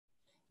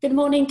Good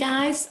morning,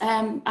 guys.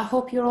 I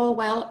hope you're all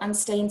well and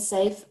staying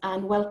safe,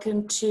 and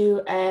welcome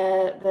to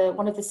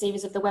one of the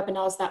series of the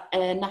webinars that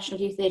National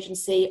Youth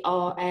Agency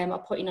are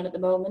putting on at the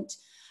moment.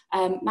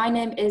 My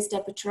name is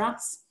Deborah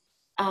Taras,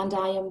 and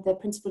I am the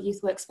Principal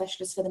Youth Work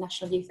Specialist for the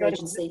National Youth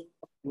Agency.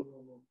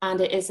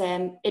 And it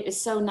is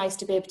so nice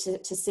to be able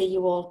to see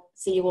you all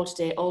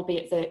today,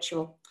 albeit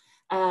virtual.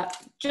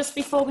 Just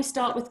before we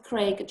start with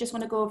Craig, I just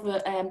want to go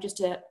over just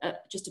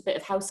a bit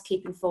of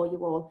housekeeping for you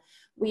all.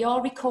 We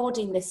are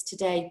recording this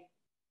today,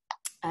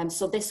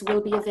 so this will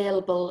be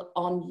available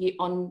on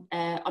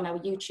our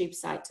YouTube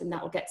site, and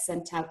that will get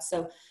sent out.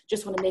 So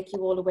just want to make you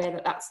all aware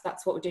that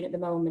that's what we're doing at the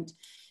moment.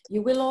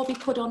 You will all be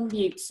put on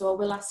mute, so I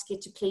will ask you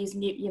to please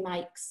mute your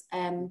mics,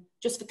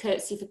 just for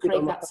courtesy for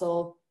Craig. That's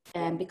all,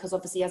 because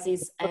obviously as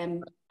he's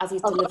delivering. I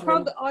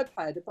found the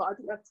iPad, but I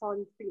didn't have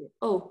time to see it.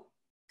 Oh,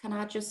 can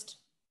I just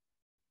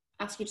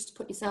ask you just to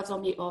put yourselves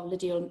on mute, or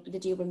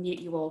Lydia will mute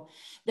you all.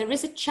 There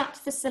is a chat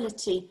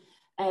facility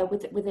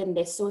within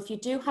this, so if you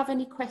do have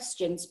any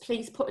questions,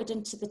 please put it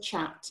into the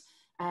chat,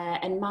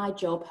 and my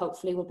job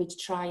hopefully will be to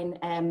try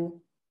and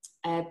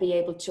be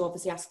able to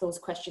obviously ask those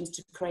questions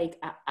to Craig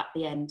at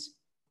the end.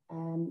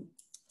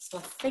 So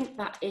I think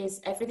that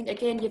is everything.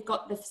 Again, you've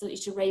got the facility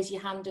to raise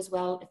your hand as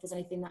well if there's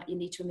anything that you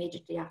need to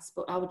immediately ask,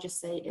 but I would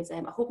just say is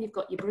I hope you've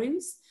got your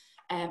brews.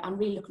 I'm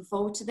really looking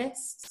forward to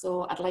this.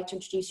 So I'd like to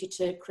introduce you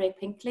to Craig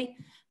Pinkley,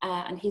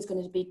 and he's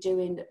going to be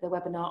doing the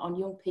webinar on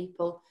young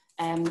people,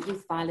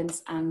 youth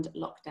violence and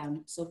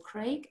lockdown. So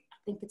Craig, I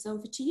think it's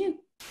over to you.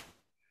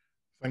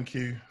 Thank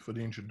you for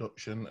the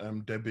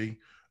introduction, Debbie.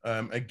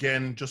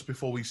 Again, just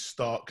before we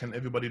start, can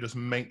everybody just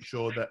make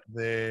sure that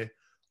they're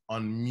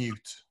on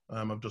mute?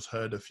 I've just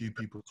heard a few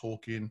people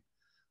talking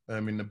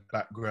in the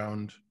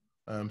background.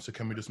 So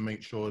can we just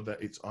make sure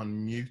that it's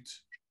on mute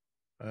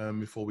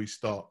before we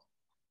start?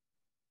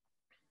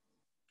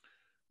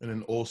 And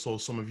then also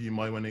some of you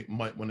might want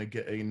to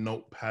get a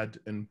notepad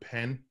and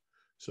pen.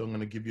 So I'm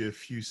going to give you a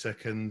few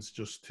seconds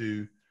just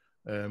to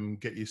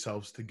get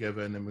yourselves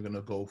together, and then we're going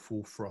to go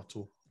full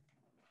throttle.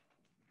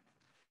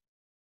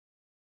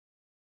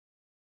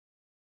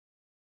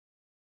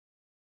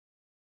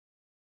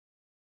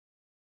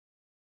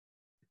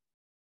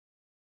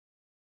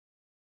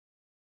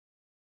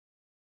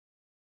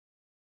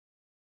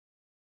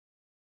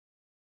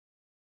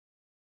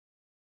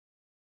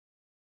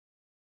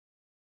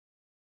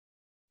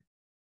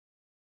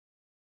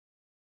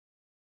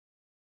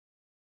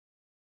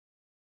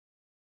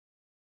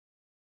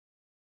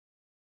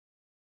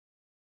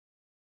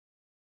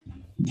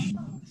 And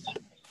some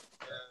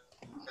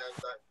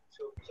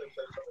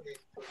of these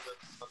children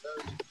are known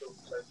to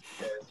children's social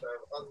care. So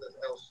others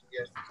else,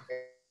 yes.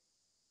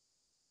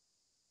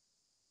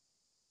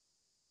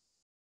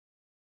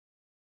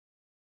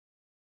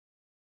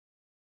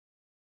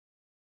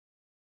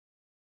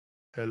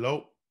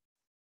 Hello.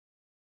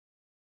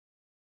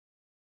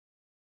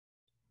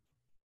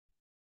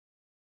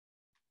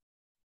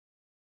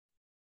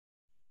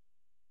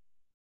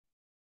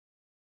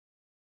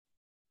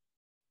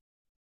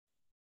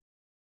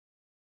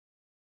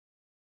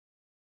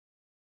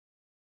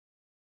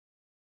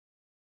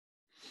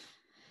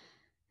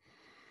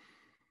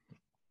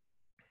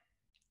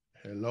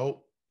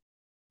 Hello.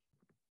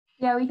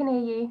 Yeah, we can hear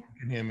you. You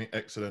can hear me.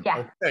 Excellent.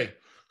 Yeah. Okay.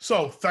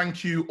 So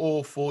thank you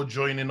all for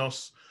joining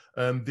us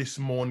this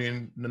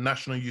morning. The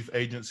National Youth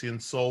Agency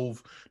and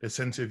Solve, the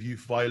Centre of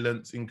Youth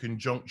Violence, in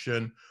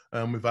conjunction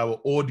with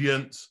our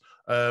audience.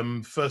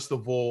 First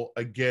of all,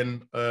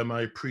 again,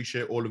 I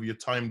appreciate all of your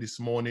time this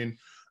morning.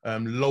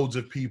 Loads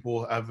of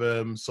people have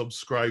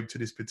subscribed to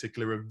this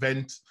particular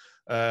event.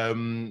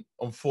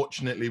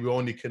 Unfortunately, we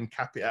only can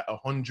cap it at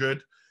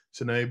 100.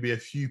 So there may be a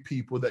few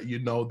people that you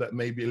know that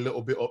may be a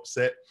little bit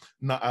upset,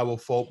 not our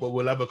fault, but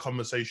we'll have a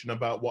conversation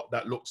about what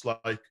that looks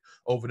like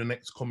over the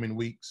next coming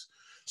weeks.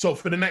 So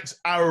for the next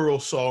hour or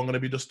so, I'm going to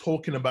be just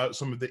talking about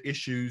some of the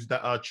issues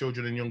that our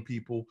children and young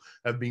people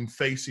have been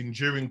facing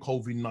during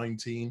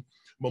COVID-19,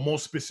 but more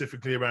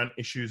specifically around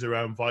issues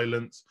around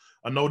violence.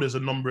 I know there's a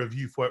number of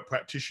youth work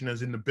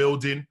practitioners in the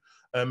building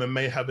and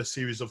may have a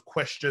series of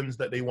questions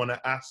that they want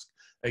to ask.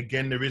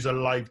 Again, there is a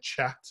live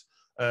chat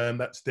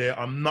that's there.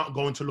 I'm not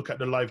going to look at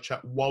the live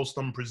chat whilst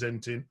I'm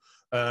presenting,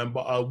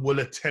 but I will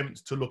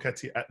attempt to look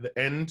at it at the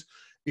end.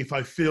 If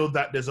I feel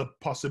that there's a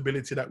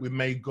possibility that we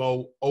may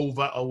go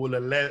over, I will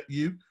alert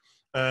you.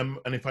 And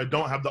if I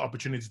don't have the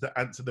opportunity to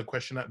answer the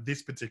question at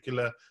this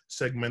particular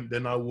segment,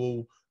 then I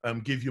will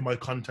give you my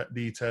contact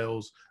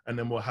details, and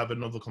then we'll have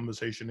another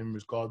conversation in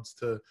regards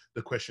to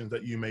the questions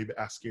that you may be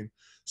asking.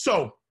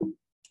 So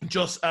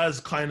just as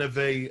kind of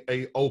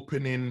a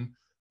opening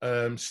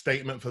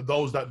statement for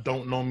those that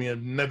don't know me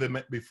and never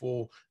met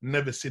before,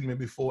 never seen me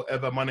before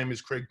ever. My name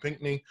is Craig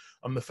Pinkley.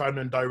 I'm the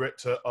founder and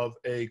director of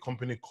a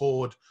company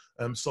called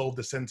Solve,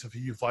 the Centre for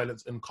Youth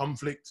Violence and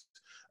Conflict.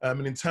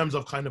 And in terms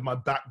of kind of my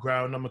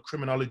background, I'm a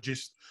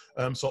criminologist.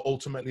 So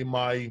ultimately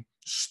my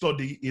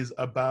study is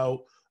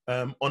about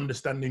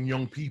understanding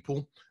young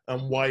people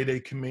and why they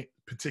commit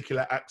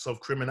particular acts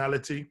of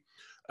criminality.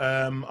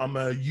 I'm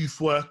a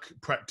youth work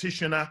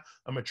practitioner.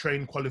 I'm a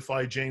trained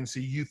qualified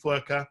JNC youth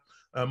worker.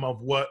 I've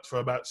worked for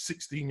about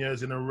 16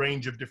 years in a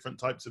range of different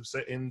types of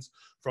settings,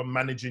 from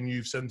managing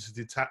youth centres,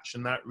 detached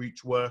and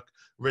outreach work,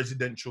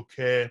 residential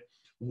care,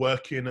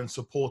 working and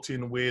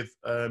supporting with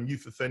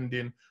youth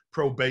offending,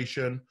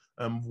 probation,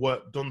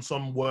 done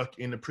some work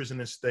in the prison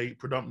estate,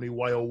 predominantly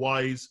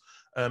YOYs,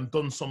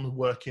 done some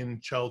work in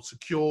child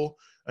secure,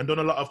 and done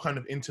a lot of kind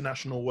of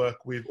international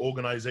work with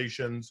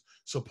organizations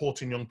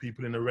supporting young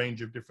people in a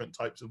range of different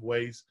types of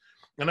ways.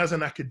 And as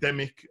an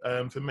academic,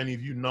 for many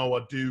of you know,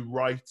 I do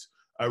write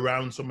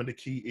around some of the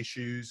key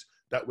issues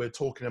that we're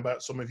talking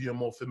about. Some of you are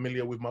more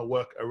familiar with my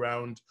work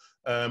around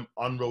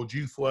on-road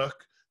youth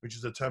work, which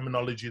is a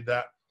terminology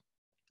that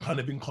kind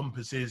of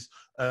encompasses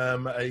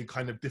a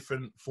kind of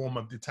different form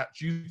of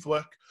detached youth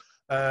work.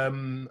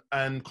 And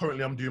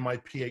currently I'm doing my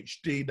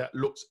PhD that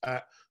looks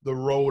at the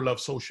role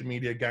of social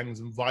media gangs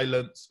and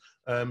violence,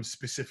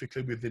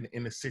 specifically within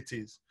inner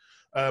cities.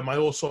 I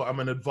also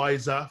am an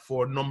advisor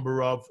for a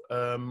number of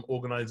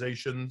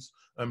organizations,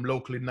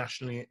 locally,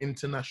 nationally, and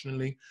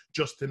internationally,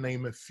 just to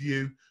name a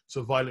few.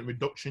 So violent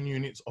reduction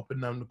units up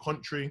and down the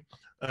country,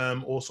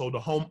 also the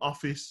Home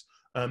Office,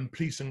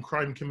 police and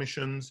crime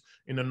commissions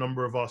in a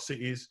number of our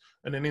cities.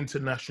 And then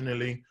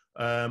internationally,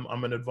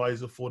 I'm an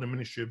advisor for the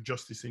Ministry of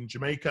Justice in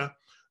Jamaica,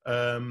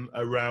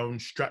 around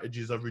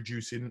strategies of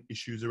reducing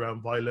issues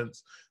around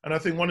violence. And I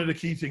think one of the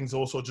key things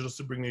also, just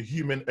to bring a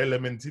human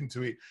element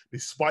into it,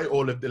 despite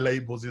all of the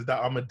labels, is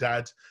that I'm a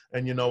dad.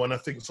 And, you know, and I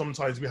think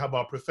sometimes we have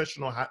our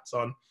professional hats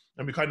on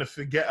and we kind of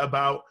forget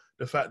about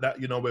the fact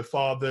that, you know, we're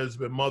fathers,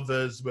 we're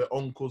mothers, we're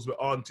uncles, we're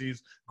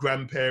aunties,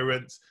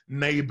 grandparents,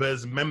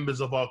 neighbors,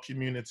 members of our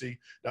community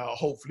that are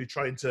hopefully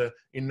trying to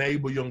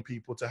enable young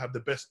people to have the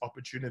best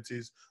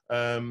opportunities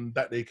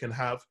that they can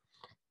have.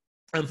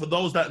 And for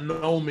those that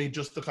know me,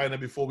 just to kind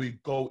of, before we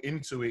go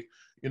into it,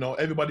 you know,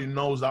 everybody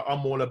knows that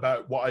I'm all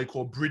about what I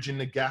call bridging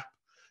the gap,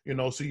 you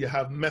know, so you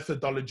have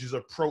methodologies,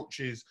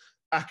 approaches,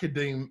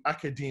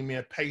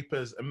 academia,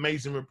 papers,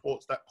 amazing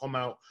reports that come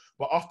out,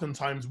 but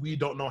oftentimes we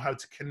don't know how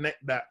to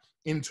connect that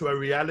into a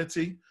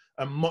reality.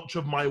 And much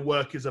of my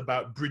work is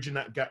about bridging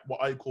that gap,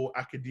 what I call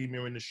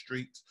academia in the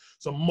streets.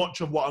 So much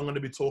of what I'm going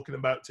to be talking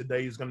about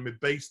today is going to be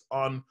based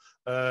on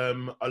a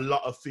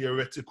lot of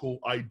theoretical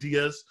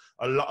ideas,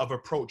 a lot of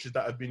approaches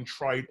that have been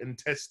tried and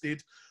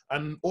tested,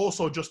 and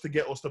also just to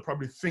get us to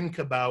probably think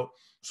about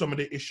some of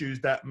the issues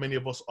that many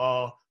of us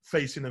are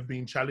facing and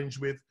being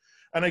challenged with.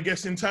 And I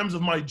guess in terms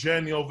of my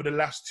journey over the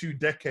last 2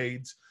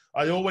 decades,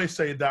 I always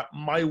say that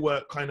my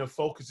work kind of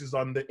focuses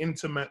on the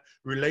intimate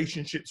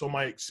relationships or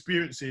my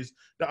experiences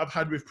that I've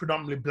had with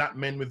predominantly Black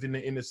men within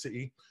the inner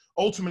city,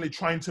 ultimately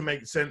trying to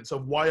make sense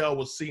of why I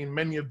was seeing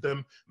many of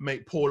them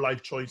make poor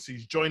life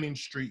choices, joining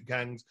street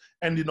gangs,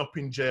 ending up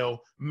in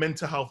jail,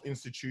 mental health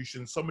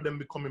institutions, some of them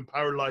becoming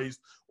paralyzed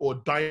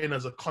or dying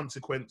as a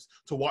consequence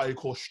to what I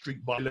call street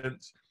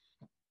violence.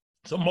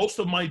 So most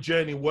of my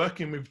journey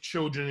working with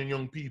children and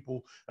young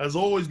people has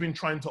always been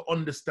trying to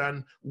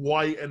understand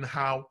why and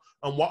how,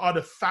 and what are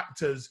the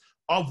factors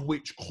of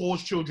which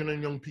cause children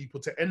and young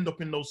people to end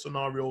up in those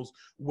scenarios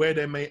where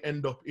they may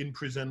end up in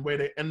prison, where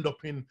they end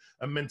up in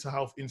a mental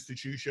health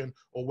institution,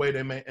 or where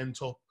they may end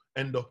up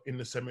in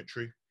the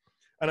cemetery.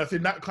 And I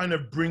think that kind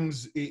of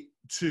brings it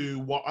to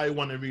what I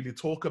want to really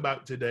talk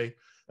about today.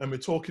 And we're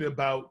talking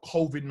about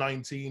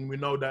COVID-19. We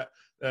know that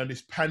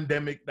this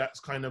pandemic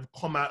that's kind of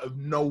come out of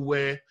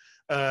nowhere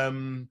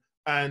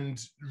and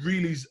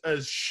really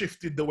has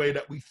shifted the way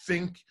that we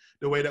think,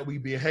 the way that we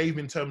behave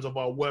in terms of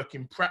our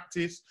working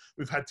practice.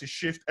 We've had to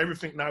shift.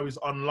 Everything now is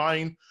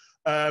online.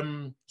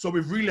 So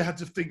we've really had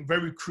to think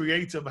very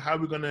creative how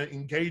we're going to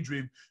engage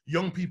with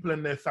young people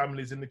and their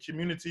families in the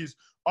communities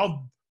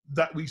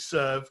that we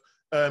serve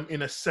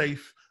in a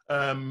safe,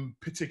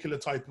 particular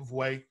type of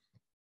way.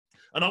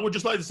 And I would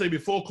just like to say,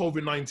 before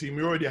COVID-19,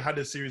 we already had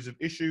a series of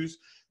issues.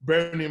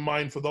 Bearing in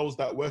mind, for those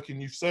that work in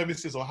youth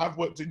services or have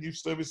worked in youth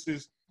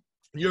services,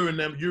 you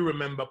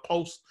remember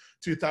post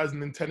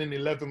 2010 and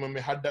 11, when we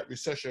had that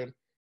recession,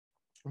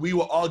 we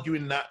were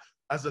arguing that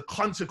as a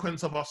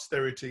consequence of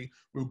austerity,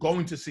 we're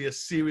going to see a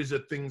series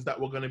of things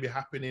that were going to be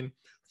happening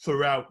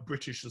throughout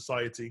British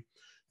society.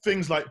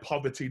 Things like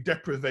poverty,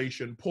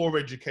 deprivation, poor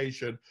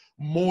education,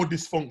 more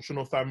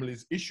dysfunctional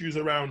families, issues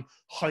around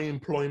high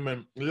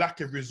employment, lack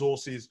of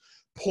resources,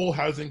 poor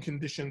housing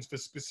conditions for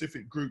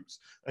specific groups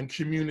and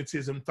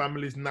communities and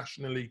families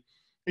nationally,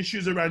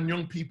 issues around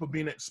young people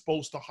being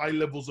exposed to high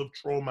levels of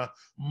trauma,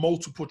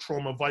 multiple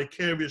trauma,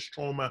 vicarious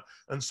trauma,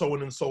 and so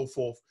on and so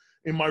forth.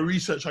 In my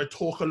research, I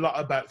talk a lot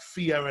about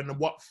fear and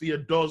what fear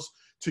does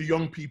to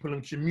young people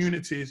and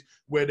communities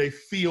where they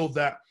feel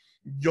that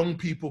young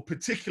people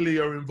particularly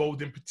are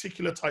involved in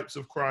particular types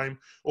of crime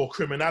or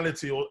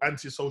criminality or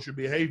antisocial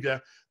behavior,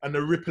 and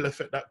the ripple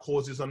effect that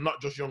causes on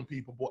not just young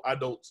people, but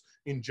adults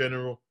in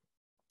general.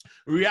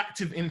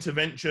 Reactive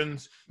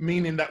interventions,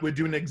 meaning that we're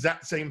doing the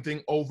exact same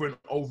thing over and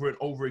over and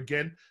over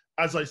again.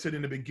 As I said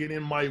in the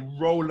beginning, my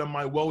role and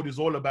my world is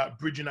all about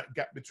bridging that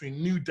gap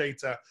between new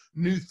data,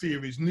 new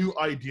theories, new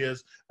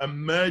ideas, and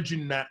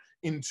merging that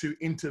into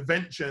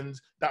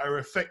interventions that are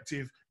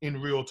effective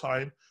in real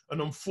time.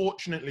 And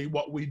unfortunately,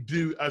 what we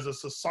do as a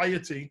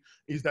society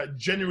is that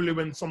generally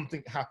when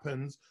something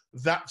happens,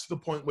 that's the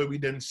point where we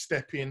then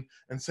step in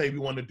and say we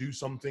want to do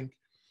something.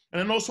 And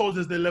then also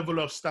there's the level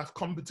of staff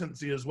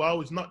competency as well.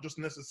 It's not just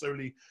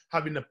necessarily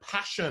having a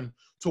passion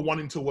to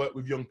wanting to work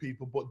with young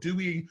people, but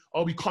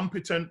are we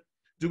competent?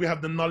 Do we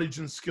have the knowledge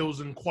and skills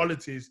and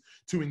qualities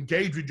to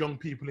engage with young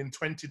people in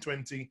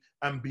 2020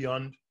 and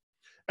beyond?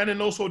 And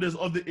then also there's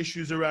other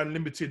issues around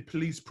limited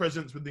police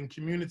presence within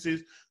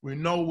communities. We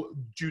know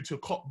due to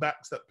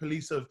cutbacks that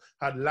police have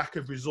had lack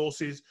of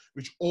resources,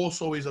 which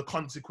also is a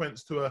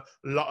consequence to a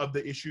lot of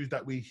the issues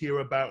that we hear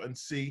about and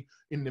see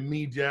in the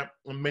media.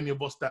 And many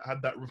of us that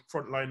had that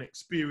frontline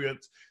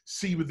experience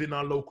see within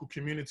our local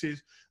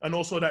communities. And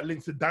also that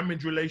links to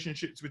damaged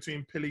relationships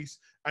between police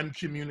and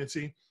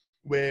community,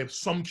 where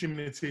some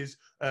communities,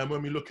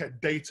 when we look at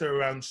data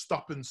around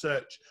stop and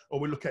search, or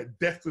we look at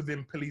death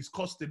within police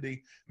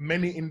custody,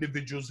 many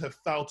individuals have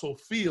felt or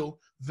feel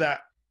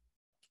that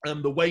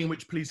the way in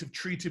which police have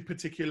treated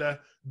particular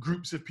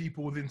groups of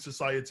people within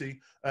society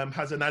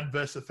has an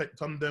adverse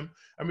effect on them.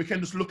 And we can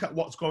just look at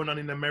what's going on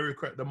in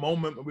America at the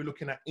moment, when we're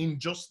looking at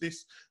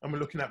injustice and we're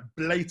looking at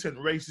blatant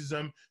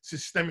racism,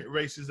 systemic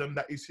racism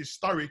that is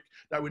historic,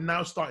 that we're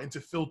now starting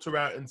to filter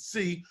out and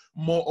see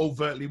more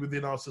overtly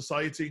within our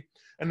society.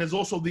 And there's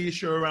also the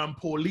issue around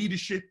poor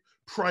leadership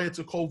prior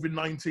to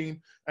COVID-19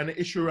 and the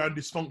issue around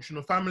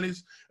dysfunctional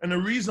families. And the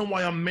reason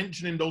why I'm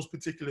mentioning those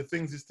particular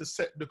things is to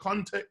set the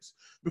context,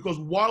 because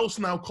whilst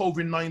now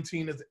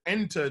COVID-19 has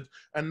entered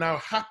and now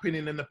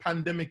happening and the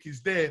pandemic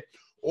is there,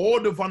 all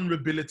the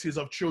vulnerabilities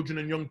of children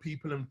and young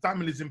people and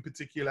families in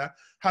particular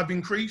have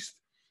increased.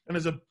 And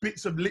there's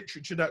bits of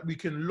literature that we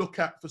can look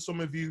at. For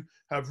some of you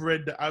have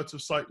read the Out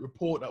of Sight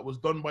report that was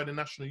done by the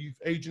National Youth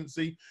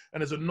Agency.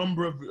 And there's a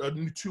number of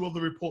 2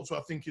 other reports that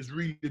I think is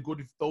really good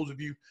if those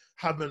of you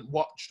haven't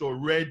watched or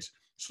read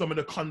some of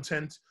the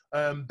content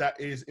that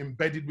is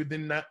embedded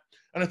within that.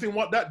 And I think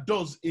what that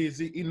does is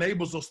it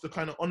enables us to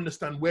kind of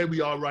understand where we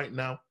are right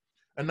now.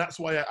 And that's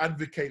why I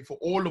advocate for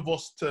all of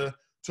us to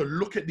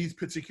look at these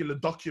particular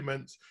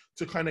documents,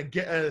 to kind of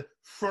get a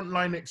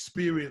frontline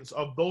experience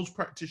of those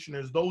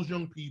practitioners, those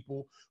young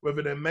people,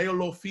 whether they're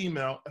male or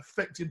female,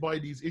 affected by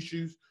these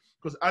issues.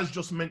 Because as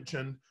just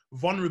mentioned,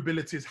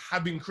 vulnerabilities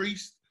have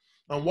increased.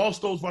 And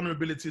whilst those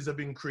vulnerabilities have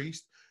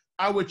increased,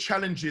 our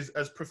challenges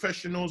as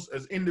professionals,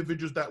 as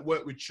individuals that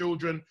work with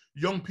children,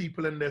 young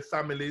people and their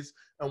families,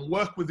 and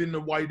work within the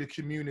wider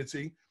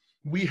community,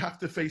 we have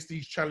to face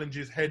these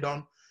challenges head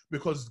on.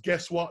 Because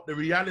guess what? The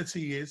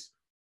reality is,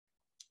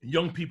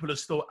 young people are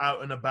still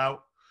out and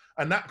about.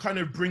 And that kind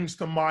of brings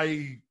to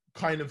my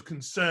kind of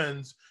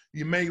concerns.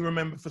 You may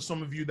remember, for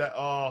some of you that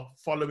are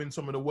following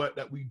some of the work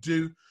that we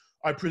do,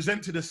 I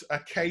presented a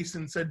case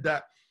and said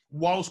that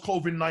whilst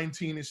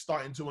COVID-19 is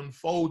starting to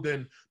unfold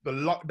and the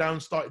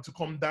lockdown started to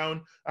come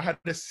down, I had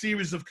a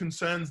series of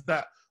concerns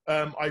that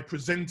I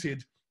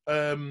presented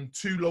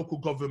to local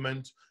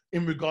government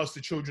in regards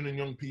to children and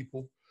young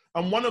people.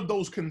 And one of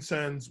those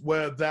concerns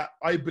were that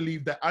I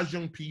believe that as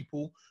young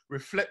people,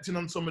 reflecting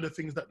on some of the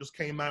things that just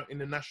came out in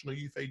the National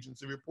Youth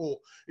Agency report,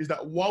 is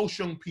that whilst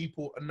young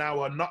people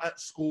are not at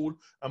school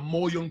and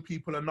more young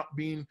people are not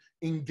being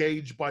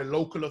engaged by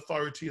local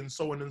authority and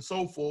so on and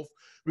so forth,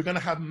 we're going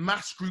to have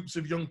mass groups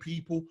of young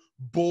people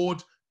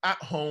bored, at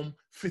home,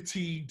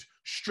 fatigued,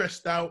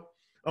 stressed out.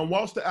 And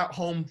whilst they're at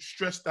home,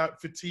 stressed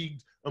out,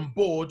 fatigued and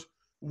bored,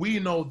 we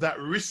know that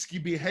risky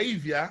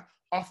behavior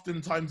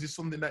oftentimes is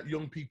something that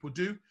young people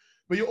do.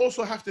 But you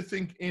also have to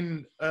think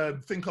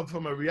of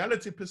from a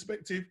reality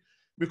perspective,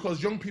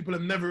 because young people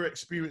have never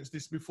experienced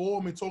this before.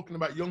 And we're talking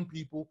about young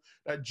people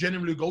that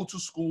generally go to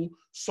school,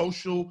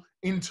 social,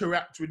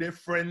 interact with their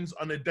friends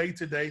on a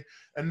day-to-day,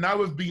 and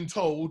now have been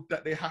told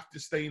that they have to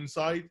stay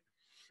inside.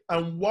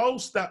 And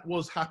whilst that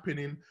was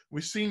happening,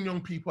 we're seeing young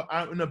people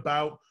out and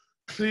about,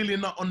 clearly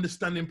not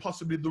understanding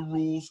possibly the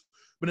rules.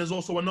 But there's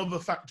also another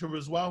factor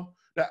as well,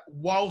 that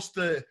whilst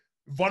the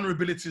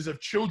vulnerabilities of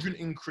children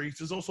increase,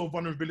 there's also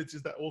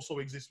vulnerabilities that also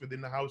exist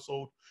within the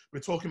household. We're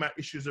talking about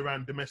issues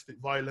around domestic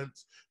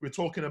violence. We're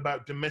talking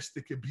about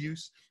domestic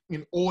abuse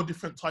in all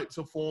different types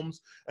of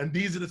forms. And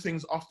these are the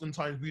things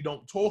oftentimes we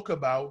don't talk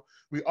about.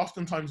 We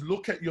oftentimes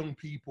look at young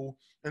people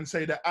and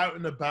say they're out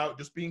and about,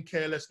 just being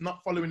careless,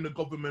 not following the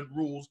government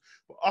rules,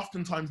 but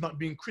oftentimes not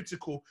being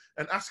critical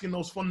and asking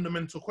those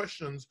fundamental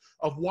questions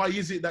of why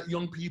is it that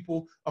young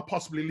people are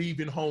possibly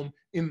leaving home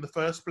in the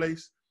first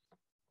place.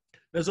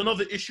 There's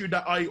another issue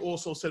that I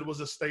also said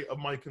was a state of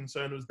my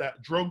concern, was that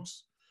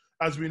drugs,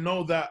 as we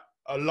know that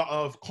a lot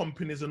of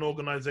companies and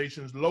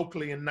organizations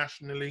locally and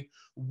nationally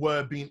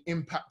were being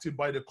impacted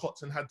by the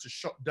cuts and had to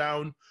shut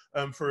down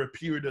for a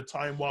period of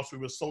time whilst we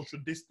were social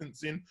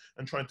distancing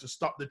and trying to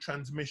stop the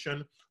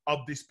transmission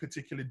of this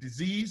particular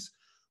disease.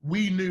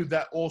 We knew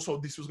that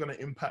also this was going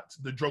to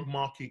impact the drug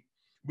market,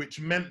 which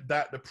meant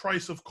that the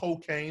price of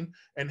cocaine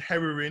and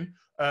heroin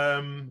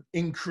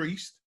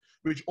increased,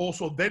 which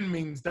also then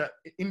means that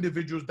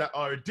individuals that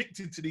are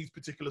addicted to these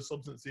particular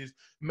substances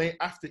may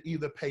have to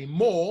either pay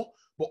more,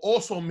 but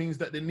also means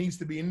that there needs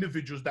to be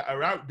individuals that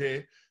are out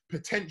there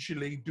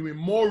potentially doing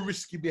more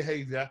risky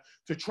behavior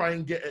to try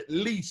and get at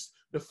least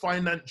the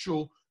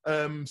financial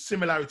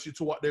similarity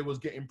to what they was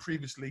getting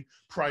previously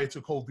prior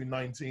to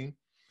COVID-19.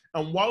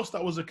 And whilst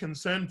that was a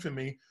concern for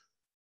me,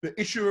 the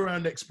issue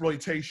around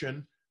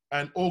exploitation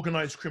and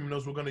organized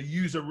criminals were going to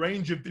use a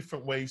range of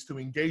different ways to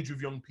engage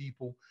with young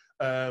people,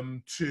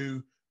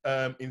 to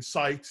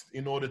incite,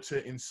 in order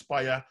to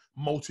inspire,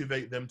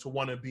 motivate them to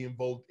want to be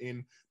involved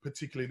in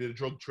particularly the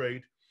drug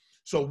trade.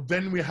 So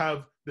then we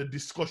have the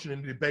discussion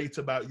and debate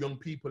about young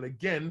people,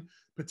 again,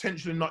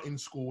 potentially not in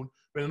school,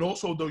 but then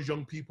also those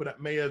young people that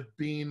may have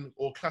been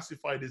or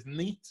classified as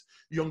NEET,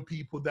 young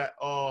people that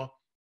are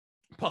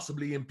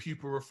possibly in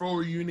pupil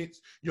referral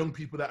units, young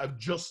people that have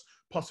just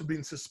possibly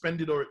been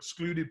suspended or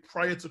excluded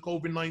prior to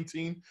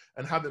COVID-19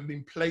 and haven't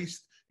been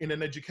placed in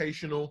an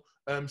educational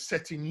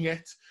setting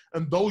yet.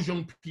 And those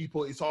young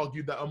people, it's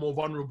argued, that are more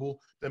vulnerable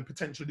than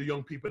potentially the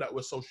young people that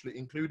were socially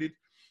included.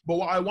 But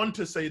what I want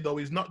to say, though,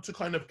 is not to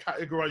kind of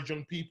categorize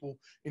young people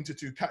into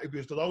two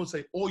categories, because I would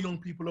say all young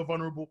people are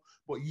vulnerable,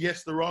 but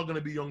yes, there are going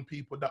to be young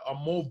people that are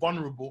more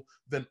vulnerable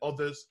than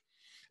others.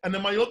 And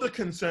then my other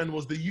concern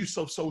was the use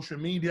of social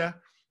media.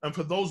 And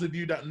for those of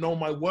you that know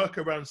my work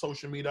around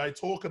social media, I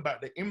talk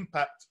about the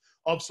impact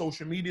of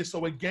social media.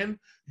 So again,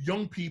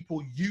 young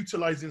people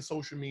utilizing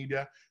social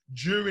media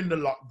during the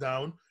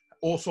lockdown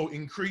also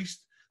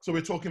increased. So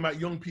we're talking about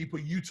young people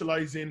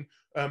utilizing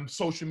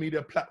social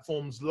media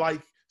platforms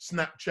like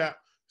Snapchat,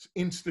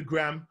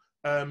 Instagram,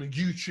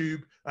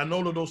 YouTube, and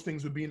all of those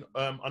things have been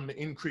on the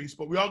increase.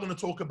 But we are going to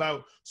talk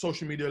about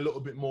social media a little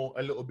bit more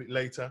a little bit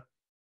later.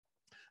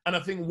 And I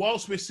think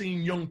whilst we're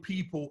seeing young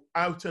people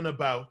out and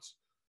about,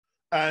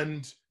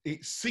 and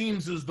it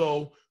seems as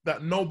though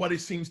that nobody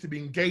seems to be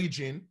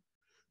engaging,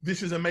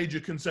 this is a major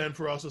concern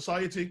for our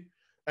society.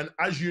 And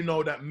as you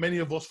know, that many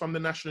of us from the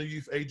National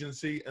Youth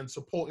Agency and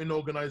supporting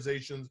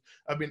organizations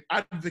have been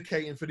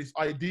advocating for this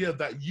idea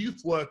that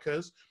youth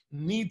workers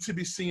need to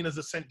be seen as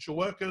essential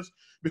workers,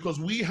 because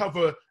we have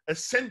a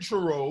essential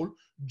role,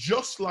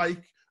 just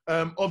like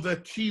other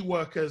key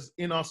workers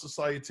in our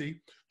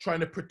society, trying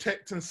to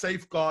protect and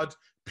safeguard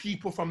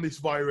people from this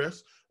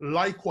virus.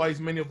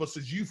 Likewise, many of us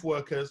as youth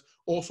workers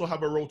also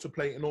have a role to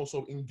play in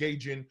also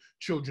engaging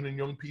children and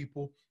young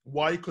people.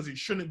 Why? Because it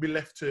shouldn't be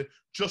left to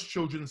just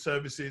children's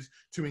services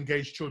to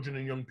engage children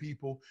and young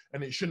people,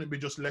 and it shouldn't be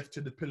just left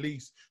to the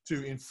police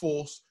to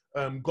enforce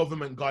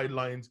government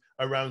guidelines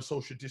around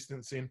social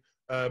distancing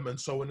and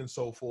so on and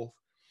so forth.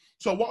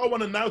 So what I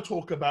want to now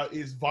talk about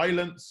is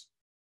violence,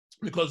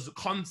 because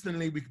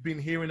constantly we've been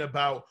hearing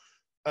about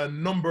a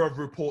number of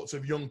reports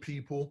of young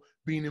people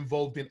being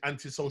involved in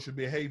antisocial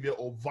behavior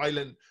or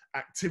violent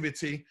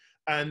activity.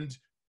 And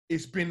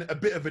it's been a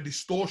bit of a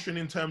distortion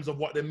in terms of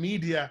what the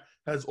media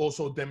has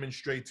also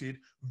demonstrated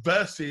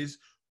versus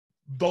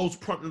those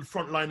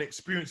frontline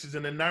experiences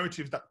and the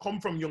narratives that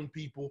come from young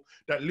people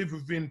that live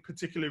within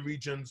particular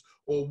regions,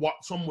 or what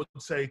some would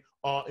say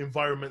are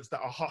environments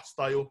that are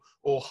hostile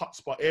or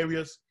hotspot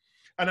areas.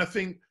 And I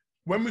think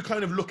when we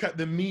kind of look at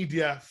the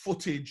media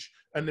footage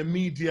and the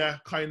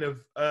media kind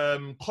of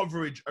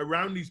coverage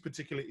around these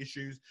particular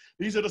issues,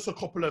 these are just a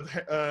couple of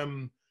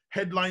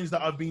headlines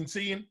that I've been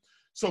seeing.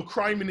 So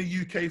crime in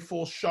the UK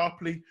falls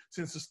sharply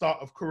since the start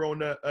of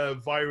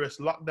coronavirus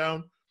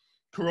lockdown.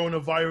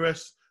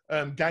 Coronavirus,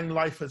 gang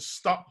life has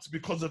stopped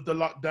because of the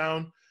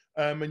lockdown.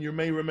 And you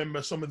may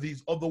remember some of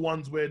these other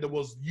ones where there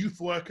was youth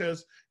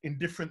workers in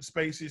different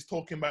spaces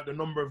talking about the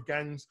number of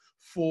gangs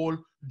fall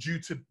due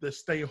to the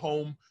stay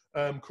home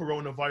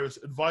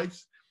coronavirus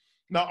advice.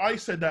 Now, I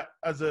said that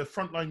as a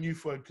frontline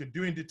youth worker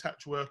doing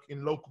detached work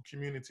in local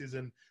communities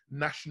and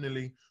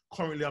nationally.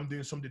 Currently, I'm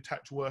doing some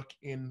detached work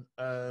in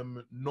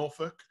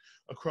Norfolk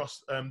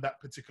across that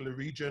particular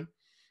region.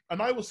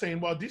 And I was saying,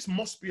 well, this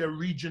must be a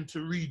region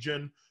to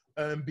region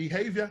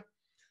behavior.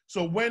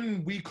 So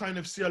when we kind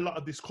of see a lot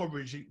of this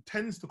coverage, it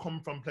tends to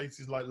come from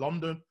places like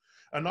London.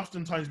 And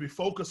oftentimes we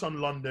focus on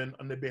London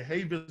and the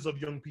behaviors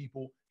of young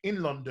people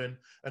in London,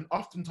 and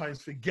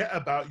oftentimes forget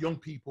about young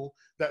people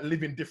that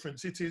live in different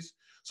cities.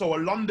 So a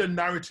London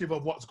narrative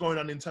of what's going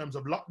on in terms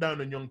of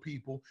lockdown and young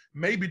people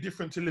may be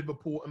different to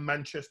Liverpool and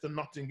Manchester,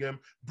 Nottingham,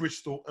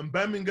 Bristol and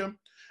Birmingham.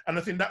 And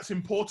I think that's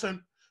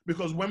important,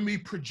 because when we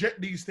project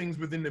these things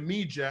within the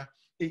media,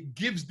 it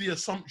gives the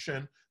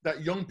assumption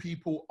that young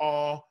people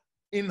are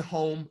in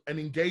home and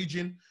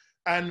engaging.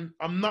 And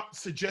I'm not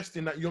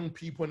suggesting that young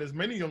people, and there's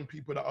many young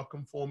people that are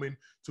conforming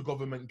to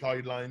government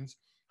guidelines.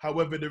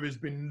 However, there has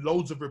been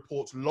loads of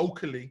reports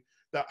locally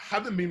that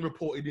haven't been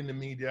reported in the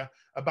media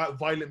about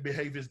violent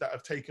behaviors that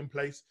have taken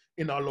place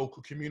in our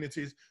local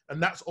communities.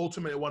 And that's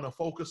ultimately what I want to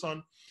focus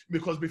on,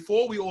 because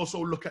before we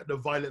also look at the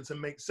violence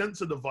and make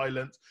sense of the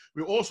violence,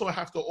 we also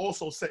have to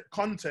also set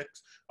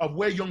context of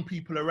where young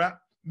people are at,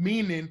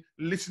 meaning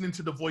listening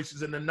to the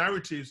voices and the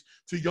narratives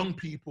to young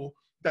people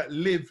that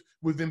live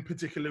within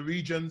particular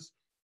regions.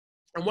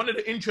 And one of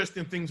the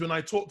interesting things when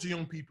I talk to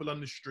young people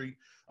on the street,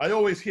 I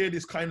always hear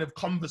this kind of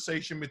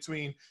conversation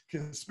between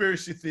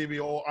conspiracy theory,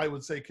 or I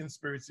would say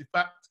conspiracy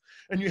fact.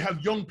 And you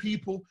have young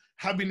people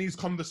having these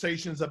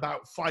conversations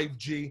about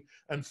 5G,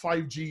 and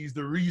 5G is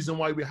the reason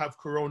why we have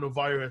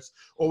coronavirus.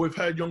 Or we've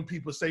heard young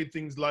people say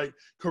things like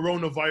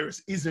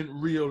coronavirus isn't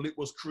real, it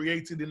was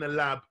created in a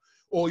lab.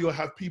 Or you'll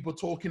have people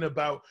talking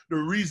about the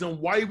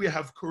reason why we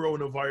have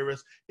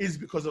coronavirus is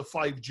because of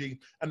 5G,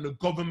 and the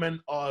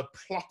government are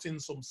plotting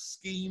some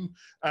scheme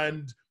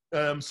and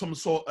some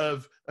sort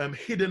of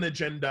hidden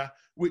agenda,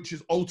 which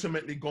is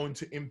ultimately going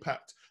to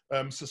impact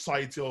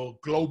society or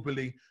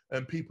globally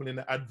people in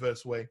an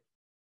adverse way.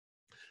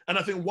 And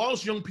I think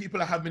whilst young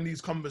people are having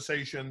these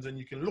conversations, and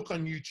you can look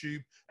on YouTube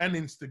and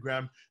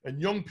Instagram,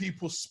 and young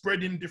people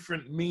spreading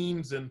different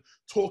memes and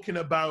talking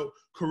about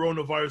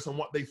coronavirus and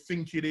what they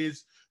think it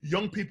is,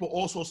 young people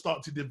also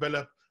start to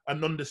develop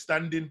an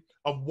understanding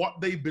of what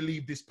they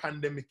believe this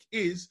pandemic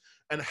is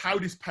and how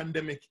this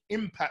pandemic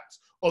impacts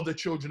other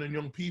children and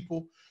young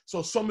people.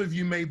 So some of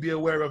you may be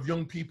aware of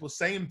young people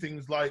saying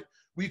things like,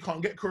 we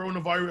can't get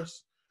coronavirus.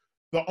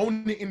 The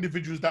only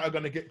individuals that are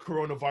going to get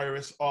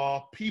coronavirus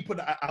are people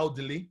that are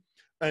elderly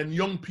and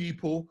young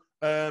people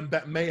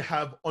that may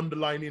have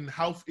underlying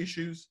health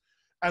issues.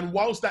 And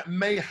whilst that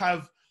may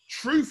have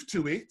truth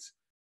to it,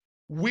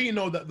 we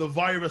know that the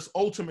virus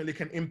ultimately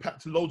can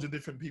impact loads of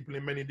different people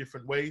in many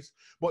different ways.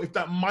 But if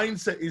that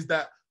mindset is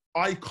that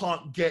I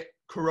can't get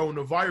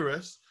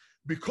coronavirus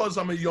because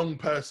I'm a young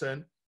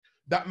person,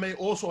 that may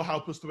also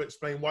help us to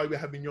explain why we're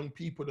having young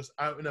people just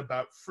out and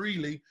about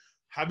freely,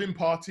 having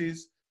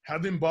parties,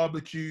 having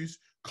barbecues,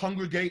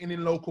 congregating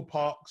in local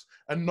parks,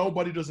 and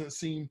nobody doesn't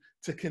seem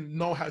to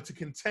know how to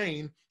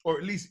contain or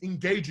at least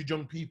engage with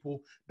young people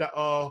that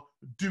are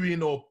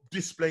doing or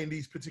displaying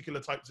these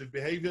particular types of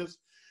behaviors.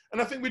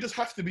 And I think we just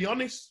have to be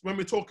honest when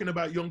we're talking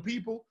about young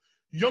people.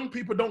 Young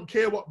people don't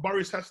care what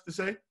Boris has to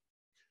say.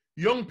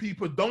 Young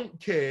people don't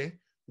care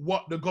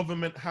what the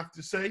government have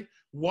to say.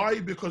 Why?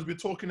 Because we're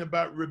talking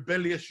about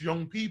rebellious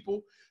young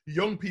people.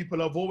 Young people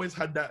have always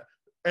had that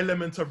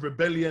element of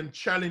rebellion,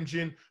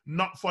 challenging,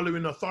 not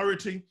following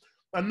authority,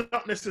 and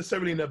not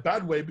necessarily in a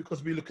bad way,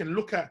 because we can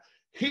look at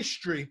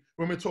history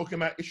when we're talking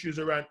about issues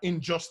around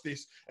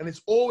injustice, and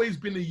it's always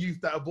been the youth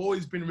that have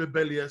always been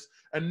rebellious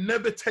and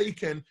never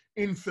taken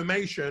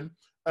information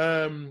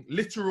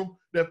literal.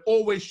 They've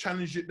always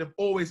challenged it, they've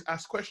always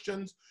asked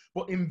questions.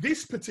 But in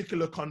this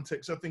particular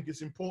context, I think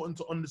it's important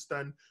to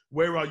understand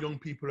where our young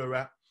people are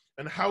at,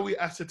 and how we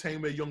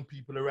ascertain where young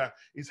people are at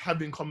is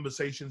having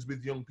conversations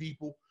with young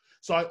people.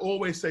 So I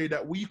always say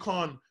that we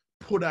can't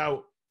put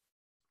out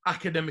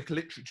academic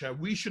literature.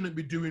 We shouldn't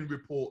be doing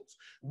reports.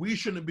 We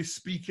shouldn't be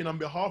speaking on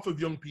behalf of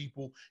young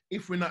people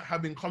if we're not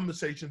having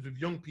conversations with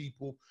young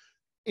people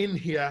in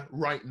here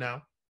right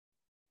now.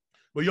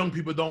 But young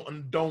people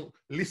don't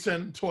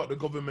listen to what the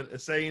government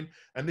is saying,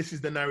 and this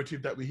is the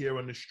narrative that we hear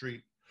on the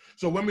street.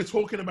 So when we're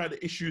talking about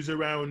the issues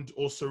around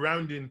or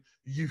surrounding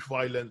youth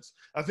violence,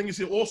 I think it's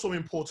also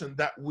important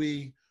that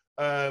we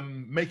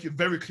make it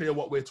very clear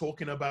what we're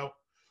talking about.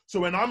 So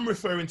when I'm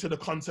referring to the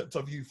concept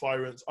of youth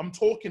violence, I'm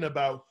talking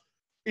about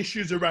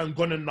issues around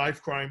gun and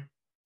knife crime.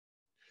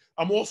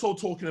 I'm also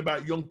talking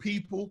about young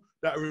people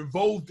that are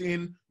involved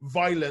in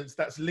violence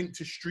that's linked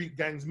to street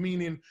gangs,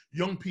 meaning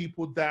young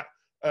people that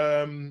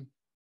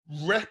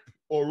rep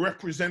or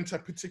represent a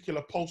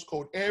particular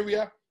postcode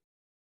area,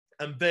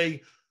 and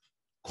they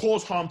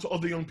cause harm to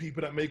other young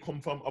people that may come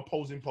from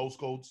opposing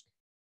postcodes.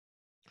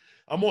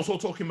 I'm also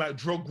talking about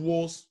drug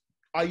wars,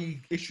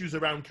 i.e. issues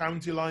around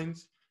county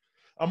lines.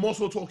 I'm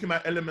also talking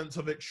about elements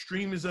of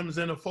extremism,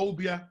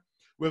 xenophobia,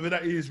 whether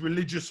that is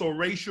religious or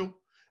racial.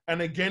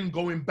 And again,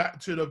 going back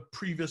to the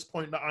previous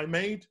point that I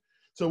made.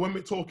 So when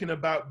we're talking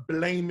about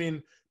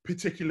blaming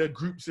particular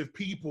groups of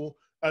people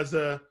as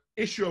a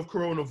issue of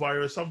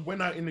coronavirus, I've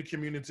went out in the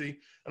community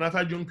and I've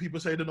had young people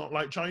say they don't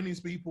like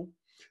Chinese people.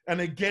 And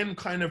again,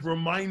 kind of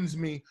reminds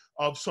me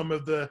of some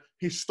of the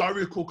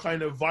historical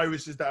kind of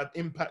viruses that have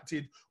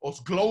impacted us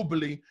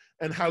globally,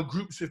 and how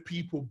groups of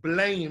people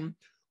blame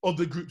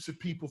other groups of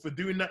people for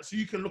doing that. So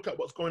you can look at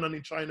what's going on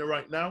in China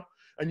right now,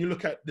 and you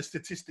look at the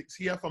statistics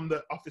here from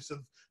the Office of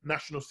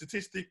National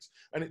Statistics,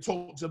 and it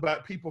talks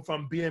about people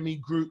from BME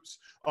groups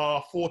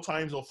are 4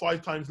 times or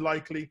 5 times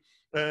likely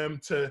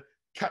to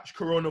catch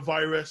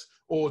coronavirus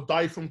or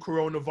die from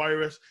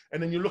coronavirus.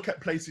 And then you look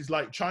at places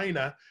like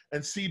China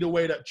and see the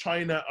way that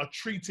China are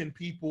treating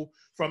people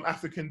from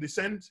African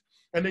descent.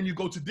 And then you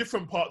go to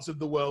different parts of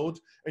the world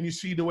and you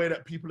see the way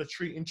that people are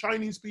treating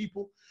Chinese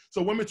people.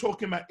 So when we're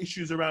talking about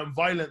issues around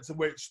violence and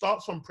where it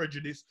starts from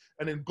prejudice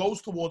and then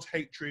goes towards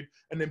hatred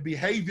and then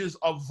behaviors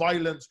of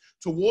violence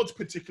towards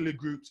particular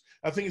groups,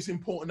 I think it's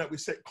important that we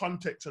set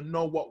context and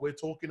know what we're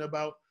talking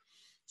about.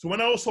 So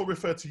when I also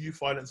refer to youth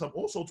violence, I'm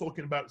also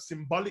talking about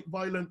symbolic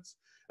violence,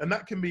 and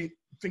that can be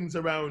things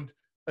around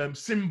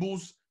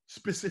symbols,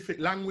 specific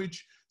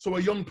language. So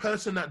a young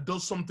person that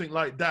does something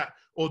like that,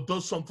 or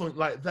does something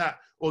like that,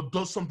 or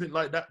does something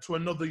like that to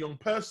another young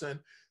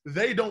person,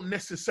 they don't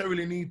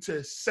necessarily need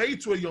to say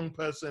to a young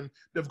person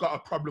they've got a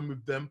problem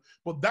with them,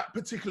 but that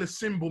particular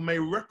symbol may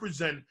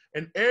represent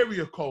an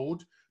area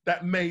code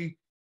that may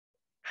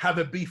have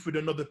a beef with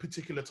another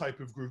particular type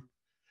of group.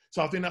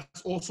 So I think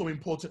that's also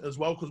important as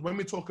well, because when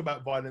we talk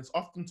about violence,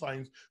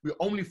 oftentimes we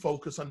only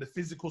focus on the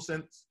physical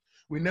sense.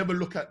 We never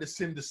look at the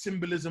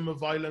symbolism of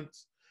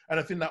violence. And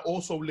I think that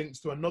also links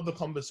to another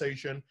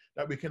conversation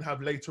that we can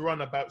have later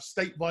on about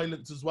state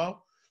violence as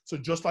well. So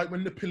just like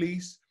when the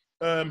police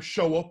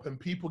show up and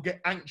people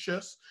get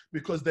anxious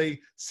because they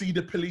see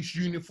the police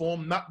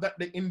uniform, not that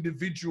the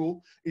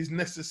individual is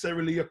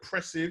necessarily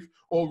oppressive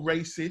or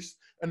racist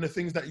and the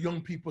things that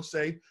young people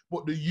say,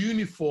 but the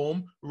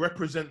uniform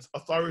represents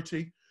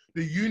authority.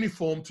 The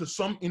uniform to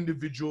some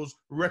individuals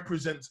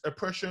represents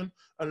oppression.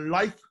 And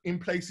like in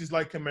places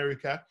like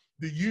America,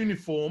 the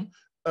uniform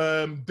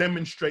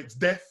demonstrates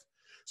death.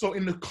 So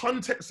in the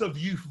context of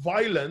youth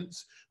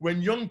violence,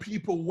 when young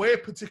people wear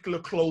particular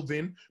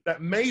clothing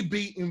that may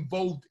be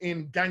involved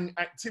in gang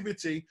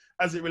activity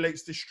as it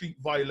relates to street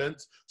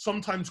violence,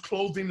 sometimes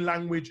clothing,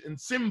 language, and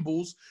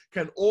symbols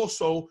can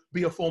also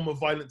be a form of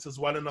violence as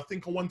well. And I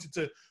think I wanted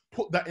to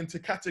put that into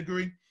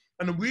category.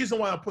 And the reason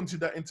why I pointed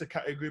that into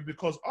category,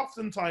 because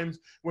oftentimes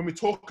when we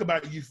talk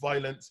about youth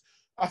violence,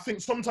 I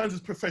think sometimes as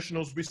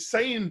professionals, we're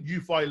saying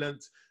youth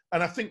violence,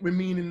 and I think we're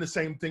meaning the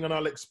same thing, and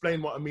I'll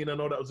explain what I mean. I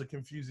know that was a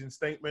confusing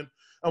statement.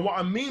 And what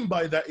I mean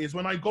by that is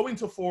when I go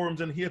into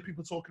forums and hear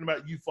people talking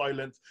about youth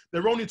violence,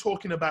 they're only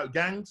talking about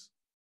gangs.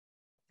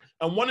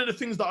 And one of the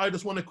things that I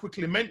just want to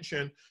quickly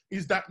mention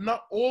is that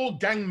not all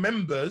gang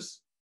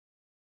members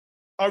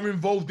are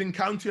involved in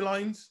county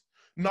lines.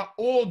 Not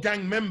all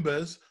gang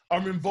members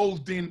are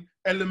involved in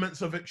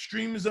elements of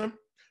extremism.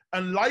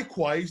 And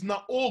likewise,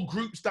 not all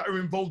groups that are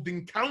involved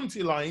in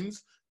county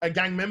lines are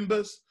gang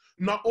members.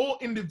 Not all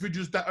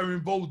individuals that are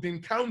involved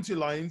in county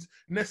lines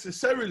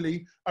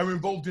necessarily are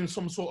involved in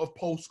some sort of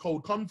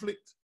postcode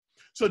conflict.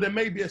 So there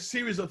may be a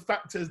series of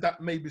factors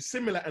that may be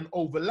similar and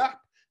overlap,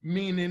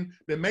 meaning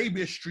there may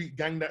be a street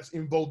gang that's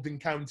involved in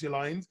county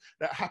lines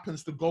that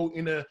happens to go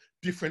in a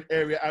different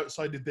area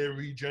outside of their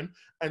region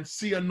and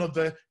see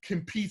another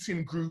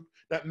competing group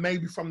that may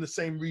be from the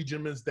same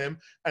region as them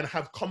and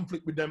have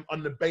conflict with them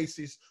on the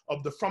basis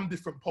of the from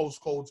different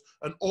postcodes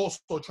and also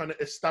trying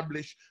to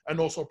establish and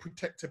also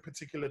protect a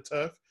particular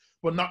turf,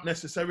 but not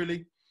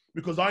necessarily,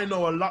 because I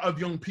know a lot of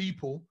young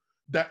people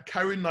that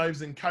carry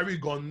knives and carry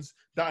guns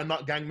that are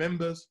not gang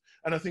members.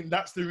 And I think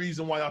that's the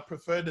reason why I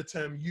prefer the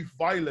term youth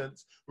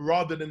violence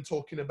rather than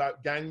talking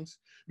about gangs.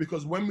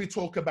 Because when we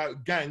talk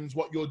about gangs,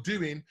 what you're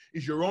doing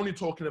is you're only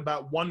talking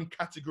about one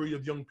category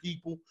of young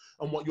people.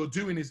 And what you're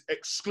doing is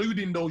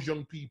excluding those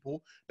young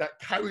people that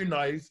carry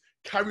knives,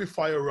 carry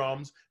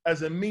firearms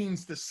as a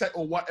means to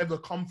settle whatever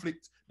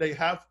conflict they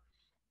have.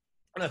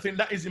 And I think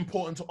that is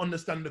important to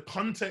understand the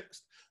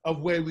context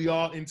of where we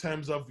are in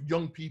terms of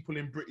young people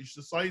in British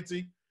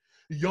society.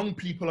 Young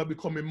people are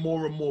becoming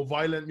more and more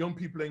violent. Young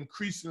people are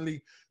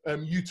increasingly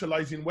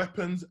utilizing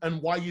weapons. And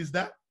why is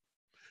that?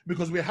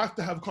 Because we have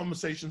to have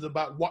conversations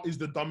about what is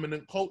the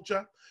dominant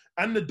culture.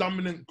 And the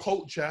dominant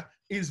culture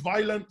is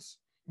violence.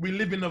 We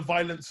live in a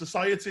violent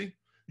society.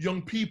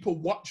 Young people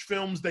watch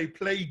films, they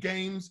play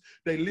games,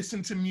 they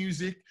listen to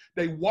music,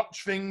 they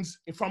watch things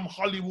from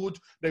Hollywood,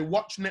 they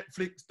watch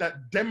Netflix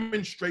that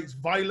demonstrates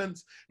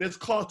violence. There's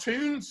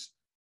cartoons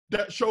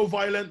that show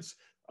violence.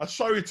 I'm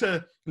sorry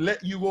to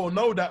let you all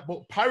know that,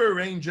 but Power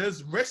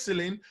Rangers,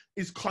 wrestling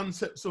is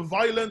concepts of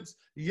violence.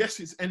 Yes,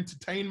 it's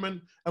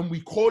entertainment, and we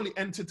call it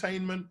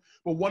entertainment.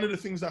 But one of the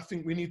things I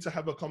think we need to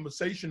have a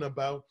conversation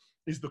about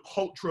is the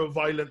culture of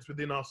violence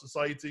within our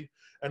society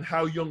and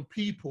how young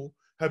people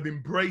have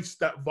embraced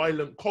that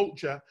violent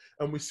culture.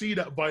 And we see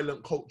that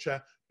violent culture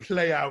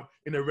play out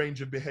in a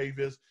range of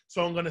behaviors.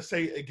 So I'm going to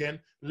say it again.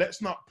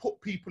 Let's not put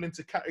people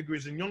into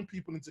categories and young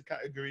people into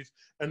categories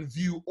and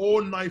view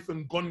all knife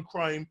and gun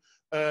crime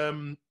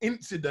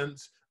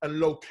incidents and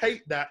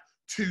locate that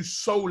to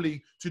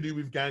solely to do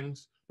with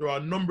gangs. There are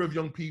a number of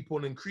young people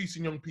and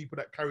increasing young people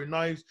that carry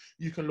knives.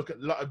 You can look at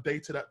a lot of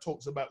data that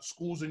talks about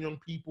schools and young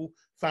people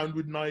found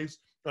with knives.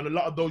 And a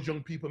lot of those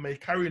young people may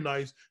carry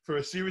knives for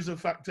a series of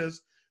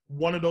factors.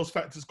 One of those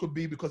factors could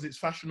be because it's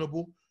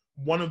fashionable.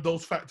 One of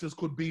those factors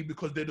could be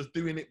because they're just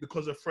doing it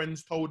because their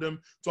friends told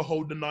them to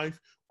hold the knife,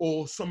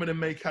 or some of them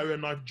may carry a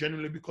knife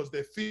generally because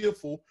they're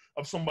fearful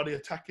of somebody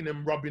attacking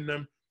them, robbing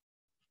them,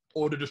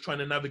 or they're just trying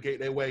to navigate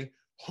their way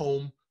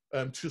home,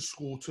 to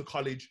school, to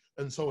college,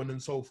 and so on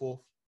and so forth.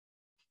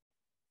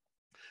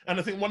 And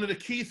I think one of the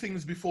key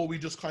things before we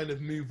just kind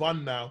of move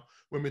on now,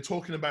 when we're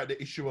talking about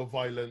the issue of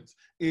violence,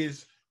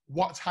 is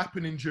what's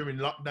happening during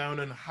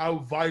lockdown and how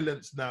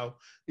violence now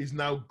is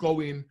now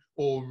going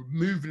or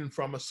moving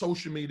from a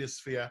social media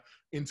sphere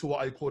into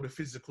what I call the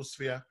physical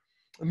sphere,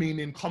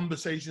 meaning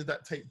conversations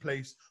that take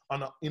place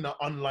in an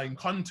online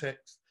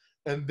context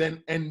and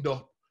then end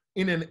up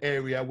in an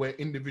area where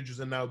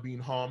individuals are now being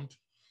harmed.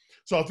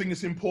 So I think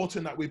it's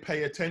important that we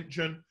pay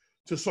attention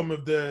to some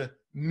of the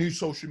new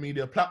social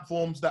media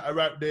platforms that are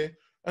out there.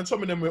 and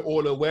some of them we're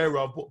all aware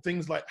of, but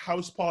things like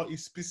house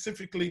parties,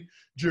 specifically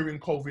during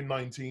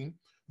COVID-19,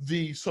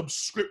 the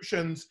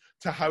subscriptions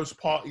to house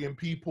party and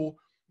people,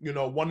 you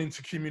know, wanting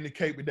to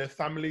communicate with their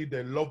family,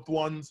 their loved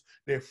ones,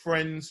 their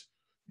friends.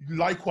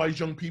 Likewise,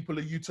 young people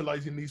are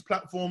utilizing these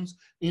platforms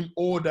in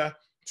order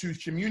to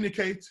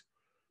communicate.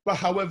 But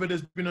however,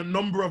 there's been a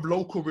number of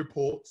local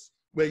reports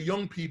where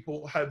young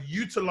people have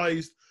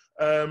utilized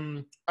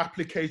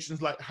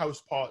applications like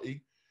House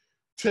Party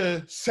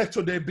to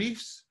settle their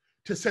beefs,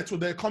 to settle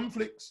their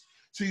conflicts.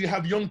 So you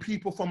have young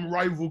people from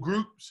rival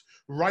groups,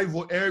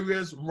 rival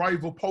areas,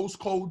 rival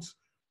postcodes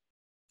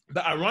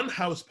that are on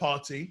House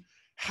Party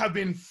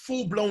having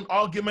full-blown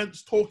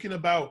arguments, talking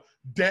about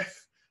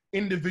death,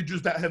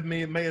 individuals that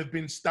may have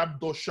been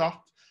stabbed or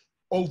shot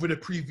over the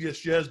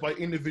previous years by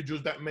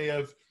individuals that may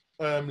have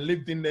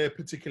lived in their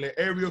particular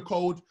area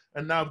code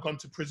and now have gone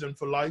to prison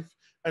for life,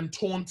 and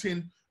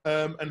taunting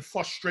and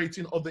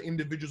frustrating other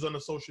individuals on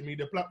a social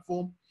media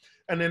platform.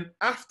 And then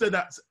after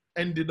that's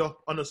ended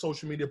up on a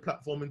social media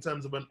platform in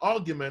terms of an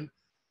argument,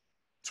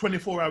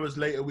 24 hours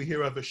later, we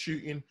hear of a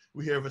shooting,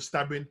 we hear of a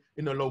stabbing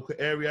in a local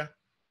area.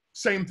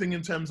 Same thing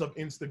in terms of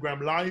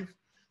Instagram Live.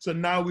 So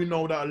now we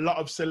know that a lot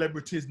of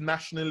celebrities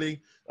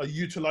nationally are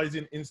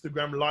utilizing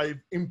Instagram Live.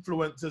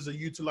 Influencers are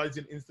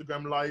utilizing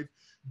Instagram Live,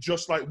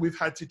 just like we've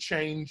had to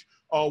change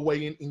our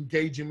way in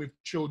engaging with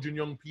children,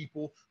 young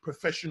people,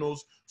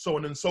 professionals, so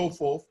on and so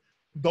forth.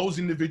 Those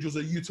individuals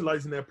are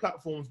utilizing their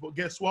platforms, but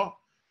guess what?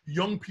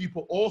 Young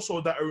people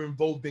also that are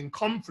involved in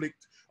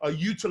conflict are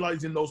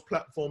utilizing those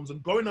platforms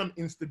and going on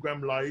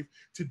Instagram Live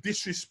to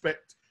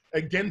disrespect,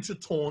 again to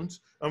taunt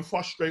and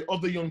frustrate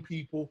other young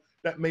people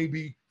that may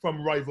be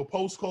from rival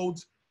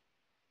postcodes.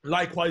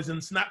 Likewise in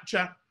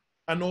Snapchat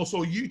and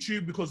also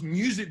YouTube, because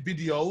music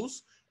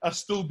videos are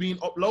still being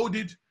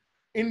uploaded.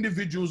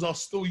 Individuals are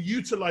still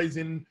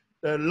utilizing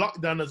the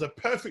lockdown as a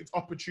perfect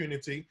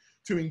opportunity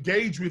to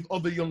engage with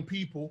other young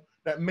people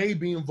that may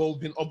be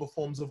involved in other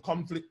forms of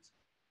conflict.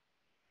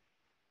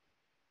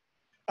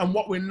 And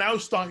what we're now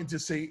starting to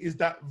see is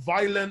that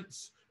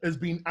violence has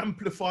been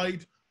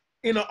amplified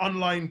in an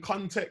online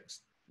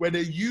context where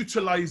they're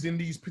utilizing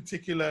these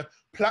particular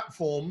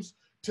platforms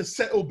to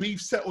settle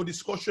beef, settle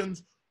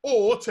discussions,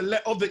 or to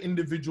let other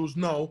individuals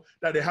know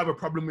that they have a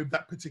problem with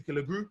that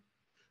particular group.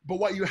 But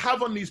what you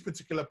have on these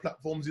particular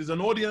platforms is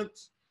an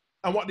audience.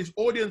 And what this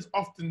audience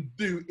often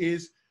do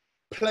is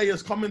play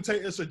as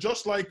commentators. So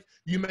just like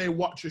you may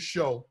watch a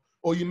show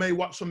or you may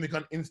watch something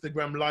on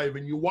Instagram Live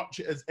and you watch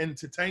it as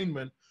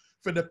entertainment,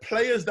 for the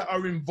players that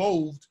are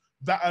involved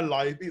that are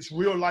live, it's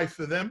real life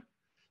for them.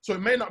 So it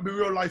may not be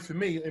real life for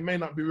me, it may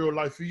not be real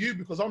life for you,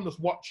 because I'm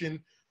just watching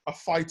a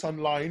fight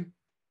online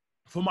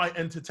for my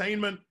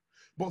entertainment.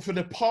 But for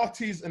the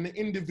parties and the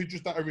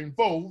individuals that are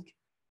involved,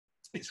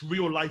 it's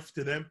real life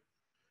to them.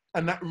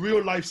 And that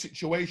real life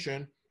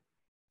situation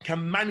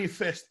can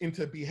manifest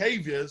into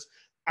behaviors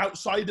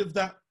outside of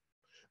that.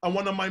 And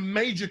one of my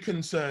major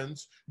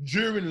concerns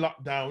during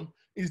lockdown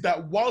is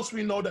that whilst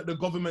we know that the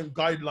government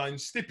guidelines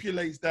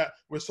stipulates that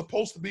we're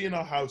supposed to be in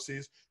our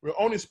houses, we're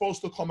only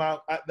supposed to come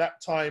out at that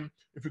time,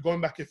 if we're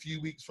going back a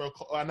few weeks for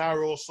an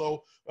hour or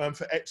so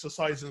for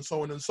exercise and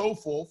so on and so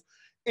forth,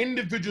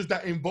 individuals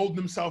that involve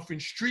themselves in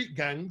street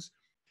gangs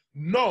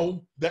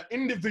know that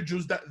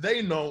individuals that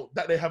they know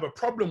that they have a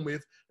problem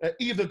with are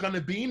either going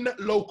to be in that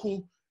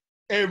local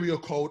area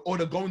code or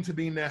they're going to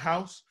be in their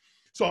house.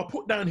 So I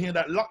put down here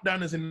that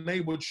lockdown has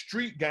enabled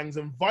street gangs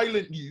and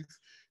violent youth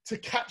to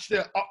catch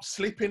their up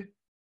slipping.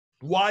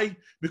 Why?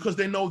 Because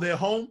they know they're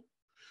home.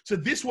 So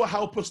this will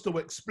help us to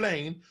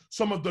explain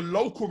some of the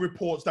local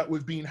reports that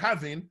we've been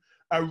having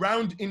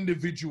around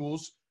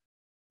individuals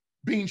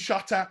being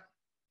shot at,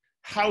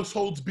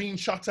 households being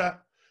shot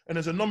at. And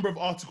there's a number of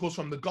articles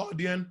from The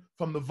Guardian,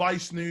 from the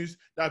Vice News,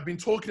 that have been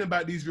talking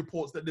about these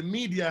reports that the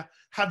media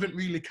haven't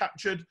really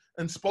captured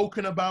and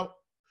spoken about.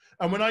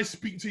 And when I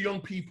speak to young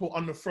people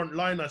on the front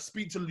line, I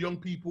speak to young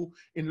people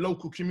in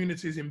local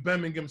communities in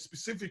Birmingham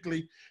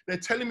specifically, they're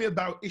telling me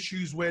about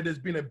issues where there's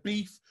been a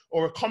beef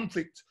or a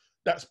conflict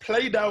that's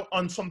played out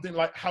on something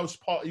like House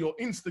Party or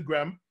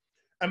Instagram.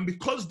 And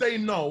because they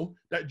know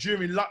that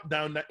during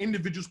lockdown, that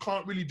individuals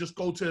can't really just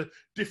go to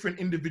different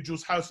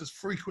individuals' houses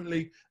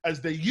frequently as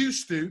they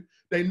used to,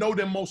 they know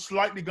they're most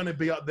likely going to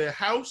be at their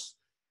house,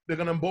 they're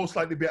going to most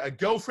likely be at a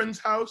girlfriend's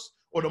house,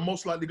 or they're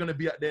most likely going to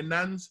be at their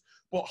nan's,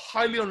 but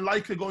highly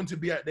unlikely going to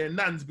be at their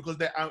nan's because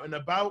they're out and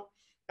about.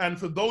 And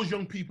for those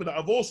young people that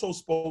I've also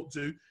spoke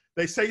to,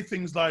 they say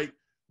things like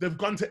they've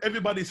gone to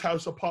everybody's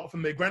house apart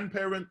from their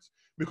grandparents,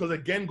 because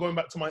again, going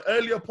back to my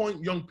earlier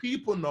point, young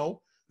people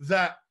know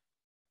that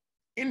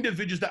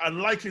individuals that are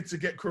likely to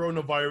get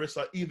coronavirus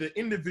are either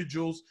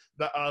individuals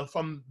that are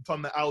from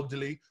the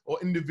elderly or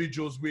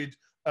individuals with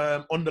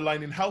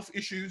underlying health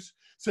issues.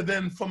 So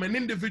then from an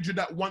individual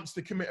that wants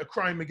to commit a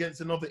crime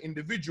against another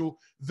individual,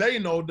 they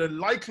know the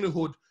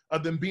likelihood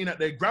of them being at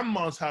their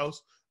grandma's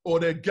house or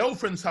their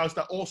girlfriend's house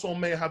that also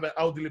may have an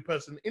elderly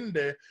person in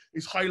there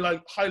is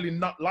highly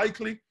not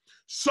likely.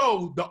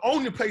 So the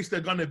only place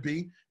they're going to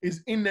be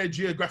is in their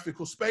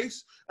geographical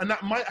space. And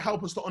that might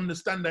help us to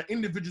understand that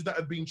individuals that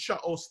have been shot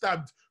or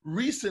stabbed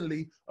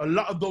recently, a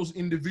lot of those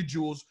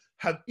individuals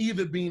have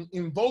either been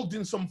involved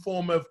in some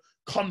form of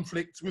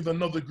conflict with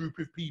another group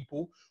of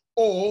people,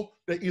 or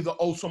they either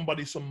owe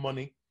somebody some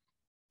money.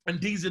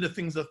 And these are the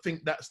things I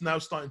think that's now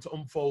starting to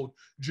unfold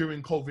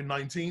during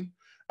COVID-19.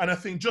 And I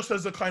think just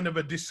as a kind of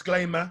a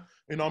disclaimer,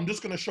 you know, I'm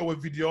just going to show a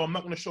video. I'm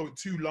not going to show it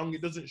too long.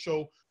 It doesn't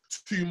show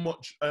too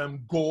much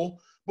gore,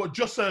 but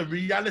just a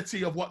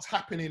reality of what's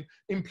happening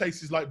in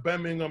places like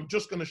Birmingham. I'm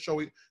just going to show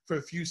it for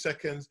a few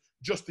seconds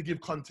just to give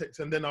context,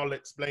 and then I'll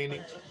explain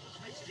it.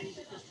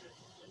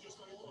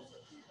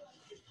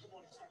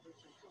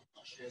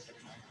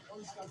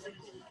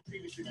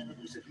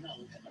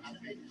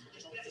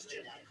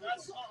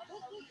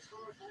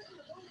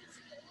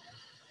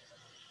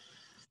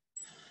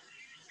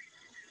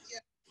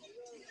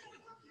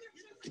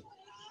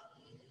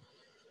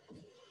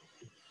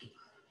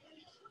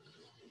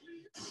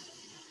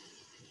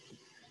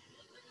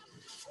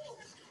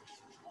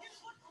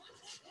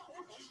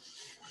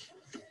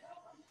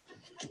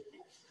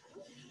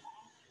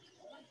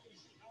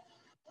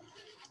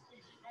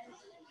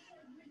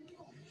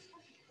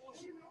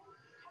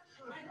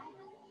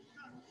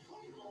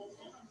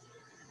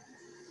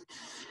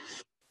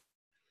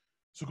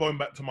 So going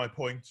back to my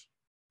point,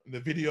 the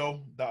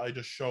video that I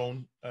just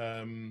shown,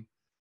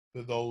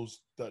 for those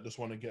that just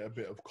want to get a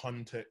bit of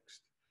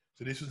context.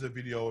 So this was a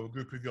video of a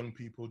group of young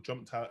people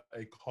jumped out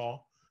a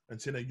car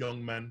and seen a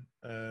young man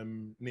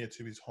near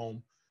to his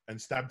home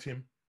and stabbed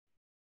him.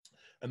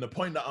 And the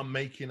point that I'm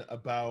making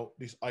about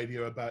this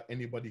idea about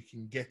anybody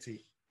can get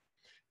it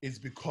is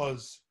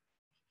because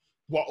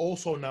what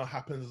also now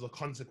happens as a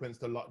consequence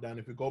to lockdown,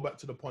 if we go back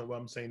to the point where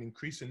I'm saying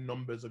increasing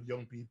numbers of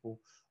young people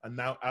are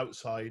now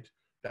outside,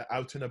 they're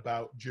out and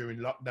about during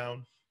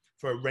lockdown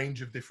for a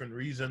range of different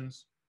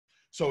reasons.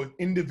 So if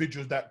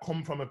individuals that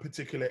come from a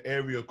particular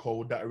area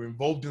code that are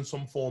involved in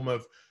some form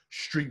of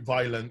street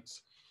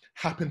violence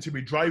happen to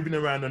be driving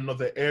around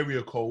another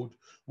area code,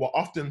 what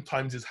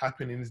oftentimes is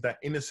happening is that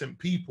innocent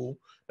people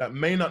that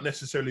may not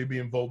necessarily be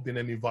involved in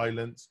any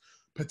violence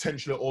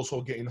potentially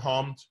also getting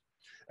harmed.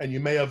 And you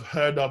may have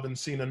heard of and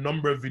seen a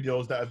number of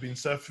videos that have been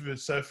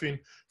surfing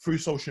through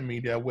social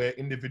media where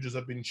individuals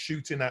have been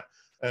shooting at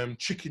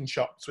chicken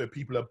shops where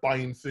people are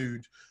buying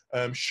food,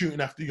 shooting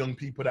after young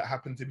people that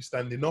happen to be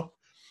standing up.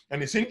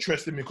 And it's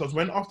interesting because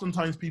when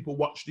oftentimes people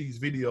watch these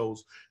videos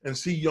and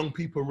see young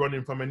people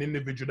running from an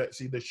individual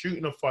that's either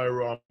shooting a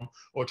firearm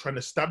or trying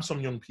to stab some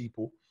young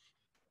people,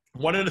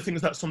 one of the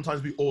things that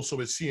sometimes we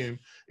also assume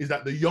is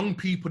that the young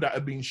people that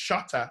are being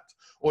shot at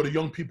or the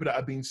young people that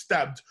are being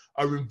stabbed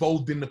are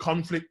involved in the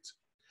conflict.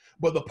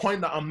 But the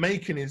point that I'm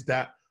making is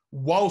that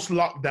whilst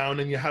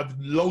lockdown and you have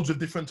loads of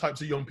different types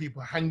of young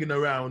people hanging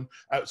around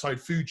outside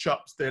food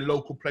shops, their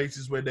local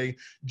places where they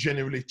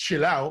generally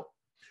chill out,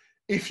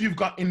 if you've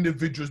got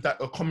individuals that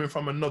are coming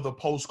from another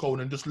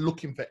postcode and just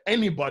looking for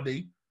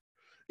anybody,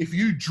 if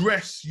you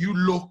dress, you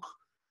look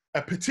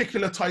a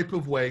particular type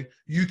of way,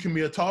 you can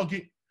be a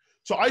target.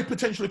 So I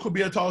potentially could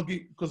be a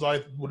target because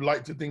I would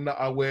like to think that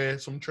I wear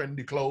some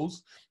trendy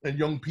clothes and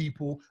young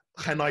people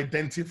can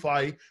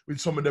identify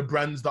with some of the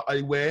brands that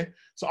I wear.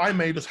 So I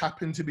may just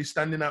happen to be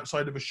standing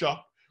outside of a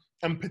shop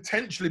and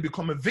potentially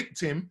become a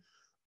victim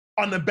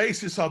on the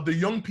basis of the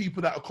young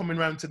people that are coming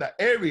around to that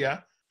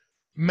area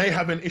may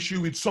have an issue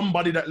with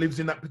somebody that lives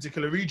in that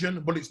particular region,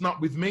 but it's not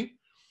with me.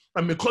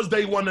 And because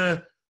they want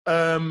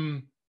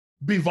to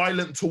be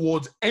violent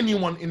towards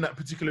anyone in that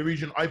particular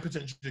region, I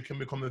potentially can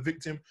become a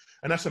victim.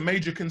 And that's a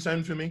major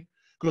concern for me.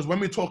 Because when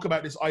we talk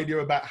about this idea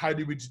about how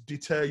do we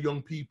deter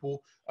young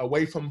people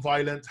away from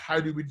violence, how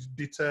do we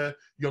deter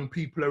young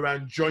people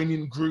around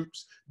joining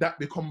groups that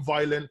become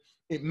violent,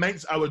 it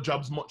makes our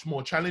jobs much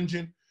more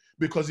challenging.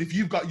 Because if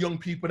you've got young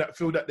people that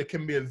feel that they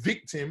can be a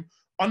victim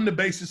on the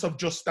basis of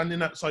just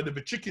standing outside of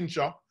a chicken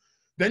shop,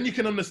 then you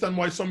can understand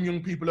why some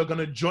young people are going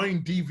to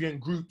join deviant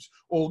groups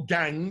or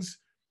gangs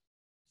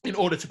in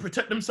order to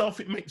protect themselves.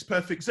 It makes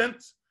perfect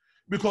sense.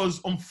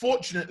 Because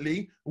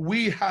unfortunately,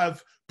 we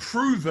have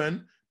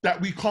proven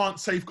that we can't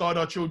safeguard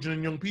our children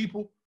and young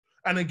people.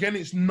 And again,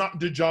 it's not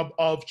the job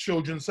of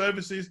children's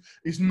services.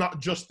 It's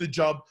not just the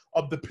job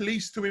of the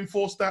police to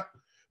enforce that,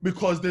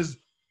 because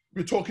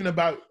we're talking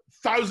about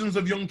thousands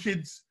of young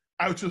kids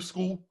out of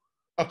school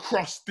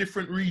across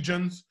different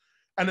regions.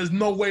 And there's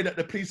no way that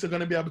the police are going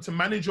to be able to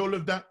manage all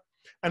of that.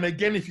 And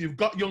again, if you've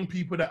got young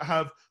people that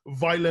have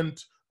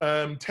violent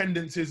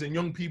tendencies and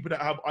young people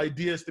that have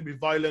ideas to be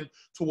violent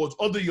towards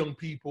other young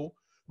people,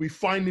 we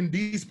find in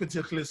these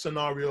particular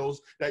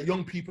scenarios that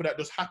young people that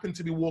just happen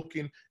to be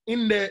walking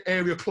in their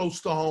area close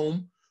to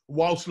home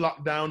whilst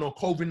lockdown or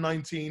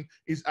COVID-19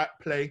 is at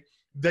play,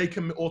 they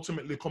can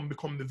ultimately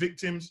become the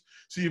victims.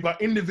 So you've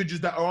got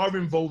individuals that are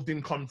involved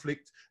in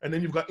conflict, and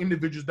then you've got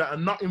individuals that are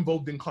not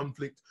involved in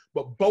conflict,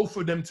 but both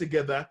of them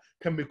together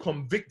can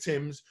become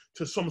victims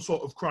to some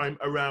sort of crime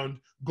around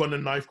gun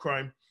and knife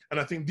crime. And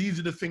I think these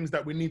are the things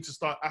that we need to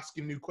start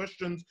asking new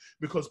questions,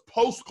 because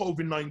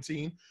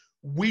post-COVID-19,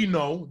 we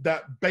know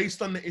that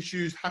based on the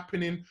issues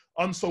happening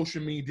on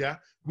social media,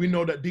 we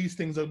know that these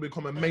things have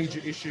become a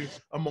major issue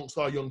amongst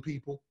our young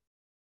people.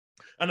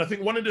 And I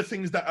think one of the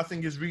things that I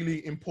think is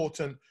really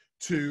important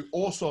to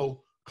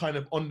also kind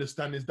of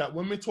understand is that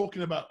when we're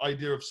talking about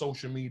idea of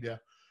social media,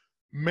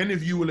 many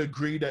of you will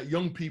agree that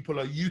young people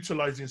are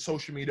utilizing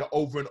social media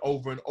over and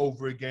over and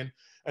over again.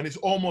 And it's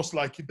almost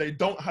like if they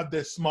don't have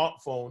their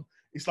smartphone,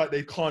 it's like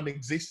they can't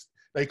exist,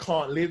 they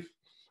can't live.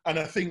 And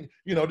I think,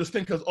 you know, just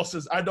think of us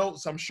as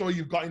adults, I'm sure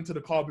you've got into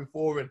the car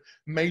before and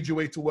made your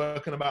way to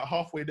work, and about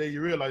halfway there,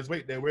 you realize,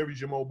 wait there, where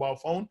is your mobile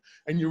phone?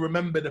 And you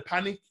remember the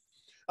panic.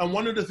 And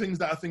one of the things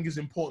that I think is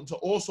important to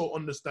also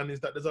understand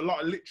is that there's a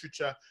lot of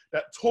literature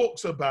that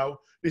talks about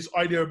this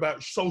idea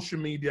about social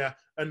media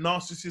and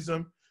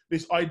narcissism,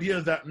 this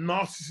idea that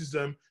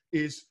narcissism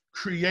is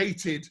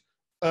created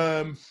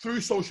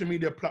through social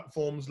media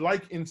platforms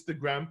like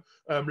Instagram,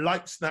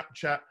 like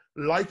Snapchat,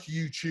 like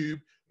YouTube,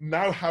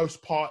 now House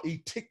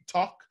Party,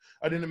 TikTok.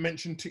 I didn't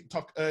mention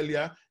TikTok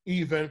earlier,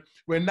 even,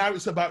 where now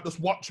it's about just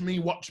watch me,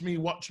 watch me,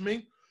 watch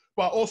me.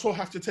 But I also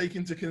have to take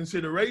into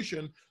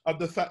consideration of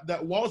the fact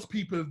that whilst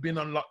people have been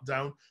on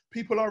lockdown,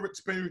 people are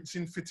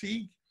experiencing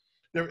fatigue,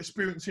 they're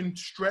experiencing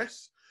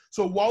stress.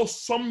 So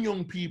whilst some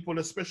young people,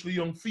 especially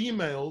young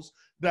females,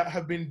 that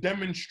have been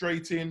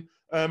demonstrating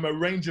a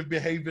range of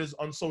behaviors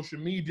on social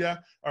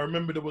media. I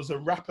remember there was a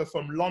rapper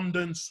from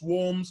London,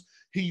 Swarms.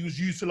 He was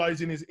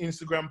utilizing his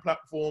Instagram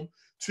platform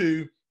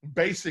to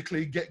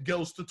basically get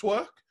girls to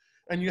twerk.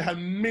 And you had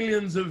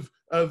millions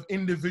of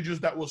individuals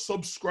that were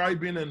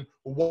subscribing and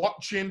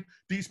watching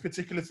these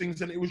particular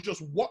things. And it was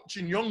just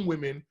watching young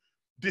women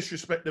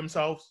disrespect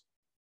themselves,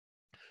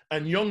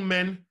 and young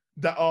men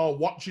that are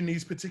watching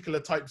these particular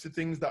types of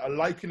things, that are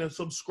liking and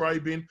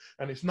subscribing.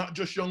 And it's not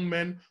just young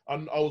men.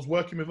 And I was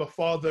working with a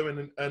father,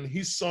 and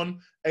his son,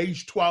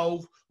 age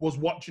 12, was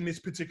watching this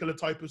particular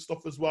type of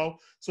stuff as well.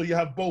 So you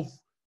have both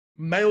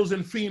males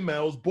and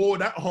females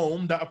bored at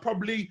home that are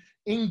probably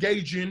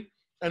engaging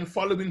and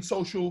following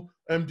social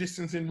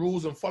distancing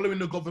rules and following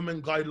the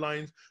government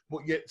guidelines,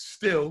 but yet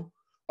still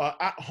are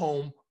at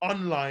home,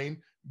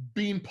 online,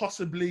 being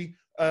possibly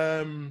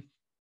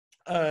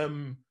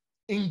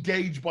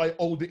engaged by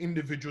older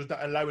individuals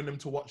that are allowing them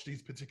to watch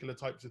these particular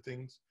types of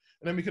things.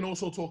 And then we can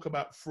also talk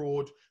about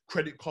fraud,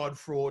 credit card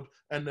fraud,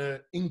 and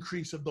the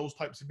increase of those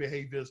types of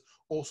behaviors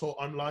also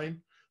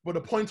online. But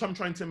the point I'm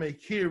trying to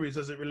make here is,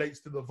 as it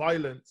relates to the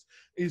violence,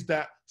 is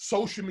that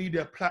social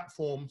media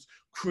platforms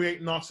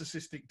create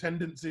narcissistic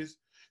tendencies.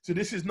 So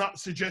this is not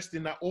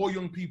suggesting that all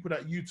young people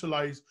that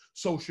utilize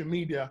social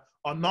media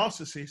are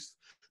narcissists.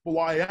 But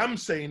what I am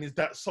saying is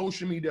that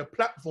social media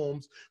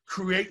platforms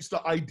creates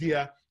the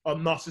idea of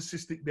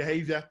narcissistic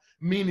behavior,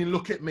 meaning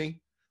look at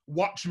me,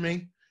 watch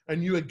me.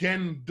 And you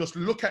again, just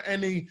look at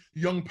any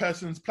young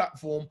person's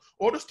platform,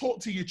 or just talk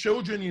to your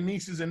children, your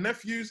nieces and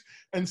nephews,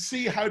 and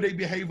see how they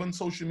behave on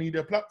social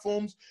media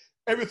platforms.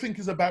 Everything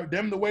is about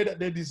them. The way that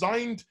they're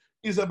designed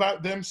is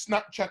about them.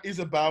 Snapchat is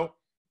about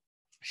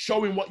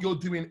showing what you're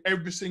doing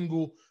every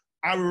single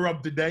hour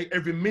of the day,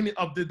 every minute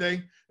of the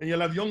day. And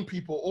you'll have young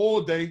people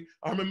all day.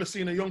 I remember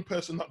seeing a young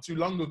person not too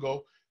long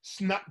ago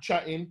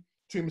Snapchatting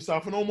to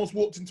himself and almost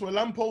walked into a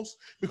lamppost,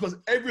 because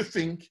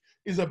everything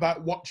is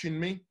about watching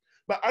me.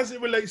 But as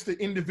it relates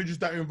to individuals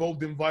that are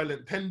involved in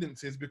violent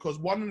tendencies, because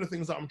one of the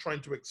things that I'm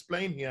trying to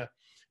explain here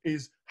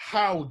is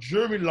how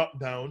during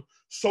lockdown,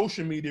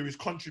 social media is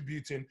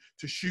contributing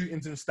to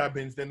shootings and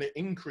stabbings, then the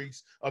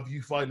increase of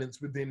youth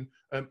violence within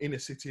inner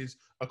cities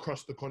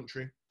across the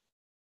country.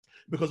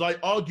 Because I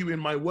argue in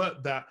my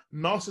work that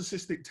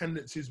narcissistic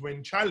tendencies,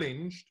 when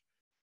challenged,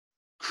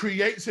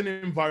 creates an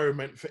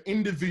environment for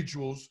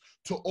individuals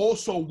to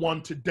also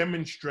want to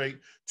demonstrate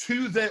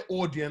to their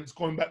audience,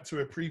 going back to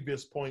a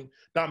previous point,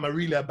 that I'm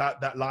really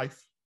about that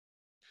life.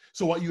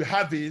 So what you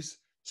have is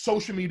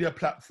social media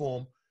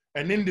platform,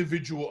 an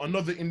individual,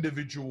 another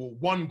individual,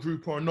 one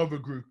group or another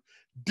group,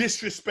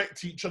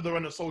 disrespect each other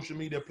on a social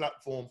media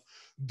platform.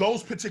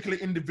 Those particular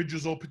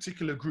individuals or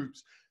particular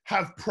groups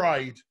have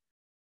pride,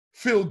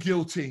 feel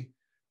guilty,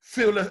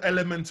 feel an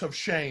element of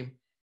shame,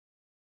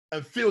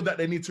 and feel that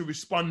they need to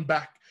respond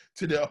back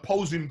to the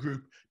opposing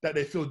group that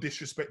they feel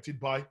disrespected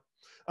by.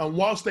 And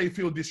whilst they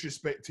feel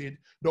disrespected,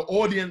 the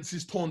audience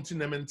is taunting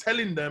them and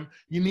telling them,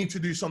 you need to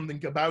do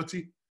something about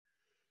it.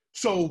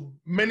 So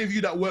many of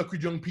you that work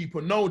with young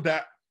people know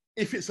that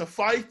if it's a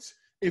fight,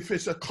 if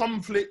it's a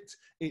conflict,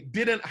 it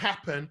didn't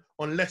happen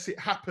unless it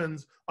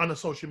happens on a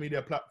social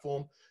media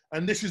platform.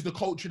 And this is the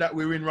culture that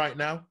we're in right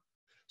now.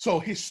 So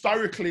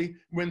historically,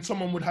 when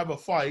someone would have a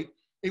fight,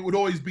 it would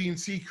always be in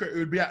secret. It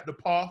would be at the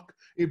park.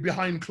 It'd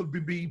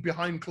be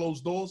behind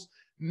closed doors.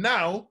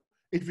 Now,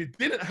 if it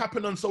didn't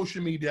happen on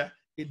social media,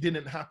 it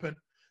didn't happen.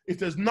 If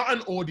there's not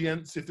an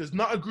audience, if there's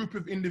not a group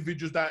of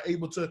individuals that are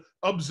able to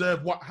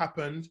observe what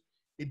happened,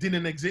 it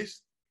didn't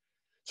exist.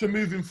 So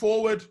moving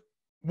forward,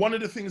 one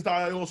of the things that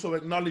I also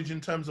acknowledge in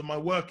terms of my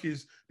work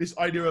is this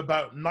idea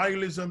about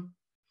nihilism,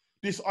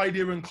 this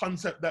idea and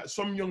concept that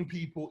some young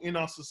people in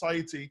our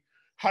society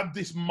have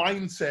this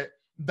mindset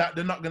that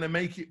they're not going to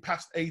make it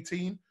past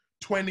 18,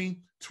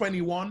 20,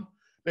 21.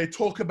 They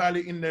talk about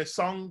it in their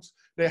songs.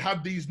 They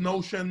have these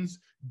notions,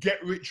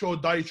 get rich or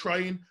die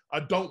trying. I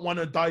don't want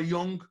to die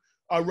young.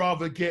 I'd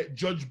rather get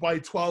judged by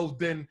 12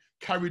 than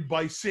carried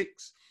by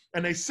 6.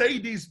 And they say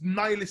these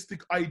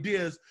nihilistic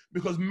ideas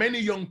because many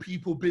young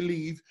people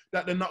believe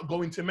that they're not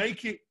going to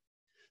make it.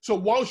 So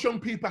whilst young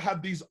people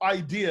have these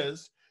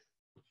ideas,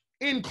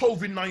 in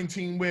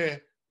COVID-19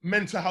 where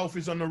mental health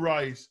is on the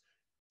rise,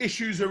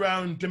 issues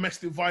around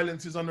domestic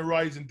violence is on the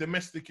rise, and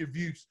domestic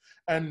abuse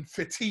and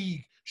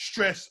fatigue,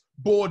 stress,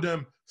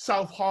 boredom,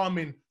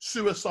 self-harming,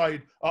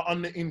 suicide are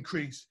on the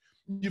increase.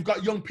 You've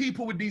got young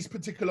people with these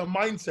particular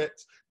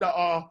mindsets that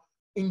are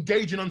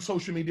engaging on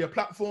social media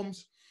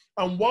platforms.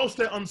 And whilst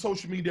they're on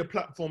social media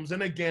platforms,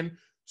 and again,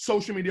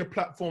 social media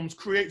platforms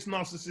creates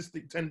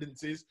narcissistic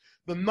tendencies,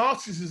 the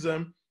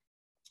narcissism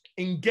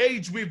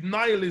engaged with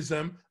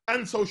nihilism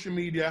and social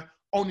media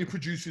only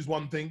produces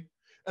one thing.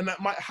 And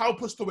that might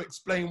help us to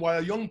explain why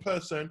a young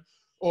person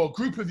or a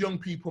group of young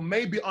people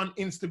may be on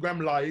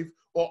Instagram Live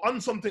or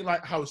on something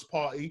like House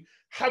Party,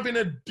 having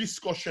a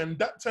discussion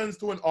that turns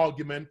to an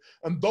argument,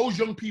 and those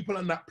young people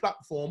on that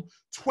platform,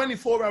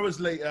 24 hours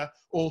later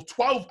or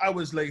 12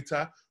 hours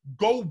later,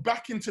 go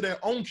back into their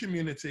own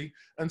community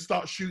and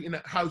start shooting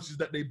at houses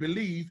that they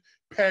believe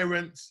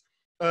parents,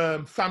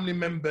 family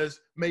members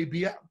may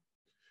be at.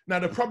 Now,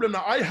 the problem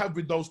that I have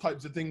with those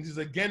types of things is,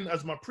 again,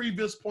 as my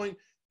previous point,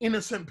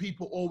 innocent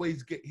people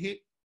always get hit.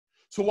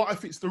 So what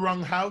if it's the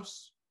wrong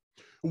house?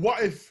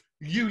 What if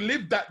you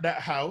lived at that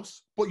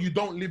house, but you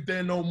don't live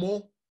there no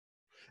more?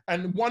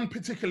 And one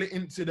particular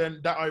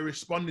incident that I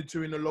responded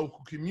to in the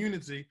local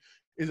community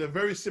is a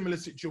very similar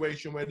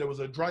situation where there was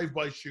a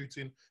drive-by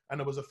shooting and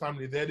there was a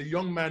family there. The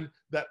young man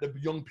that the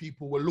young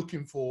people were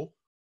looking for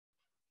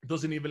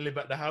doesn't even live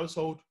at the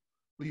household,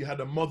 but you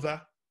had a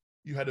mother,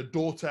 you had a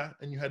daughter,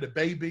 and you had a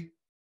baby.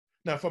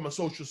 Now, from a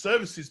social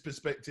services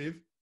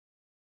perspective,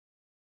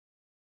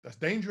 that's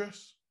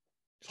dangerous.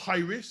 It's high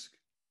risk.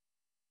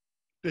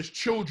 There's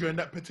children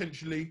that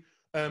potentially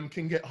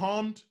can get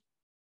harmed.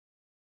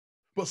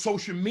 But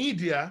social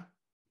media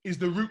is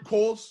the root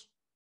cause.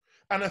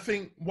 And I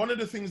think one of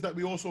the things that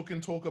we also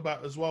can talk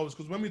about as well is,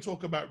 because when we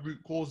talk about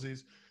root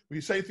causes,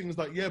 we say things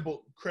like, yeah, but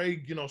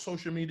Craig, you know,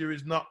 social media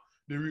is not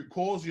the root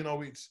cause. You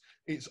know,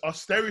 it's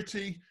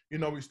austerity, you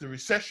know, it's the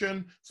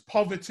recession, it's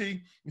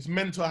poverty, it's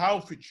mental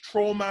health, it's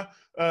trauma,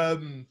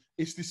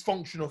 it's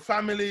dysfunctional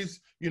families,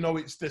 you know,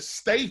 it's the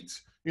state,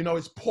 you know,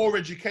 it's poor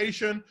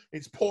education,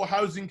 it's poor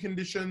housing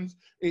conditions,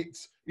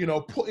 it's, you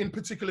know, putting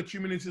particular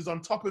communities on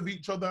top of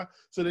each other.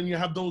 So then you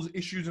have those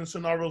issues and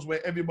scenarios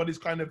where everybody's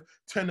kind of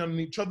turning on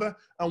each other.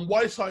 And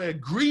whilst I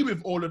agree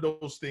with all of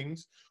those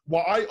things,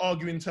 what I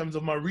argue in terms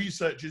of my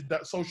research is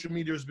that social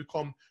media has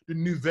become the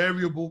new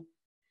variable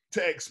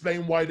to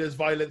explain why there's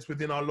violence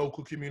within our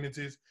local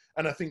communities.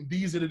 And I think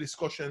these are the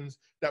discussions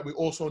that we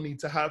also need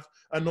to have.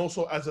 And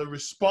also, as a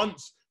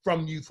response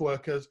from youth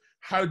workers,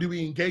 how do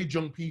we engage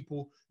young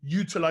people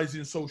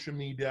utilizing social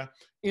media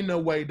in a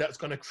way that's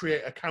going to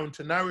create a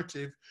counter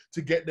narrative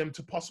to get them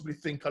to possibly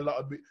think a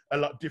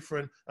lot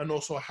different, and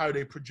also how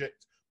they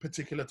project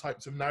particular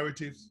types of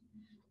narratives.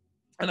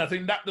 And I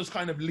think that just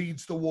kind of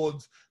leads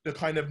towards the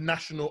kind of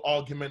national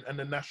argument and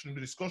the national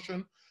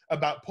discussion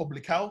about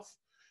public health,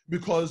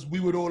 because we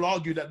would all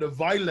argue that the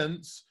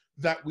violence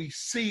that we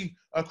see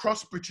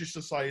across British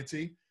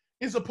society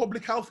is a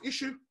public health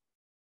issue.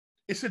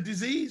 It's a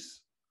disease.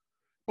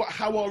 But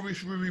how are we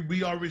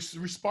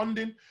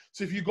responding?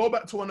 So if you go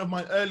back to one of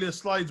my earlier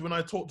slides when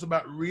I talked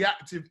about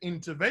reactive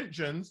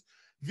interventions,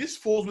 this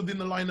falls within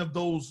the line of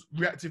those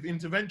reactive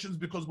interventions,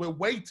 because we're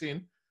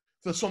waiting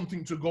for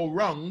something to go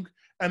wrong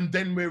and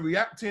then we're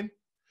reacting.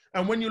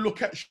 And when you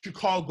look at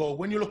Chicago,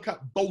 when you look at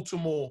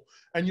Baltimore,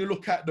 and you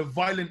look at the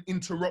violent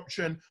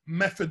interruption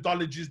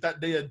methodologies that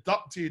they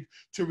adopted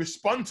to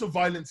respond to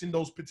violence in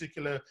those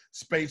particular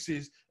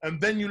spaces,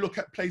 and then you look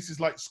at places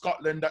like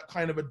Scotland that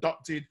kind of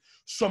adopted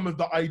some of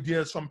the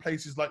ideas from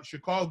places like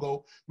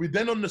Chicago, we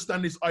then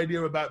understand this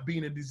idea about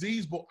being a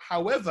disease. But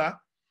however,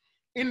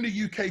 in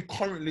the UK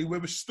currently, where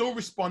we're still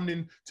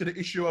responding to the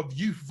issue of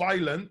youth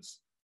violence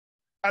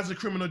as a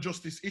criminal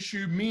justice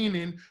issue,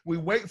 meaning we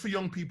wait for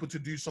young people to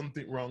do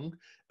something wrong,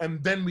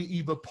 and then we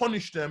either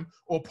punish them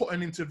or put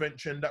an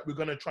intervention that we're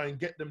going to try and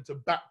get them to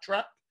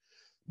backtrack.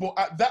 But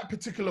at that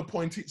particular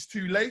point, it's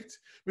too late,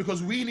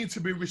 because we need to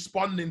be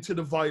responding to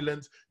the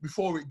violence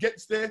before it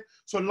gets there.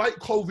 So like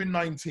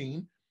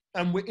COVID-19,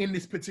 and we're in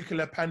this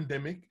particular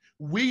pandemic,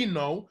 we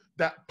know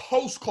that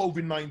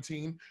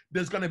post-COVID-19,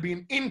 there's going to be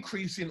an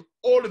increase in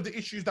all of the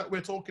issues that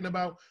we're talking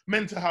about: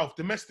 mental health,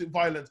 domestic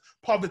violence,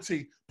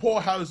 poverty, poor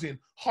housing,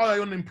 high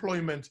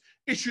unemployment,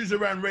 issues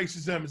around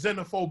racism,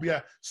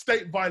 xenophobia,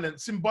 state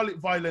violence, symbolic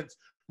violence,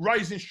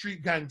 rising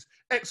street gangs,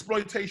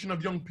 exploitation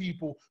of young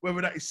people,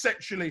 whether that is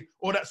sexually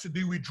or that's to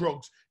do with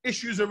drugs.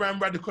 Issues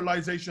around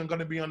radicalization are going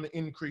to be on the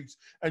increase,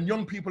 and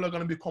young people are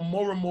going to become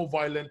more and more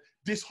violent,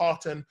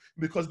 disheartened,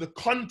 because the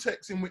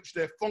context in which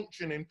they're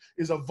functioning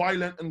is a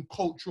violent and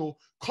cultural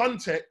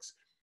context.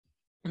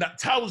 that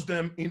tells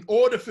them, in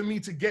order for me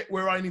to get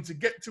where I need to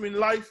get to in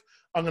life,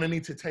 I'm going to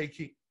need to take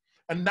it.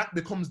 And that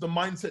becomes the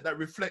mindset that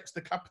reflects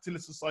the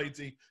capitalist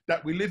society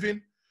that we live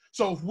in.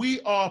 So if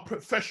we are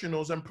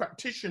professionals and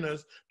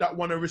practitioners that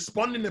want to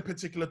respond in a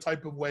particular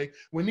type of way,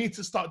 we need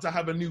to start to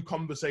have a new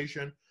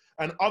conversation.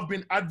 And I've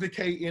been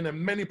advocating, and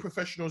many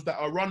professionals that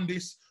are on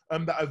this,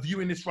 that are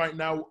viewing this right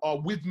now, are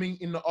with me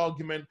in the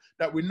argument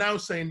that we're now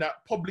saying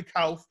that public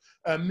health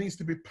needs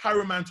to be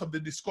paramount of the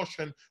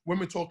discussion when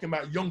we're talking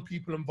about young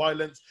people and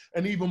violence,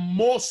 and even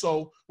more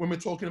so when we're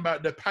talking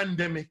about the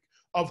pandemic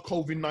of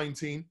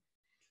COVID-19.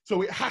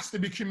 So it has to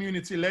be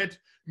community-led,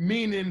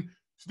 meaning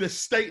the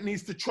state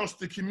needs to trust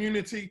the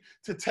community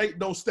to take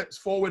those steps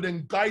forward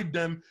and guide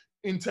them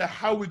into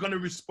how we're going to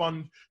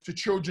respond to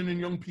children and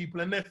young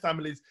people and their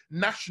families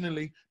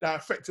nationally that are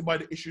affected by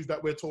the issues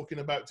that we're talking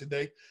about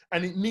today.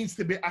 And it needs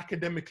to be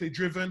academically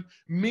driven,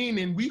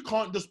 meaning we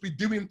can't just be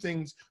doing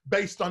things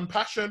based on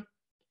passion.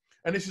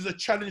 And this is a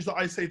challenge that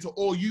I say to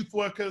all youth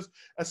workers,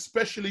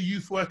 especially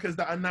youth workers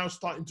that are now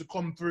starting to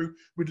come through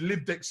with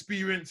lived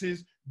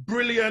experiences.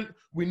 Brilliant.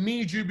 We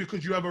need you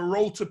because you have a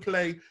role to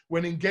play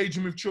when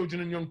engaging with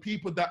children and young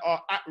people that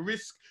are at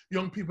risk,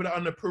 young people that are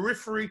on the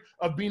periphery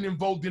of being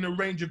involved in a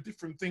range of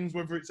different things,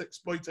 whether it's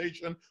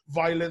exploitation,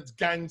 violence,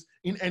 gangs,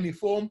 in any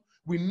form.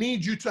 We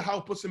need you to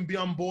help us and be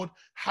on board.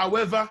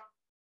 However,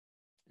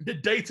 the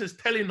data is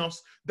telling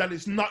us that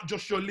it's not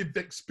just your lived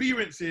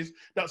experiences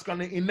that's going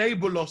to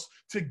enable us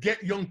to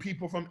get young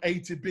people from A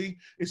to B.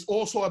 It's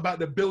also about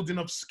the building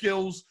of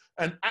skills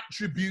and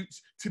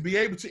attributes to be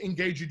able to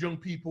engage with young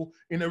people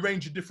in a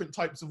range of different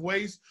types of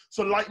ways.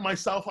 So like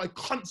myself, I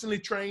constantly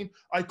train,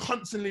 I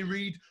constantly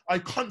read, I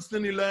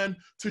constantly learn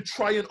to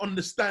try and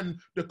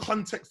understand the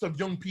context of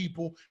young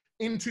people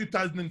in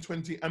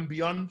 2020 and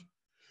beyond.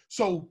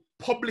 So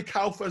public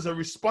health as a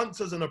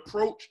response, as an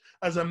approach,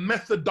 as a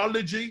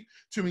methodology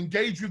to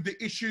engage with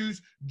the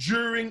issues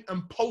during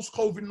and post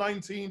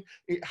COVID-19,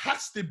 it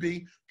has to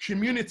be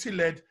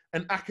community-led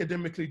and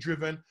academically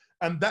driven.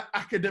 And that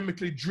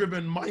academically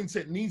driven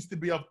mindset needs to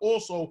be of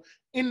also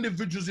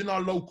individuals in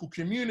our local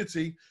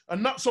community,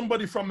 and not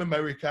somebody from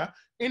America,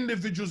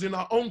 individuals in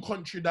our own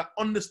country that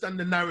understand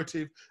the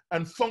narrative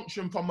and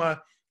function from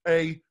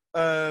a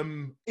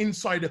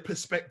insider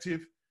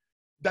perspective,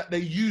 that they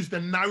use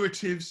the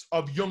narratives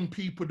of young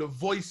people, the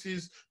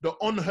voices, the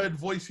unheard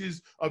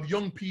voices of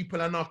young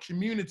people and our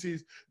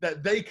communities,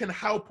 that they can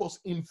help us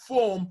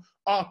inform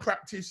our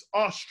practice,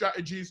 our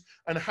strategies,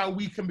 and how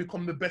we can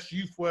become the best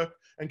youth work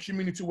and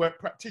community work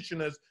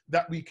practitioners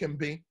that we can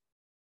be.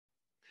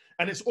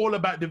 And it's all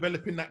about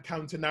developing that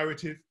counter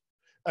narrative.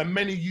 And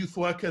many youth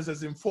workers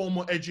as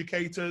informal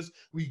educators,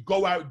 we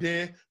go out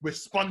there, we're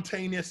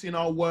spontaneous in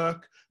our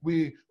work,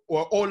 we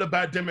are all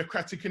about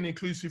democratic and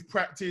inclusive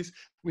practice.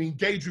 We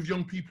engage with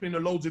young people in a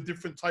loads of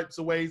different types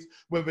of ways,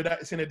 whether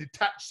that's in a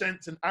detached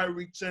sense, an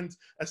outreach sense,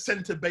 a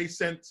center-based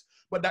sense.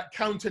 But that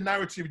counter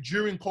narrative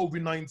during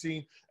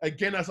COVID-19,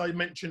 again, as I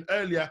mentioned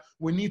earlier,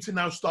 we need to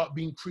now start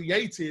being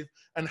creative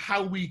and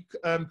how we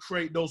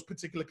create those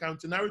particular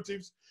counter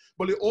narratives.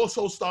 But it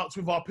also starts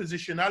with our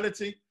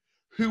positionality.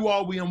 Who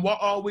are we and what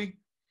are we?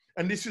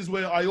 And this is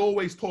where I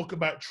always talk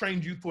about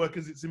trained youth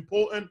workers. It's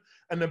important.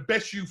 And the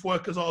best youth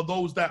workers are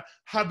those that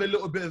have a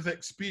little bit of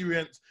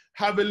experience,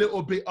 have a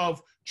little bit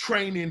of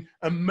training,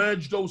 and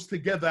merge those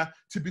together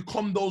to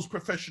become those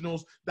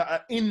professionals that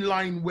are in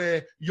line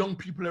where young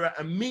people are at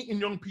and meeting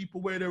young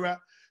people where they're at.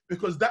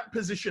 Because that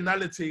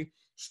positionality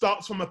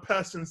starts from a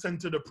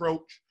person-centered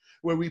approach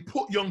where we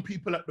put young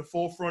people at the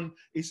forefront.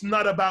 It's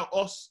not about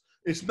us.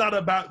 It's not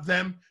about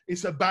them.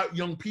 It's about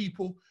young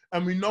people.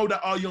 And we know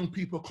that our young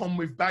people come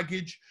with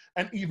baggage,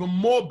 and even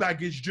more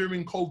baggage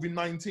during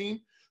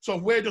COVID-19. So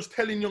if we're just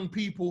telling young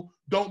people,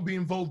 don't be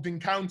involved in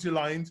county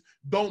lines,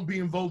 don't be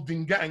involved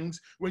in gangs,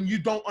 when you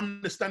don't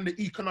understand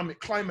the economic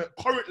climate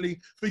currently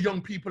for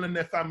young people and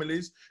their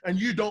families, and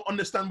you don't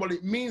understand what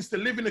it means to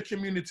live in a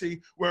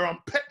community where I'm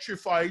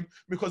petrified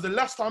because the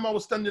last time I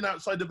was standing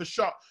outside of a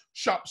shop,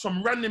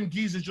 some random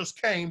geezer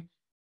just came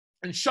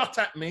and shot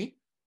at me.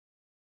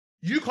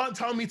 You can't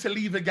tell me to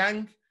leave a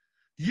gang.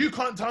 You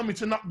can't tell me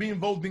to not be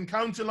involved in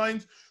county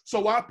lines.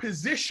 So our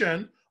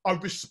position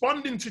of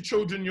responding to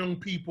children, young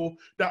people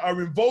that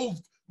are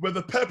involved,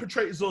 whether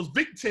perpetrators or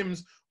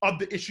victims of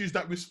the issues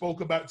that we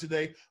spoke about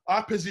today,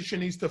 our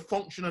position is to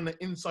function on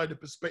the insider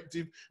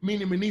perspective,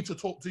 meaning we need to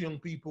talk to young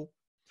people.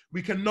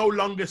 We can no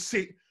longer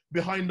sit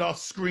behind our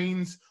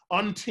screens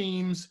on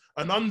Teams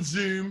and on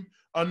Zoom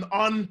and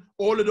on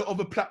all of the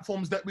other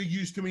platforms that we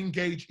use to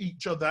engage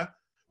each other.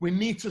 We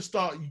need to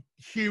start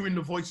hearing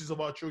the voices of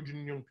our children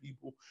and young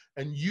people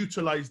and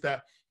utilize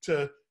that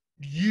to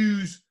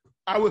use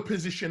our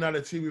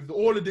positionality with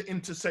all of the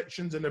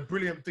intersections and the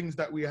brilliant things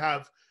that we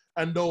have,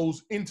 and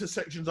those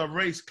intersections of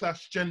race,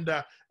 class,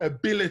 gender,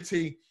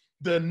 ability,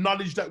 the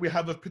knowledge that we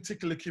have of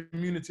particular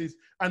communities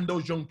and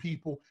those young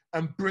people,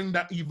 and bring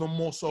that even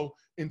more so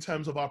in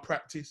terms of our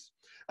practice.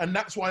 And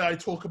that's why I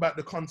talk about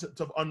the concept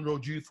of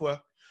on-road youth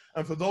work.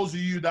 And for those of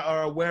you that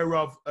are aware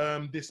of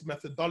this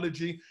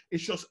methodology,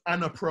 it's just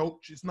an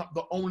approach. It's not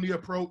the only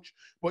approach,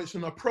 but it's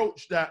an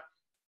approach that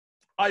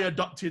I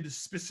adopted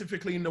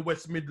specifically in the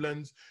West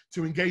Midlands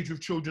to engage with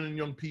children and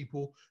young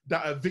people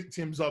that are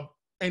victims of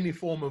any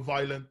form of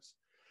violence.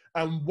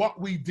 And what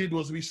we did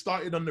was we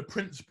started on the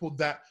principle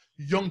that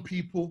young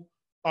people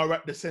are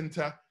at the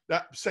center,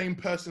 that same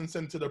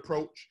person-centered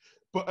approach,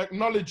 but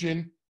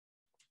acknowledging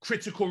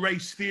critical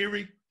race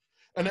theory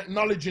and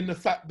acknowledging the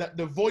fact that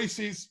the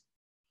voices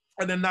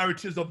and the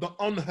narratives of the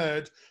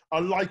unheard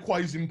are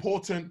likewise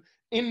important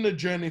in the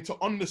journey to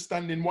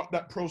understanding what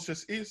that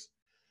process is.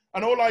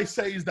 And all I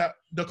say is that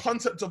the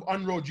concept of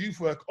on-road youth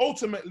work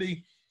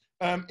ultimately,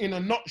 in a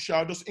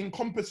nutshell, just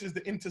encompasses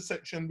the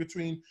intersection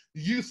between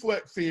youth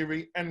work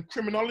theory and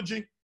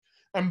criminology,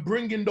 and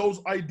bringing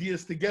those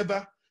ideas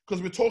together,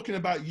 because we're talking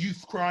about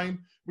youth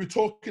crime, we're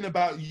talking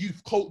about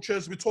youth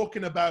cultures, we're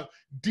talking about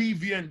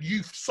deviant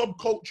youth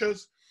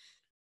subcultures.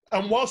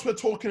 And whilst we're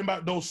talking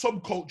about those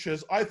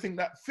subcultures, I think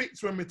that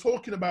fits when we're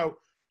talking about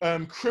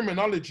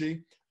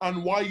criminology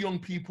and why young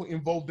people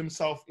involve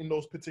themselves in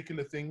those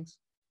particular things.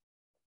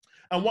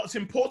 And what's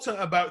important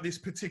about this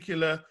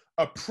particular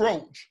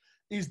approach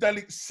is that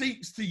it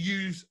seeks to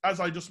use, as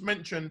I just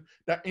mentioned,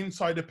 that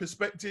insider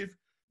perspective,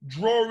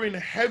 drawing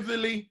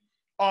heavily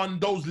on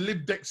those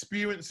lived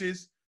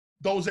experiences,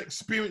 those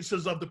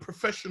experiences of the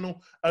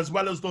professional, as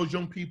well as those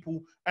young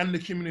people and the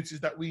communities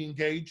that we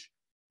engage.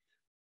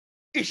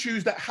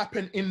 Issues that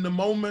happen in the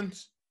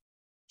moment.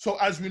 So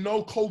as we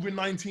know,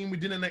 COVID-19, we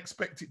didn't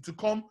expect it to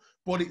come,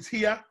 but it's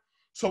here.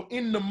 So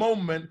in the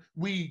moment,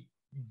 we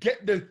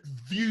get the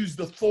views,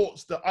 the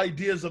thoughts, the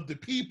ideas of the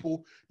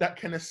people that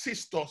can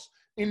assist us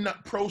in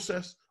that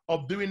process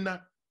of doing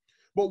that.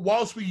 But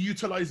whilst we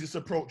utilize this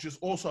approach, it's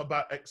also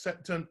about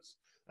acceptance.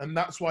 And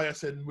that's why I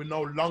said we're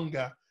no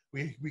longer,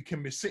 we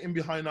can be sitting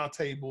behind our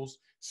tables,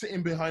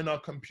 sitting behind our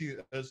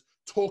computers,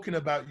 talking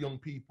about young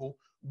people,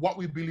 what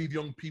we believe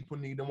young people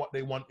need and what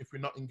they want if we're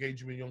not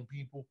engaging with young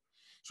people.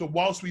 So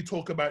whilst we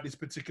talk about this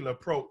particular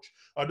approach,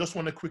 I just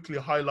want to quickly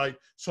highlight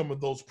some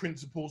of those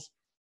principles.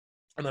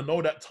 And I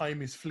know that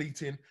time is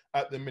fleeting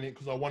at the minute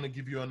because I want to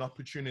give you an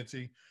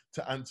opportunity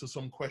to answer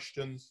some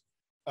questions.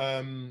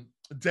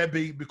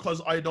 Debbie,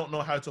 because I don't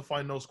know how to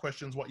find those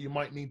questions, what you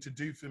might need to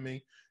do for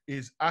me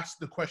is ask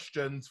the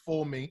questions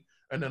for me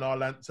and then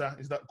I'll answer.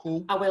 Is that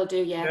cool? I will do,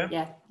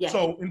 yeah.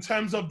 So in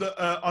terms of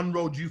the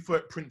on-road youth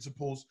work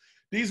principles,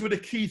 these were the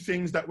key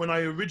things that when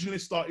I originally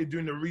started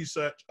doing the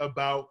research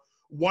about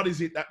what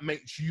is it that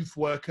makes youth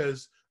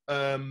workers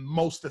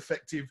most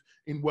effective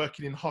in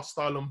working in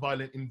hostile and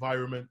violent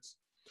environments,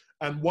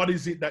 and what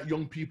is it that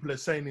young people are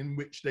saying in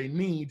which they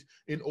need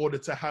in order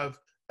to have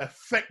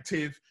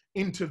effective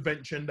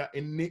intervention that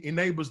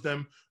enables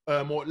them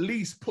or at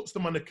least puts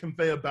them on a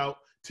conveyor belt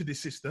to the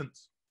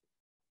assistance.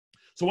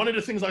 So one of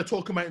the things I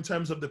talk about in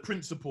terms of the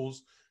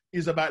principles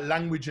is about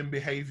language and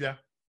behavior.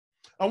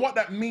 And what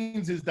that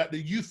means is that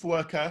the youth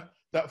worker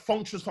that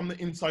functions from the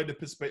insider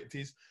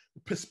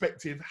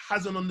perspective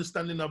has an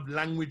understanding of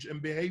language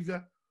and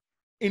behavior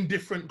in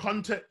different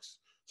contexts.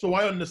 So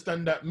I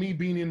understand that me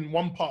being in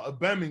one part of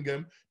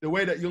Birmingham, the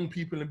way that young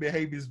people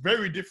behave is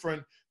very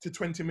different to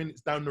 20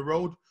 minutes down the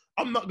road.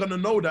 I'm not going to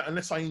know that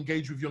unless I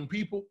engage with young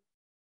people.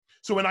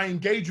 So when I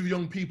engage with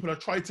young people, I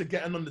try to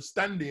get an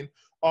understanding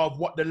of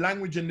what the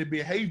language and the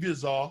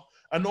behaviors are,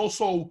 and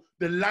also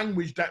the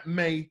language that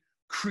may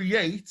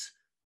create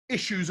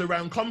issues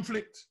around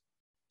conflict.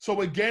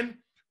 So again,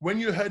 when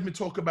you heard me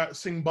talk about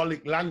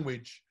symbolic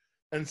language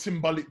and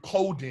symbolic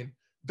coding,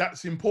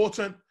 that's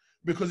important,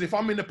 because if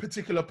I'm in a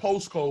particular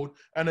postcode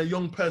and a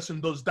young person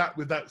does that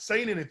without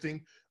saying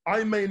anything,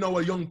 I may know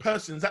a young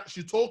person's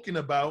actually talking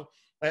about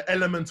an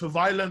element of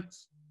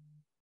violence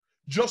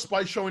just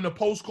by showing a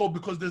postcode,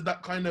 because there's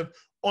that kind of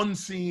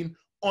unseen,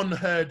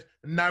 unheard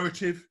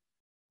narrative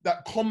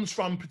that comes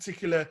from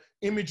particular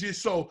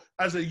images. So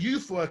as a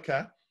youth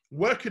worker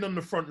working on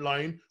the front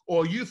line,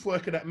 or a youth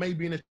worker that may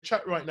be in a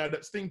chat right now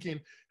that's thinking,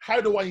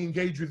 how do I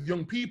engage with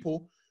young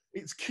people?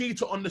 It's key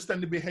to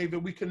understand the behavior.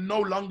 We can no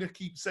longer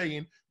keep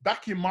saying,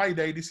 back in my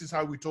day, this is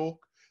how we talk.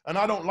 And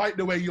I don't like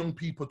the way young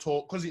people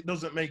talk because it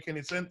doesn't make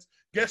any sense.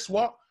 Guess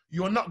what?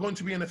 You're not going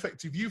to be an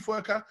effective youth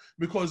worker,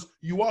 because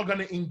you are going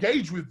to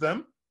engage with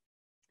them,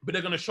 but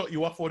they're going to shut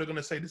you off, or they're going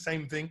to say the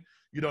same thing.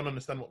 You don't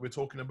understand what we're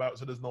talking about,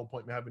 so there's no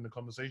point in having the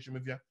conversation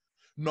with you.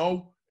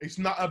 No, it's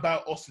not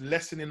about us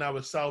lessening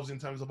ourselves in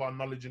terms of our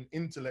knowledge and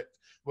intellect,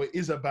 but it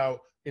is about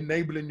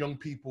enabling young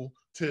people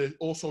to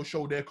also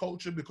show their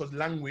culture, because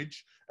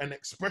language and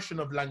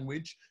expression of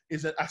language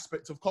is an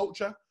aspect of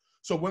culture.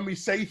 So when we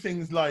say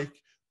things like,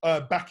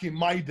 back in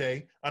my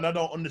day, and I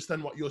don't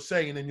understand what you're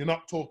saying and you're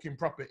not talking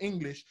proper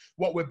English,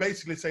 what we're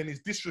basically saying is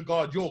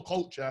disregard your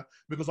culture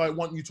because I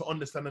want you to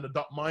understand and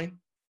adopt mine.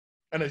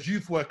 And as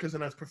youth workers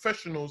and as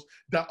professionals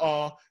that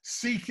are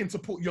seeking to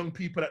put young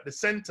people at the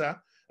center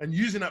and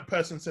using that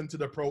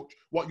person-centered approach,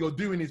 what you're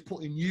doing is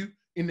putting you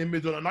in the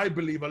middle. And I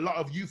believe a lot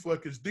of youth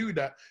workers do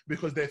that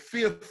because they're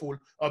fearful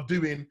of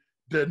doing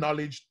the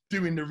knowledge,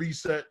 doing the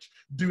research,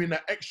 doing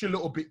that extra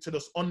little bit to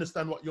just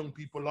understand what young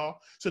people are.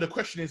 So the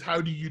question is,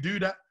 how do you do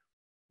that?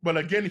 Well,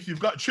 again, if you've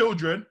got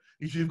children,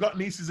 if you've got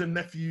nieces and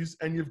nephews,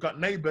 and you've got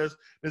neighbors,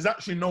 there's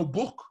actually no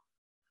book.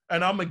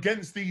 And I'm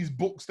against these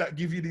books that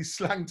give you these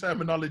slang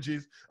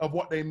terminologies of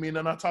what they mean.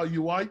 And I'll tell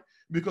you why.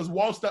 Because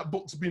whilst that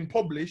book's been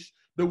published,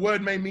 the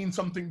word may mean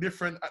something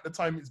different at the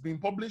time it's being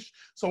published.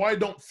 So I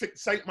don't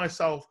fixate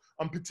myself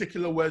on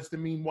particular words to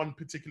mean one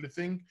particular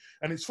thing.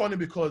 And it's funny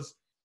because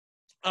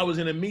I was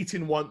in a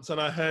meeting once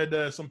and I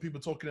heard some people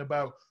talking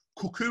about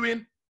cuckooing.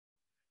 And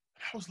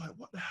I was like,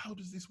 what the hell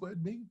does this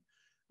word mean?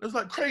 I was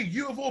like, Craig,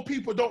 you of all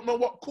people don't know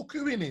what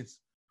cuckooing is.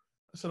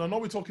 I said, I know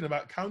we're talking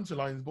about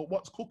counterlines, but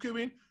what's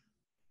cuckooing?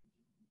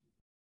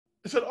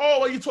 I said,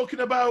 oh, are you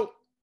talking about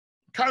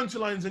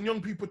counterlines and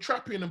young people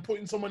trapping and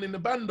putting someone in the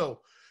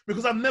bando?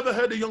 Because I've never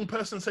heard a young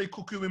person say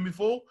cuckooing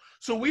before.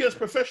 So we as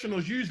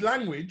professionals use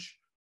language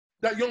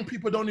that young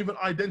people don't even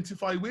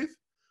identify with.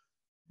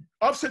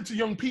 I've said to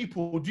young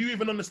people, do you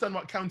even understand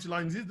what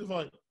counterlines is? They're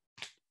like,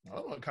 I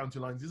don't know what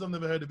counterlines is. I've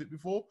never heard of it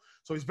before.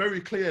 So it's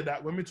very clear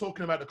that when we're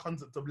talking about the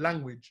concept of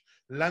language,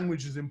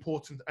 language is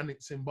important and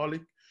it's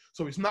symbolic.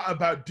 So it's not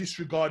about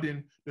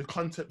disregarding the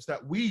concepts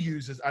that we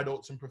use as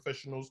adults and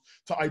professionals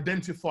to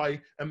identify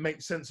and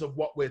make sense of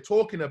what we're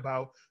talking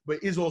about, but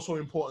it is also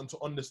important to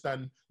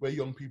understand where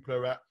young people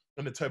are at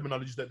and the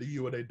terminology that they use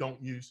or they don't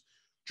use.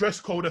 Dress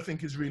code, I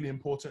think, is really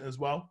important as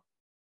well,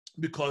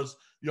 because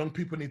young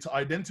people need to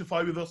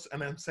identify with us.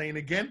 And I'm saying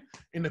again,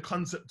 in the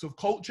concept of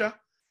culture,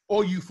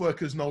 all youth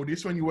workers know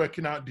this. When you're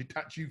working out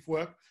detached youth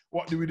work,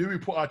 what do? We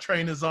put our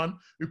trainers on,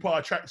 we put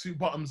our tracksuit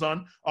bottoms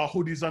on, our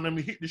hoodies on, and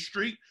we hit the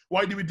street.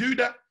 Why do we do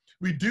that?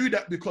 We do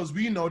that because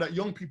we know that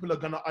young people are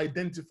going to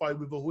identify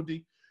with a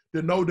hoodie.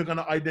 They know they're going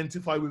to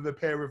identify with a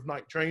pair of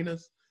Nike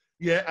trainers.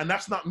 Yeah, and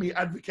that's not me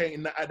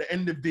advocating that at the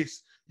end of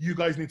this, you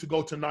guys need to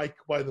go to Nike,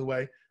 by the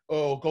way,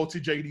 or go to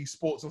JD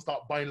Sports and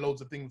start buying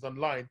loads of things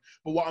online.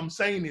 But what I'm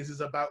saying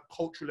is about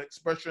cultural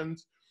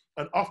expressions.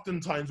 And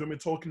oftentimes when we're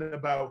talking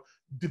about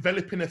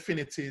developing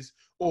affinities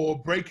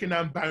or breaking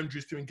down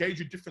boundaries to engage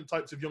with different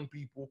types of young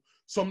people,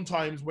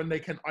 sometimes when they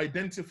can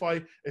identify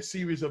a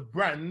series of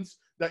brands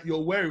that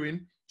you're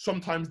wearing,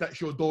 sometimes that's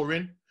your door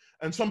in.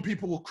 And some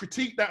people will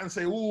critique that and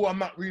say, oh, I'm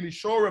not really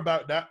sure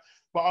about that.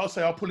 But I'll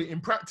say I'll put it in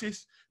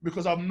practice,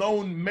 because I've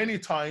known many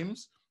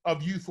times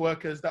of youth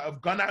workers that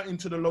have gone out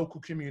into the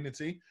local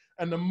community,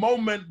 and the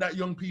moment that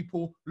young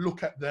people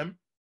look at them,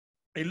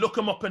 they look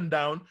them up and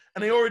down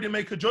and they already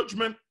make a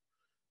judgment.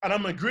 And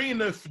I'm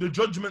agreeing if the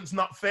judgment's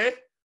not fair,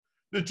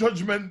 the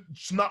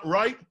judgment's not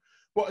right.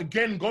 But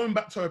again, going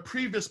back to a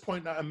previous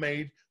point that I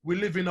made, we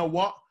live in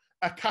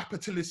a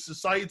capitalist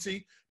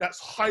society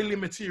that's highly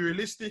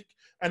materialistic.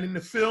 And in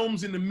the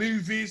films, in the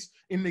movies,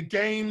 in the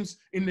games,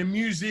 in the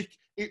music,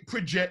 it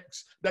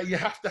projects that you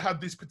have to have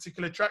this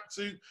particular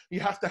tracksuit, you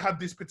have to have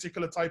this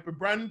particular type of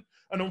brand.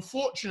 And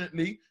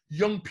unfortunately,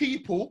 young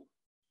people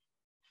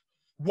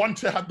want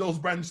to have those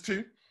brands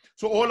too.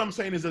 So all I'm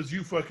saying is, as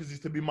youth workers, is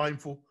to be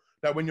mindful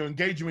that when you're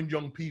engaging with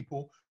young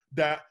people,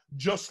 that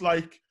just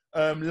like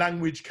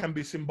language can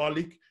be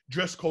symbolic,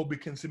 dress code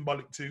become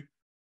symbolic too.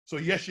 So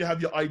yes, you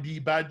have your ID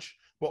badge,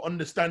 but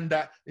understand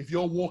that if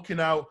you're walking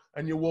out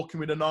and you're walking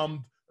with an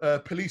armed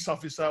police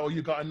officer, or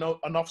you got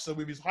an officer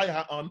with his high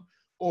hat on,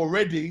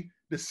 already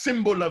the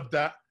symbol of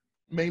that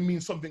may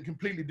mean something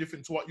completely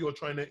different to what you're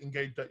trying to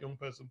engage that young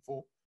person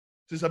for.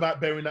 So it's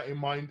about bearing that in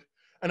mind.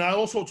 And I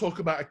also talk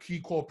about a key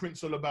core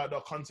principle about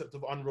the concept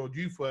of on-road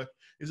youth work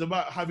is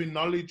about having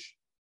knowledge.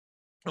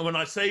 And when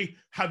I say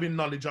having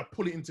knowledge, I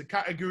pull it into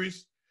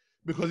categories,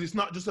 because it's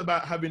not just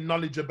about having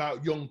knowledge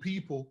about young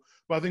people,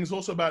 but I think it's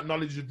also about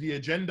knowledge of the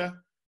agenda.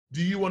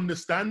 Do you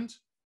understand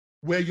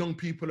where young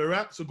people are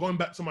at? So going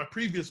back to my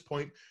previous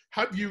point,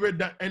 have you read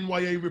that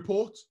NYA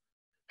report?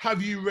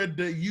 Have you read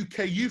the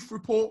UK Youth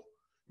Report?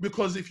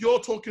 Because if you're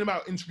talking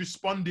about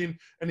responding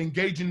and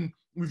engaging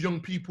with young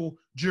people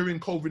during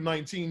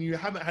COVID-19, you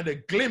haven't had a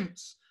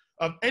glimpse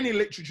of any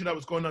literature that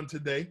was going on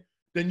today,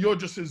 then you're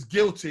just as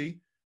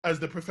guilty as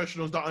the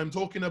professionals that I'm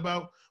talking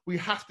about. We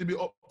have to be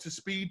up to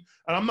speed.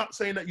 And I'm not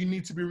saying that you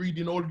need to be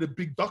reading all of the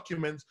big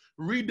documents.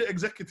 Read the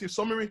executive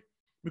summary,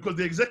 because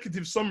the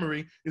executive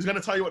summary is going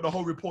to tell you what the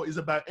whole report is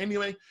about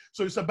anyway.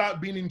 So it's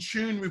about being in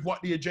tune with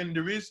what the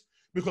agenda is,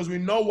 because we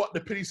know what the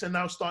police are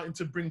now starting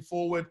to bring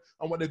forward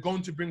and what they're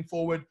going to bring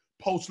forward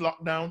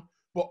post-lockdown.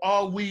 But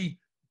are we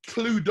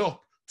clued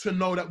up to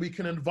know that we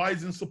can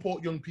advise and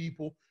support young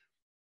people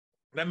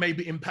that may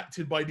be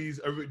impacted by these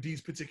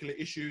particular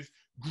issues?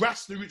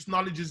 Grassroots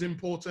knowledge is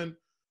important.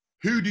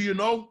 Who do you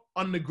know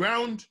on the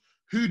ground?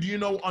 Who do you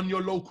know on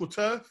your local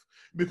turf?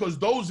 Because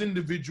those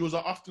individuals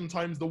are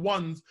oftentimes the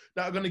ones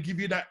that are going to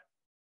give you that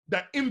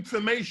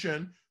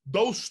information,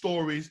 those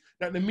stories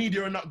that the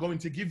media are not going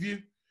to give you.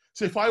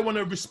 So if I want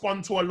to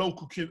respond to a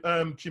local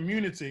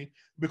community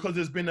because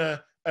there's been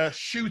a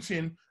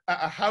shooting at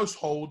a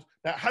household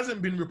that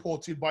hasn't been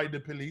reported by the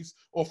police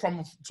or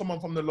from someone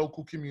from the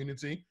local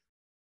community,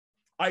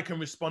 I can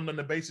respond on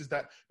the basis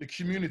that the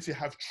community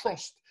have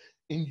trust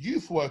in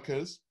youth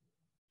workers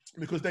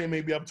because they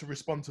may be able to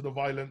respond to the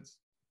violence.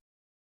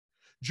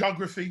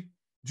 Geography,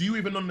 do you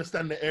even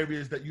understand the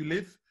areas that you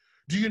live?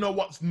 Do you know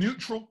what's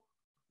neutral?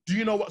 Do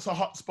you know what's a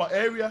hotspot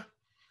area?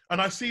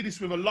 And I see this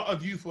with a lot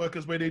of youth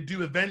workers where they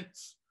do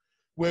events,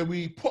 where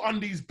we put on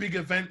these big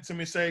events and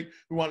we say,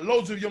 we want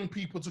loads of young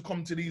people to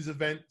come to these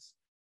events,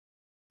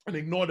 and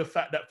ignore the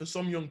fact that for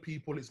some young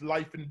people, it's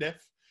life and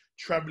death,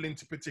 traveling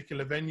to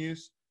particular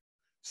venues.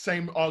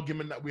 Same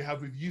argument that we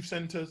have with youth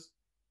centers,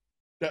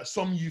 that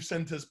some youth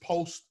centers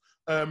post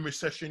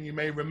recession, you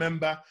may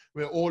remember,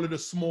 where all of the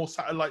small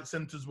satellite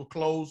centers were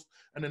closed,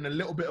 and then a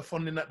little bit of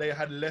funding that they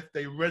had left,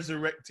 they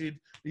resurrected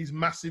these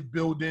massive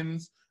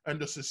buildings and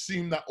just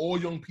assumed that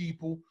all young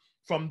people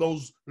from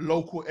those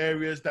local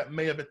areas that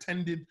may have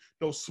attended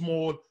those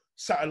small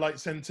satellite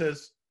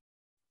centers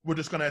were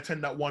just going to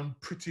attend that one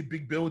pretty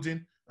big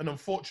building. And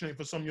unfortunately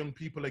for some young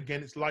people,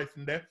 again, it's life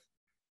and death.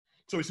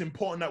 So it's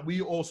important that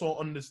we also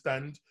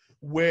understand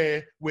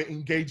where we're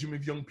engaging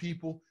with young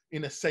people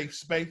in a safe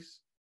space.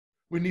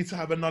 We need to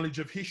have a knowledge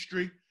of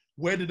history.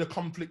 Where did the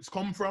conflicts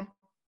come from?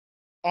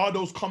 Are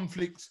those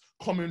conflicts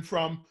coming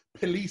from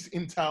police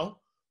intel?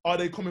 Are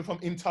they coming from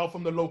intel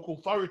from the local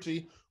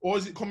authority? Or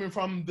is it coming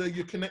from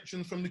your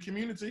connections from the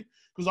community?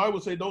 Because I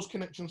would say those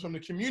connections from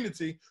the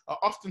community are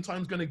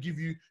oftentimes going to give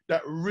you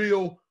that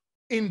real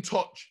in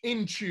touch,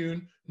 in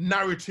tune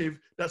narrative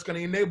that's going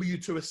to enable you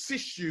to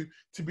assist you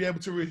to be able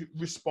to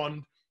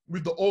respond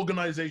with the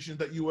organizations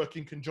that you work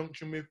in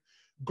conjunction with.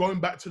 Going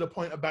back to the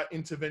point about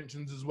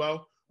interventions as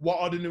well, what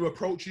are the new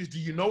approaches? Do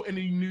you know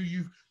any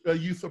new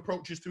youth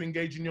approaches to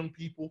engaging young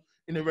people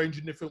in a range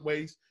of different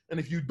ways? And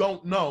if you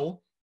don't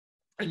know,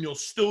 and you're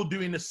still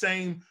doing the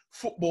same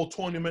football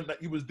tournament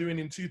that you was doing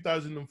in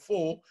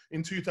 2004,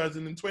 in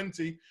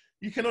 2020,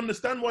 you can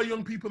understand why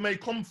young people may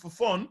come for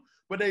fun,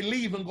 but they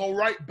leave and go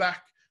right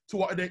back to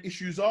what their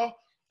issues are.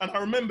 And I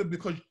remember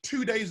because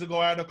 2 days ago,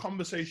 I had a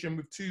conversation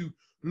with 2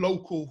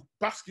 local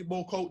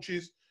basketball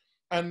coaches,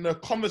 and the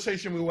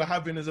conversation we were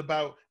having is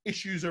about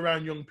issues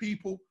around young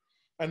people.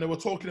 And they were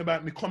talking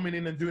about me coming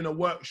in and doing a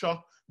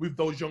workshop with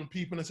those young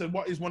people. And I said,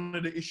 what is one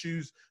of the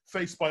issues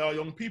faced by our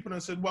young people? And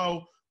I said,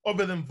 well,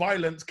 other than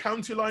violence,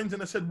 county lines.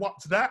 And I said,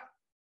 what's that?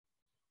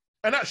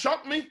 And that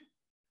shocked me,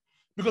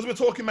 because we're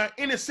talking about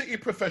inner city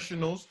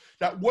professionals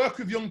that work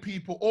with young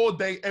people all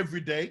day,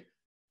 every day,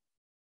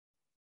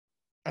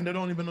 and they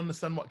don't even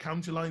understand what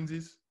county lines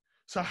is.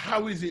 So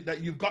how is it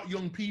that you've got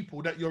young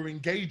people that you're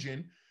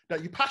engaging,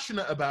 that you're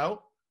passionate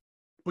about,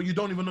 but you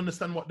don't even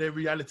understand what their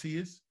reality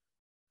is?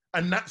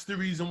 And that's the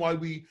reason why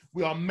we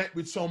are met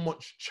with so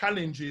much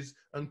challenges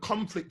and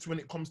conflict when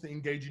it comes to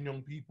engaging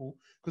young people.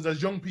 Because as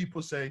young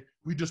people say,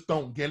 we just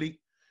don't get it.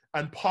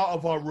 And part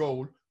of our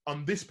role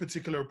on this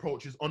particular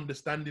approach is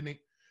understanding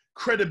it.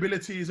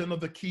 Credibility is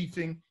another key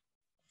thing.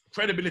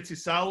 Credibility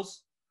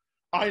sells.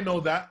 I know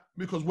that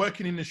because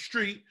working in the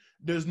street,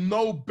 there's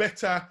no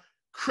better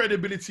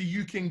credibility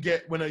you can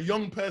get when a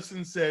young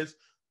person says,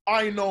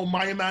 I know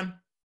my man,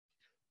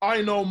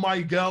 I know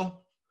my girl,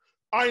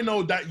 I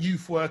know that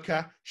youth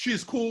worker,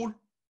 she's cool,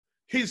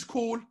 he's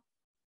cool.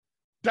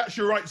 That's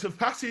your rites of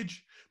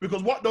passage.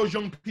 Because what those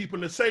young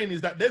people are saying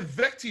is that they've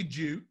vetted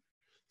you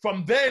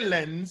from their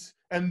lens,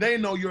 and they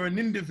know you're an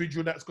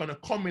individual that's going to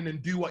come in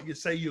and do what you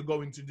say you're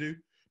going to do.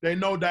 They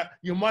know that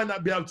you might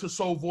not be able to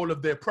solve all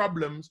of their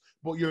problems,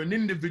 but you're an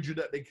individual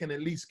that they can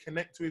at least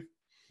connect with.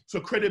 So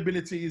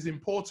credibility is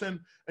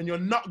important, and you're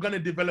not going to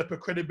develop a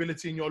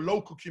credibility in your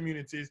local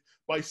communities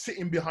by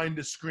sitting behind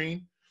the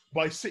screen,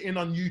 by sitting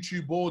on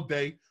YouTube all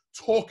day,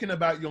 talking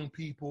about young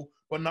people,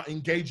 but not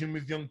engaging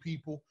with young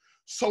people.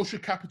 Social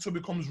capital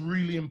becomes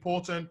really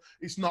important.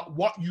 It's not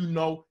what you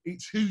know,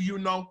 it's who you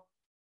know.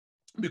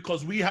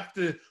 Because we have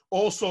to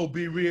also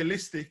be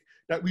realistic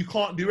that we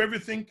can't do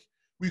everything.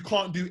 We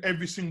can't do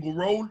every single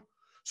role.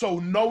 So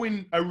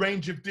knowing a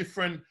range of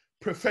different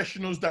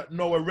professionals that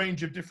know a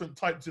range of different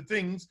types of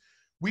things,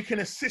 we can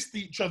assist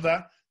each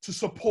other to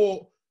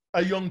support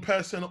a young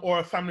person or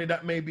a family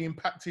that may be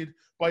impacted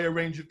by a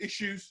range of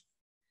issues.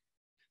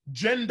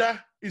 Gender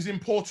is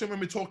important when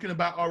we're talking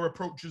about our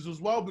approaches as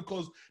well,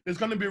 because there's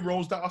going to be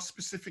roles that are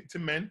specific to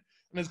men,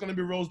 and there's going to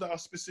be roles that are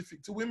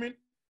specific to women.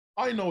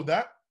 I know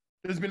that.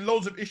 There's been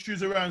loads of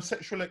issues around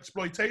sexual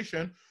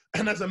exploitation,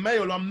 and as a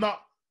male, I'm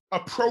not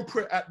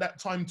appropriate at that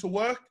time to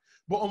work.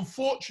 But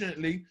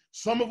unfortunately,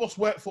 some of us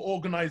work for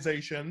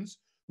organizations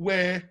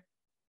where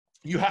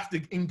you have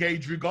to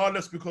engage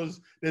regardless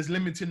because there's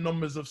limited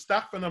numbers of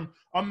staff. And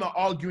I'm not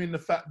arguing the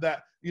fact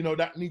that, you know,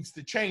 that needs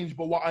to change.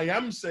 But what I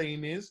am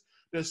saying is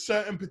there's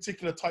certain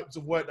particular types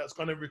of work that's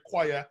going to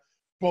require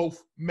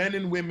both men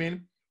and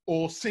women,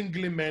 or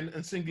singly men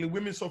and singly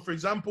women. So for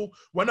example,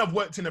 when I've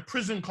worked in a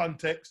prison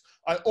context,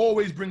 I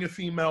always bring a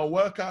female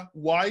worker.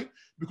 Why?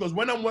 Because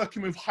when I'm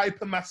working with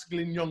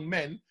hyper-masculine young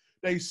men,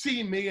 they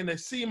see me and they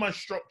see my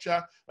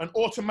structure, and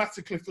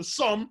automatically for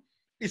some,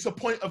 it's a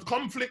point of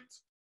conflict.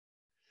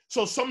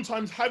 So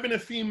sometimes having a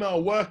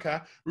female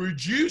worker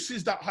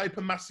reduces that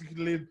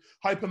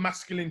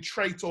hyper-masculine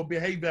trait or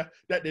behavior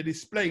that they're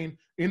displaying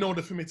in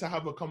order for me to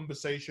have a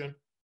conversation.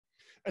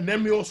 And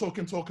then we also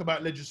can talk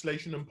about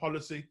legislation and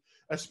policy.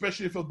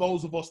 especially for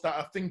those of us that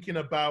are thinking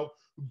about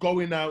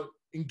going out,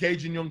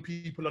 engaging young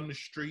people on the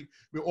street.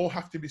 We all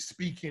have to be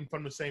speaking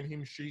from the same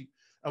hymn sheet.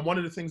 And one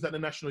of the things that the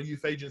National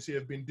Youth Agency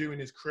have been doing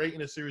is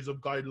creating a series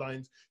of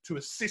guidelines to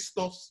assist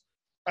us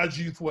as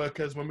youth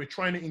workers when we're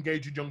trying to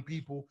engage with young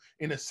people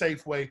in a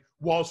safe way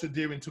whilst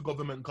adhering to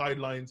government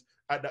guidelines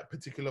at that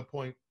particular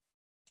point.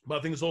 But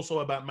I think it's also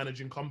about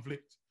managing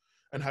conflict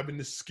and having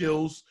the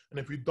skills. And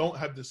if we don't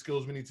have the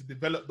skills, we need to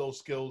develop those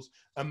skills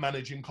and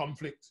managing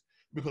conflict,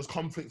 because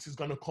conflict is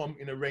going to come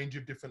in a range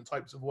of different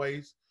types of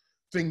ways.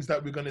 Things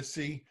that we're going to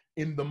see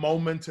in the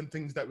moment and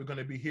things that we're going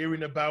to be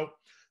hearing about,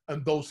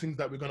 and those things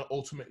that we're going to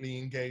ultimately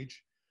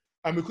engage.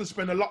 And we could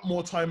spend a lot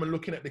more time on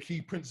looking at the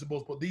key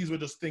principles, but these were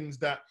just things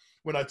that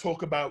when I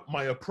talk about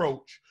my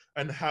approach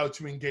and how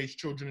to engage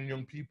children and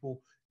young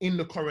people in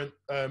the current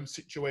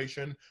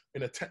situation,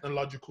 in a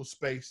technological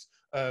space,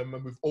 and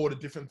with all the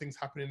different things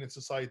happening in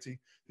society,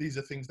 these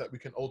are things that we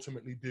can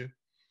ultimately do.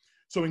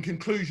 So in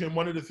conclusion,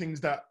 one of the things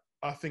that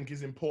I think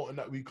is important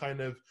that we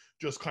kind of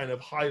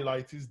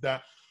highlight is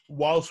that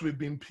whilst we've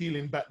been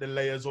peeling back the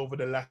layers over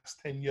the last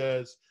 10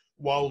 years,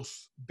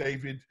 whilst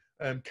David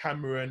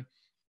Cameron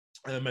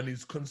and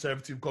his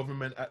Conservative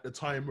government at the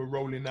time were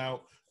rolling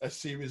out a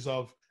series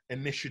of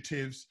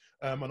initiatives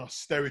and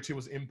austerity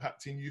was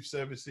impacting youth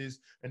services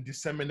and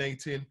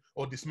dismantling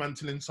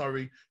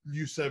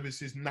youth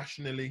services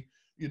nationally,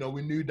 you know,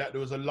 we knew that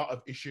there was a lot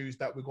of issues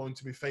that we're going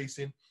to be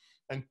facing.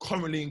 And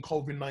currently in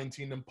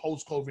COVID-19 and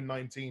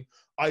post-COVID-19,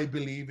 I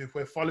believe if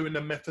we're following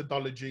the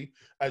methodology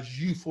as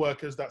youth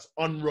workers that's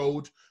on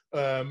road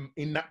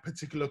in that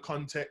particular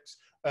context,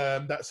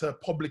 that's a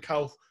public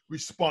health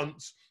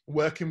response,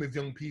 working with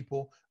young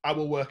people,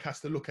 our work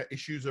has to look at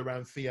issues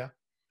around fear.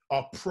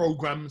 Our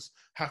programs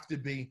have to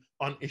be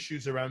on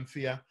issues around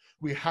fear.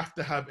 We have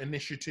to have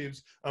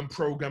initiatives and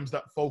programs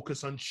that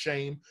focus on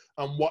shame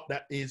and what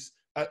that is,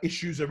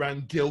 issues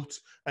around guilt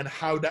and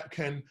how that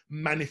can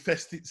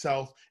manifest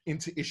itself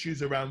into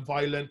issues around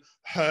violent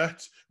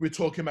hurt. We're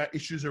talking about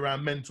issues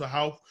around mental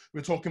health.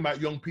 We're talking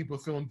about young people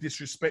feeling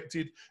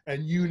disrespected.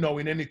 And you know,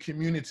 in any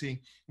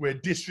community where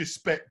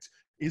disrespect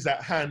is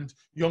at hand,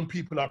 young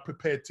people are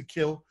prepared to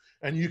kill.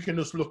 And you can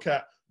just look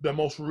at the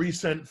most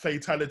recent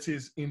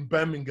fatalities in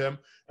Birmingham.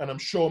 And I'm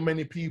sure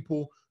many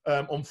people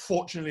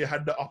unfortunately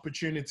had the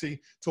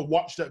opportunity to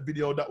watch that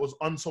video that was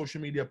on social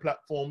media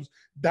platforms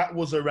that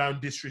was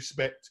around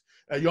disrespect.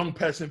 A young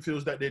person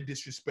feels that they're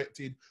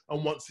disrespected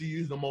and wants to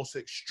use the most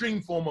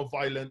extreme form of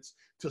violence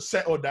to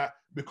settle that,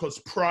 because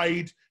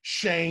pride,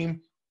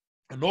 shame,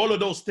 and all of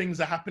those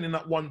things are happening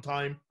at one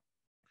time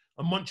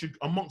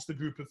amongst the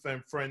group of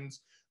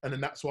friends. And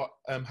then that's what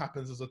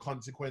happens as a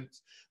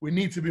consequence. We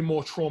need to be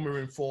more trauma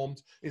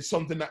informed. It's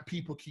something that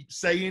people keep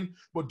saying,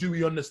 but do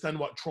we understand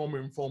what trauma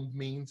informed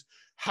means?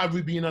 Have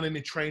we been on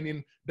any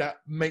training that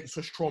makes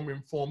us trauma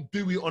informed?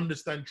 Do we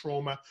understand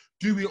trauma?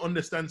 Do we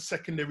understand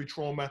secondary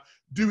trauma?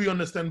 Do we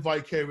understand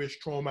vicarious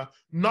trauma?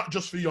 Not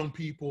just for young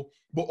people,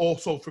 but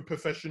also for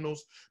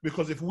professionals.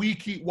 Because if we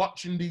keep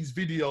watching these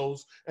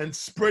videos and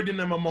spreading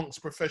them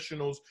amongst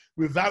professionals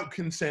without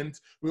consent,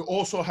 we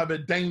also have a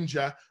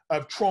danger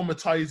of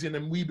traumatizing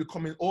and we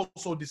becoming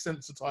also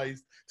desensitized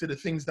to the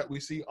things that we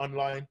see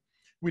online.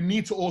 We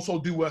need to also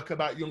do work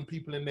about young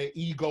people and their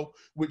ego,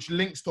 which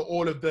links to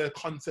all of the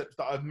concepts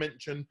that I've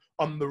mentioned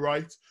on the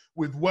right.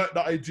 With work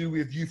that I do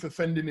with youth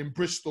offending in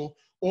Bristol,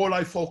 all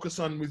I focus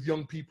on with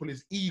young people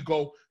is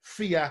ego,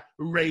 fear,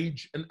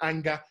 rage, and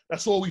anger.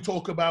 That's all we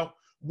talk about.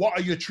 What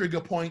are your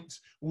trigger points?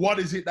 What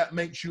is it that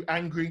makes you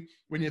angry?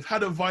 When you've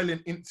had a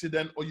violent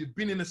incident or you've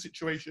been in a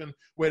situation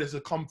where there's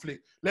a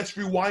conflict, let's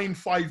rewind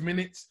 5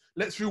 minutes.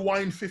 Let's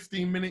rewind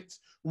 15 minutes.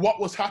 What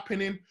was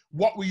happening?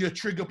 What were your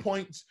trigger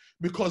points?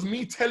 Because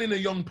me telling a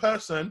young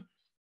person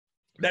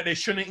that they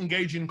shouldn't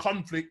engage in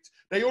conflict,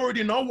 they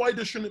already know why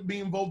they shouldn't be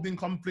involved in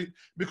conflict,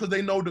 because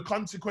they know the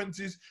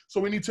consequences.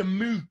 So we need to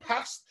move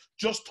past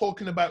just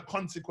talking about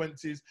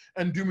consequences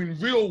and doing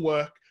real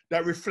work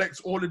that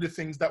reflects all of the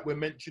things that we're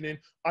mentioning.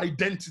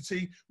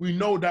 Identity, we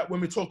know that when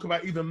we talk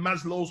about even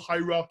Maslow's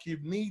hierarchy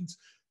of needs,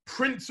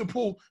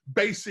 principle,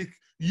 basic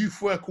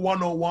youth work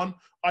 101,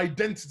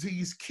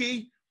 identity is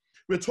key.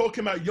 We're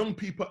talking about young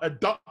people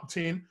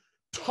adopting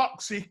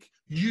toxic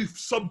youth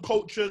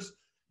subcultures,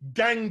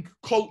 gang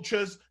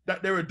cultures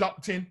that they're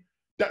adopting,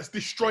 that's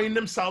destroying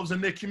themselves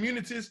and their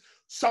communities,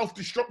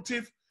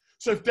 self-destructive.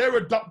 So if they're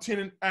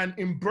adopting and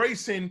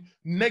embracing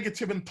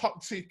negative and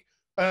toxic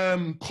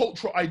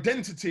cultural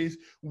identities,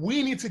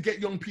 we need to get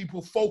young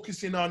people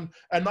focusing on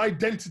an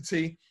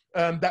identity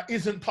that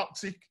isn't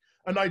toxic,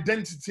 an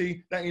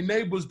identity that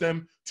enables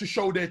them to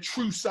show their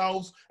true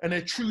selves and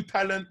their true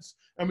talents.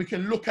 And we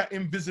can look at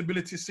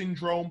invisibility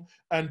syndrome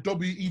and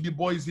W.E. Du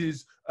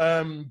Bois's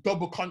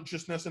double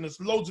consciousness, and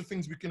there's loads of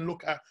things we can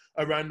look at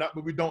around that,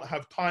 but we don't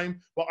have time.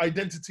 But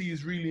identity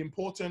is really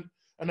important.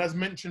 And as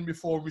mentioned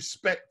before,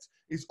 respect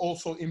is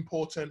also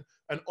important,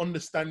 and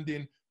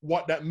understanding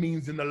what that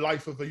means in the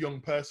life of a young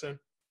person.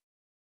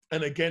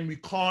 And again, we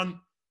can't,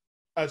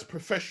 as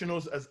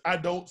professionals, as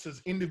adults,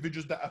 as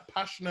individuals that are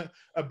passionate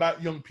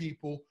about young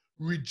people,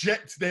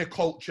 reject their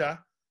culture,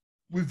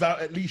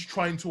 without at least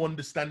trying to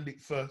understand it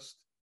first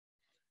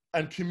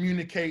and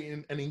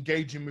communicating and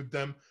engaging with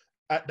them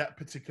at that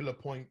particular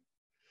point.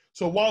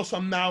 So whilst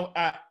I'm now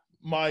at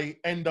my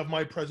end of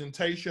my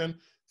presentation,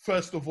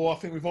 first of all, I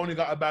think we've only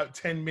got about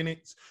 10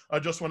 minutes. I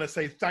just want to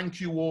say thank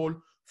you all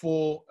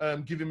for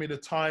giving me the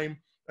time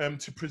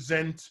to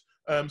present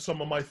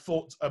some of my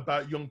thoughts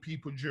about young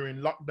people during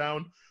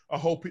lockdown. I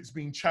hope it's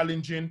been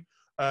challenging.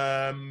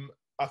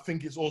 I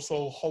think it's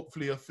also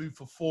hopefully a food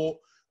for thought,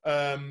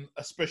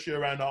 especially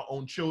around our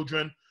own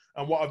children.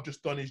 And what I've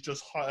just done is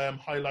just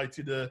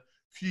highlighted a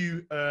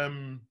few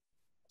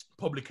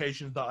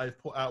publications that I've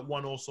put out,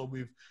 one also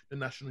with the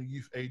National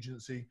Youth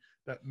Agency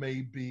that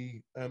may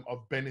be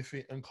of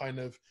benefit, and kind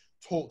of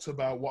talked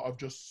about what I've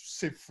just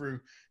sieved through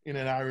in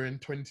an hour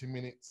and 20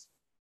 minutes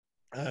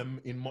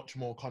in much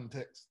more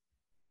context.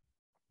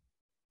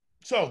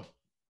 So,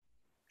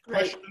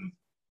 Great. questions?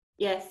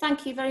 Yeah,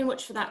 thank you very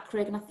much for that,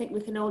 Craig. And I think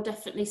we can all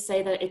definitely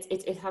say that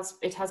it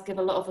has given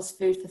a lot of us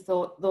food for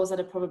thought. Those that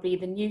are probably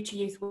either new to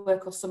youth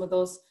work, or some of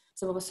us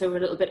who are a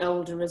little bit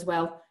older as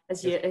well,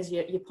 as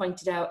you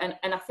pointed out.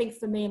 And I think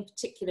for me in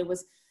particular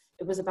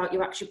it was about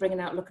you actually bringing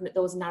out, looking at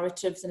those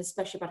narratives, and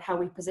especially about how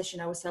we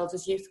position ourselves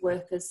as youth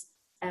workers.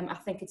 I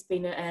think it's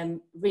been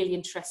really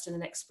interesting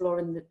in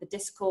exploring the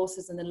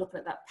discourses, and then looking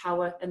at that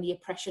power and the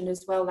oppression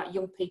as well that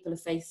young people are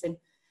facing.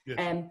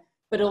 Yes.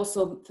 But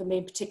also for me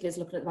in particular is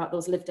looking at about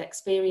those lived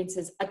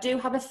experiences. I do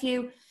have a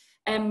few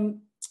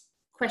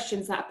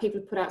questions that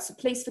people put out, so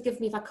please forgive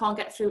me if I can't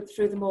get through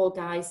them all,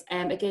 guys.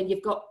 Again,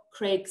 you've got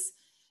Craig's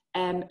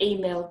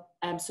email,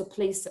 so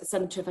please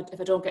send them to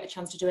if I don't get a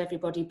chance to do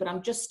everybody. But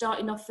I'm just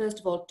starting off first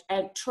of all.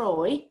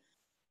 Troy,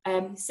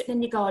 sitting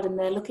in your garden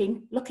there,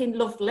 looking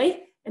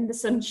lovely in the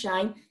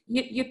sunshine.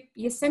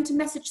 You sent a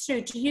message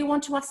through. Do you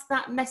want to ask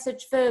that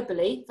message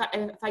verbally?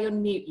 If I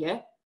unmute you,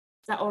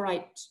 is that all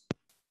right?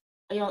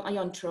 Are you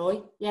on,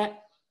 Troy? Yeah.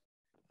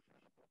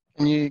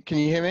 Can you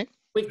hear me?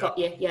 We've got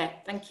you. Yeah.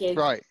 Thank you.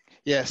 Right.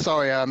 Yeah.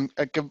 Sorry.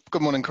 Good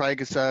morning,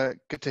 Craig. It's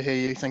good to hear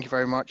you. Thank you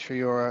very much for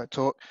your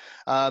talk.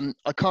 I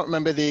can't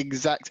remember the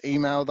exact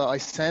email that I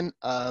sent,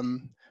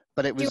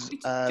 but it was. Do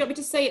you want me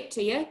to say it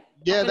to you?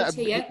 Yeah.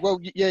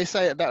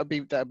 Say it.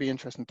 That'd be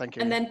interesting. Thank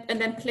you. And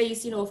then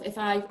please, if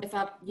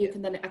you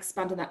can then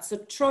expand on that. So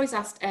Troy's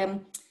asked.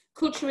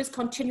 Culture is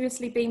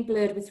continuously being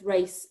blurred with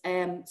race.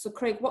 So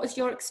Craig, what is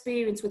your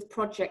experience with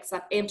projects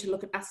that aim to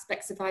look at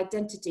aspects of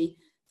identity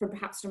from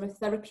a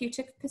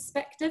therapeutic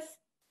perspective?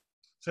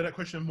 Say that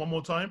question one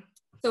more time.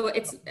 So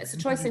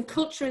Troy saying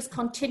culture is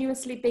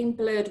continuously being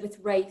blurred with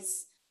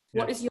race.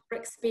 What is your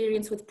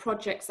experience with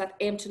projects that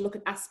aim to look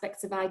at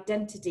aspects of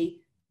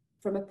identity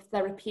from a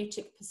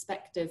therapeutic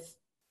perspective?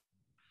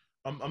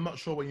 I'm not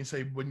sure when you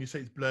say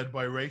it's blurred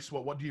by race.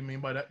 What do you mean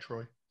by that,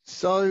 Troy?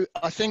 So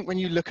I think when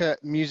you look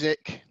at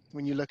music,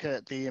 when you look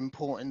at the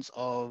importance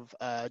of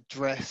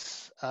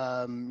dress,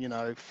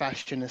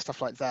 fashion and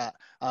stuff like that,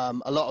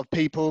 a lot of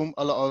people,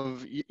 a lot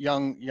of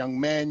young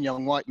men,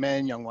 young white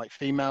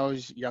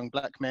females, young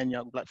black men,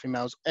 young black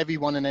females,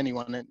 everyone and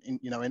anyone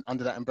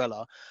under that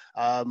umbrella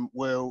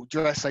will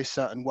dress a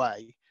certain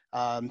way.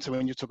 So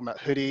when you're talking about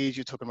hoodies,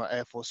 you're talking about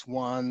Air Force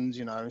Ones,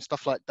 and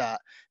stuff like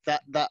that.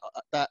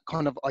 That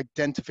kind of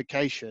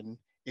identification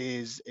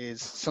is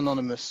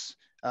synonymous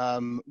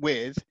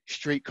with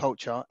street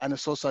culture, and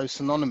it's also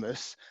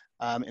synonymous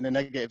in a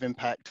negative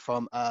impact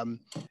from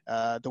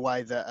the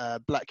way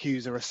that black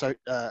youths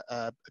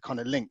are kind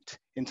of linked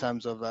in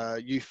terms of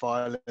youth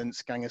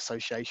violence, gang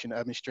association,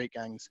 urban street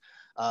gangs.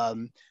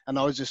 And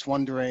I was just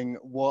wondering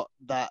what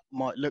that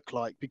might look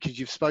like, because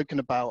you've spoken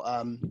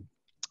about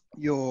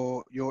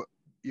your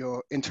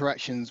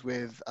interactions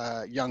with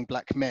young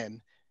black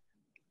men.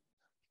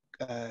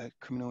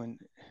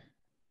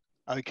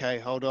 Okay,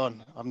 hold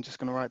on. I'm just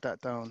going to write that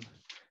down.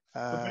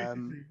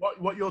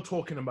 What you're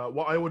talking about,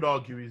 what I would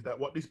argue is that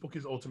what this book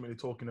is ultimately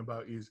talking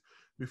about is,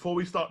 before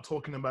we start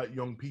talking about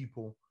young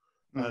people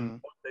and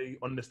what they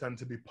understand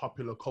to be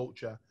popular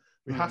culture,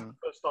 we have to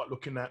first start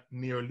looking at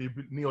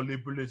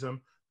neoliberalism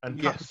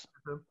and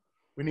capitalism.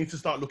 We need to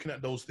start looking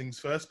at those things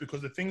first,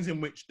 because the things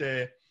in which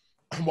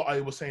what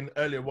I was saying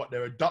earlier, what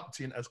they're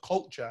adopting as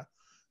culture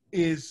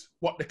is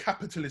what the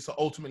capitalists are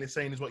ultimately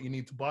saying is what you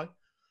need to buy.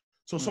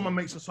 So someone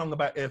makes a song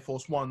about Air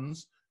Force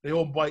Ones, they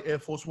all buy Air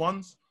Force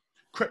Ones.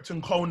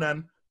 Krypton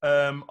Conan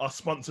are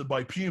sponsored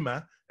by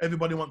Puma.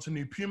 Everybody wants a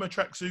new Puma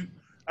tracksuit,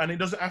 and it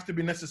doesn't have to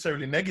be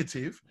necessarily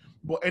negative,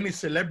 but any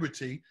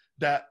celebrity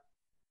that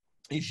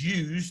is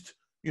used,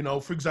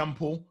 for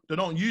example, they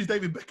don't use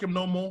David Beckham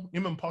no more.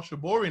 Him and Posh are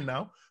boring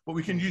now, but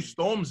we can use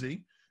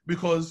Stormzy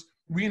because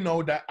we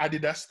know that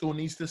Adidas still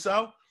needs to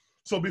sell.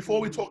 So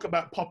before we talk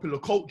about popular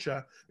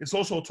culture, it's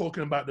also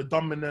talking about the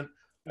dominant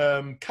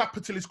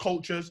capitalist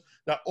cultures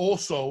that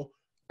also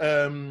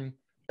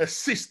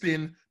assist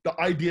in the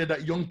idea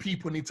that young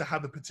people need to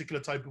have a particular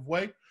type of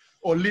way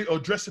or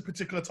dress a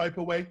particular type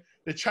of way.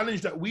 The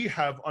challenge that we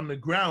have on the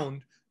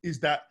ground is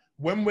that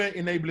when we're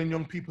enabling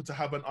young people to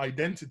have an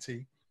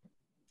identity,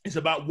 it's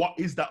about what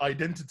is that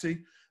identity.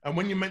 And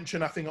when you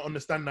mention, I think I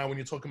understand now when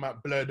you're talking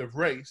about blurred of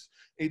race,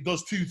 it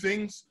does two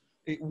things.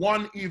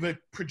 One either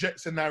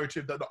projects a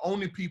narrative that the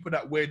only people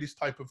that wear this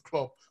type of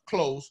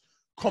clothes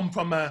come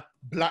from a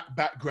black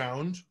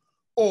background,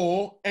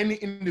 or any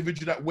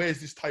individual that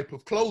wears this type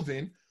of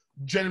clothing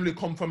generally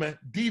come from a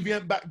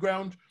deviant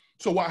background.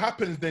 So what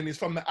happens then is,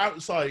 from the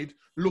outside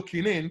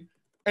looking in,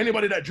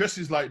 anybody that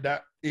dresses like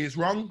that is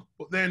wrong.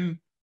 But then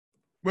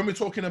when we're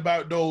talking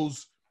about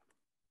those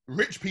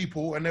rich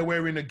people and they're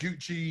wearing a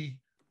Gucci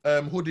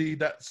hoodie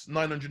that's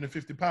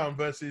 £950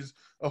 versus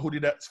a hoodie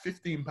that's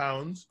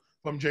 £15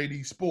 from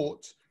JD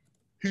Sports,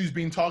 who's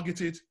been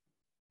targeted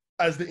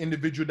as the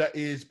individual that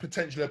is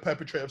potentially a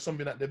perpetrator of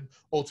something that they've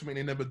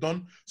ultimately never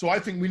done. So I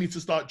think we need to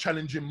start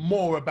challenging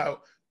more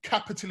about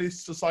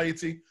capitalist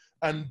society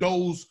and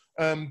those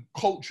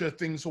culture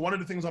things. So one of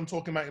the things I'm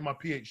talking about in my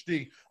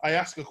PhD, I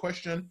ask a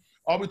question: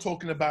 are we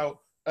talking about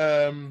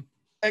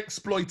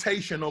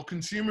exploitation or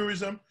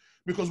consumerism?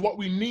 Because what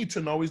we need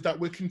to know is that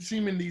we're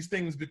consuming these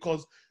things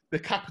because the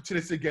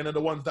capitalists, again, are the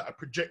ones that are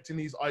projecting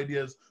these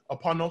ideas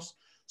upon us.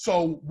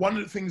 So one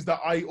of the things that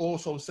I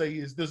also say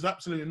is there's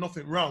absolutely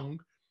nothing wrong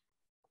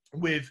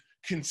with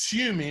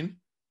consuming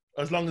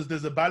as long as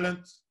there's a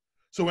balance.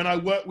 So when I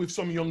work with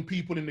some young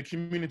people in the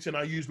community and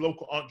I use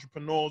local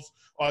entrepreneurs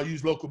or I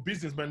use local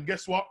businessmen,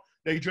 guess what?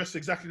 They dress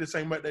exactly the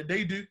same way that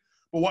they do.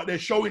 But what they're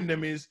showing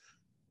them is,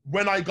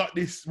 when I got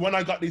these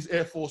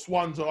Air Force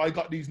Ones, or I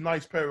got these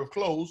nice pair of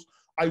clothes,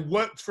 I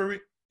worked for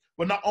it.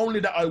 But not only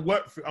that I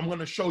worked for it, I'm going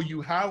to show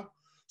you how.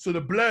 So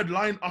the blurred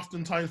line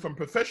oftentimes from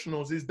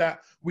professionals is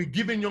that we're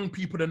giving young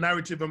people the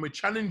narrative and we're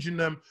challenging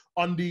them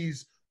on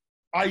these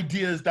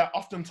ideas that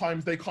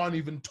oftentimes they can't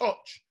even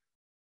touch.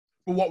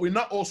 But what we're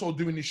not also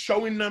doing is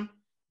showing them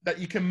that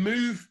you can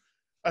move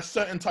a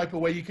certain type of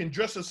way, you can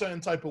dress a certain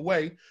type of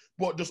way,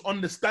 but just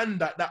understand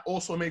that that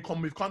also may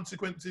come with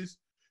consequences.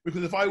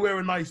 Because if I wear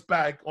a nice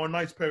bag or a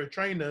nice pair of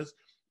trainers,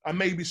 and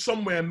maybe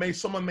someone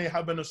may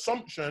have an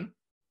assumption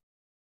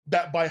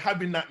that by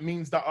having that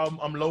means that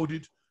I'm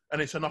loaded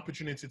and it's an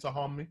opportunity to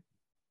harm me.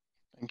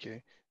 Thank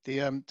you.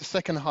 The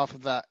second half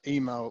of that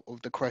email of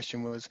the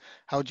question was,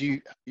 how do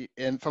you,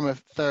 and from a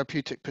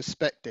therapeutic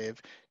perspective,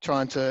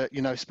 trying to,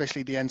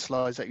 especially the end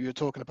slides that you were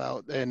talking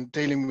about, and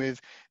dealing with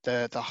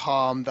the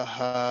harm, the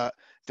hurt,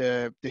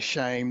 the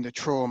shame, the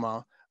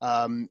trauma,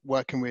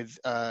 working with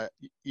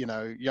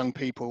young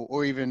people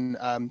or even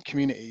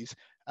communities,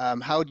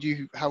 how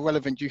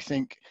relevant do you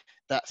think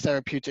that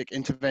therapeutic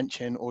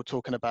intervention, or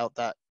talking about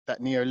that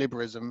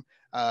neoliberalism,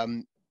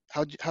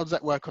 how does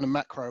that work on a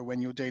macro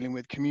when you're dealing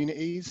with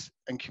communities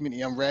and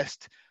community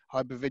unrest,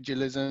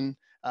 hypervigilant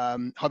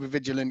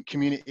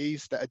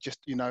communities that are just,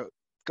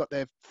 got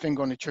their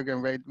finger on the trigger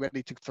and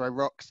ready to throw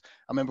rocks?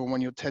 I remember one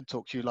of your TED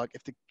talks, you like,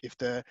 if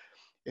the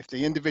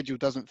individual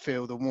doesn't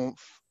feel the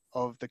warmth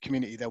of the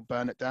community, they'll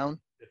burn it down.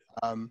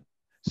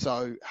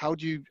 So how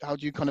do you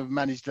kind of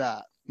manage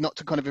that? Not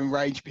to kind of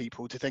enrage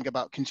people to think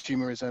about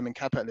consumerism and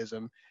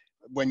capitalism,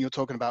 when you're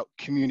talking about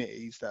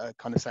communities that are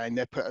kind of saying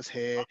they put us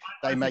here,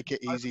 they make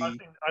it easy.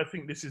 I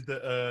think this is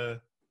the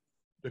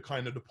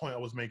kind of the point I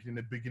was making in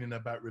the beginning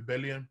about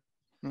rebellion.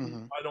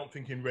 Mm-hmm. I don't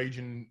think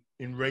enraging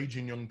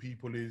young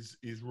people is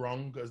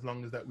wrong, as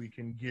long as that we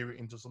can gear it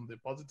into something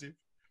positive.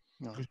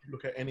 No. Because you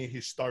look at any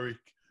historic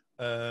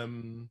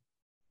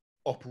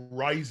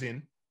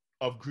uprising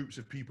of groups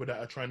of people that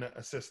are trying to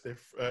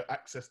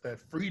access their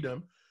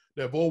freedom,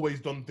 they've always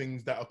done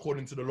things that,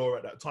 according to the law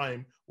at that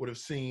time, would have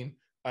seen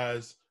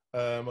as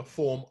a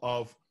form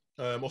of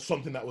or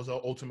something that was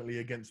ultimately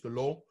against the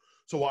law.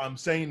 So what I'm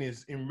saying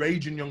is,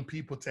 enraging young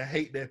people to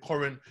hate their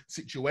current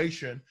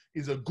situation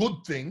is a good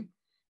thing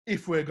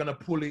if we're going to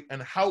pull it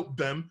and help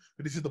them.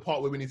 But this is the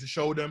part where we need to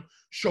show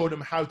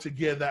them how to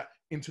gear that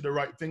into the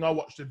right thing. I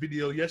watched a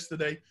video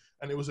yesterday,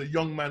 and it was a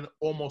young man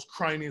almost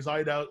crying his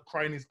eyes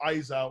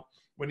out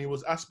when he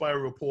was asked by a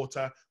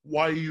reporter,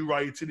 "Why are you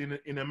rioting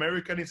in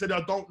America?" And he said,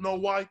 "I don't know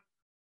why.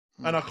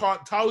 And I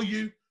can't tell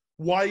you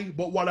why,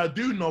 but what I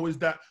do know is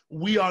that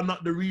we are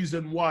not the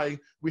reason why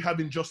we have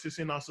injustice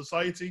in our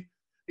society.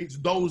 It's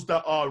those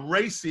that are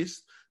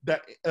racist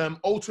that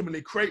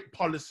ultimately create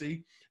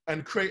policy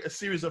and create a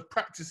series of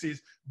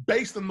practices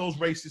based on those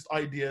racist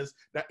ideas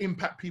that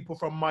impact people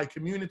from my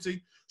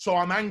community. So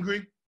I'm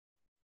angry.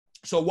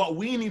 So what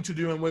we need to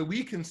do, and where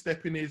we can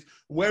step in, is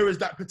whereas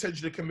that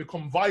potentially can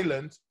become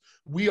violent,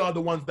 we are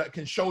the ones that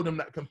can show them,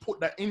 that can put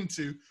that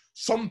into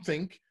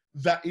something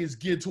that is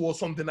geared towards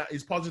something that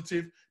is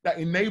positive, that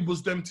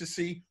enables them to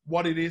see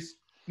what it is.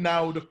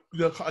 Now,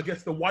 I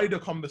guess the wider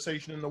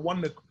conversation and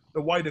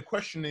the wider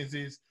question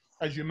is,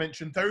 as you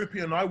mentioned,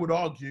 therapy, and I would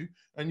argue,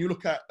 and you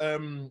look at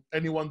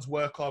anyone's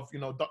work of,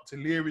 Dr.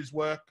 Leary's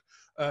work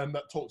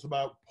that talks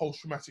about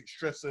post-traumatic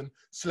stress and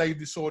slave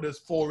disorders,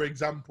 for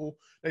example,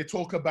 they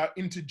talk about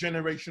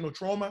intergenerational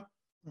trauma.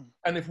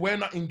 And if we're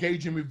not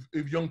engaging with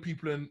young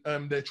people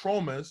and their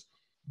traumas,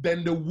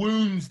 then the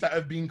wounds that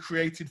have been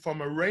created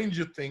from a range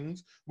of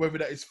things, whether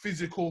that is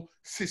physical,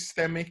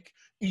 systemic,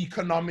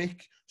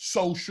 economic,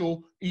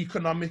 social,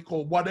 economic,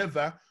 or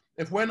whatever,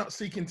 if we're not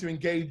seeking to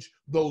engage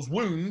those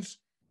wounds,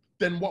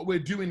 then what we're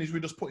doing is we're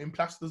just putting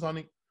plasters on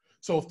it.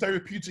 So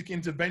therapeutic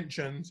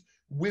interventions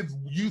with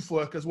youth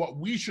workers, what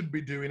we should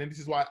be doing, and this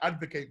is what I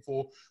advocate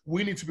for,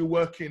 we need to be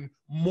working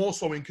more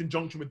so in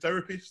conjunction with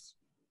therapists.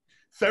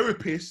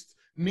 Therapists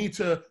need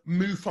to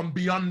move from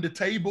beyond the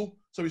table.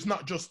 So it's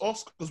not just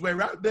us, because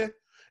we're out there.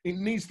 It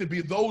needs to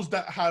be those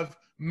that have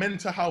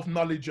mental health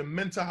knowledge and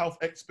mental health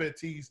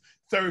expertise,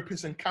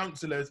 therapists and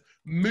counselors,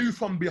 move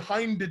from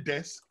behind the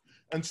desk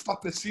and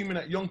stop assuming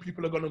that young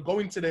people are going to go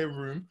into their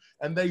room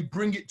and they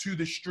bring it to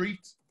the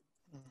street.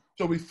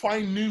 So we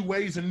find new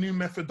ways and new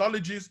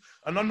methodologies.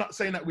 And I'm not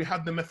saying that we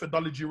have the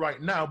methodology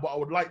right now, but I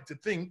would like to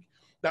think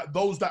that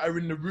those that are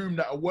in the room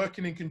that are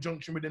working in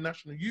conjunction with the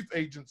National Youth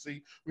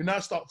Agency, we now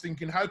start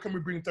thinking, how can we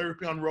bring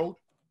therapy on road?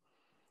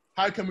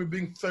 How can we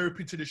bring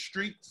therapy to the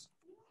streets?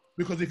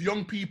 Because if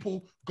young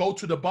people go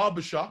to the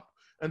barbershop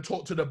and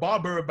talk to the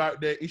barber about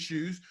their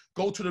issues,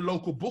 go to the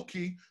local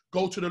bookie,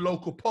 go to the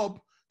local pub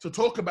to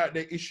talk about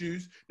their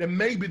issues, then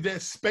maybe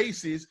there's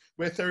spaces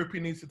where therapy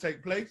needs to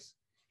take place.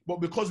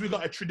 But because we've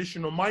got a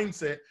traditional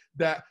mindset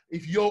that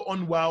if you're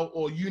unwell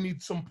or you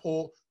need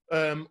support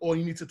or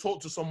you need to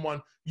talk to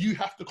someone, you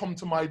have to come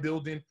to my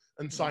building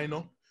and sign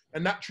up.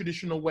 And that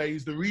traditional way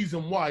is the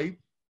reason why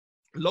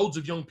loads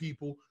of young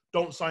people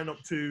don't sign up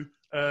to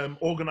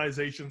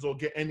organizations or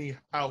get any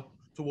help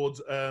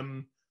towards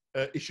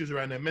issues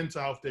around their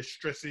mental health, their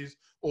stresses,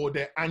 or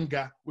their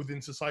anger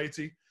within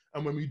society.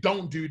 And when we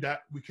don't do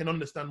that, we can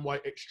understand why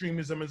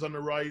extremism is on the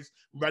rise,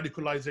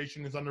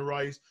 radicalization is on the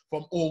rise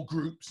from all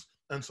groups,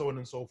 and so on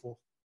and so forth.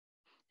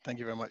 Thank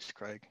you very much,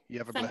 Craig. You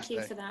have a blessed day.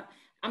 Thank you for that.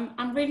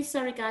 I'm really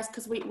sorry, guys,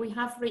 because we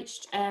have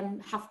reached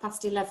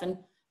 11:30.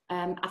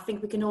 I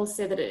think we can all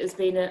say that it has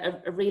been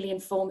a really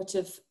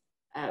informative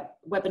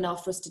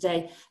webinar for us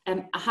today.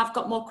 I have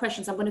got more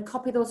questions. I'm going to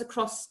copy those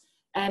across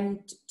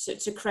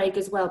to Craig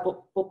as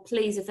well, but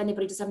please, if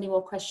anybody does have any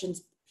more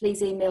questions,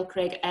 please email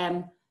Craig.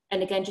 And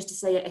again, just to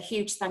say a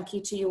huge thank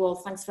you to you all.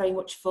 Thanks very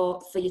much for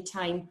your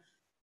time.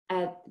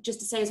 Just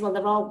to say as well,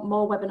 there are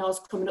more webinars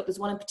coming up. There's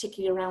one in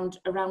particular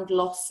around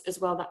loss as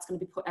well. That's going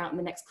to be put out in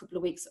the next couple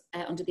of weeks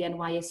under the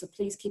NYA. So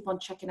please keep on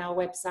checking our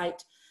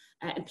website.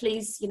 And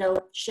please,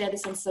 share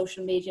this on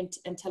social media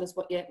and tell us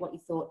what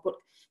you thought. But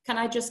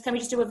can we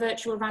just do a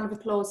virtual round of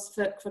applause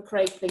for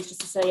Craig, please,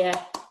 just to say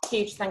a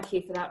huge thank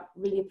you for that.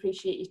 Really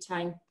appreciate your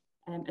time.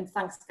 And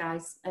thanks,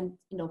 guys. And,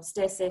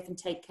 stay safe and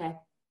take care.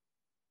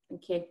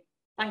 Thank you.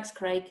 Thanks,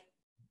 Craig.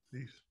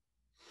 Peace.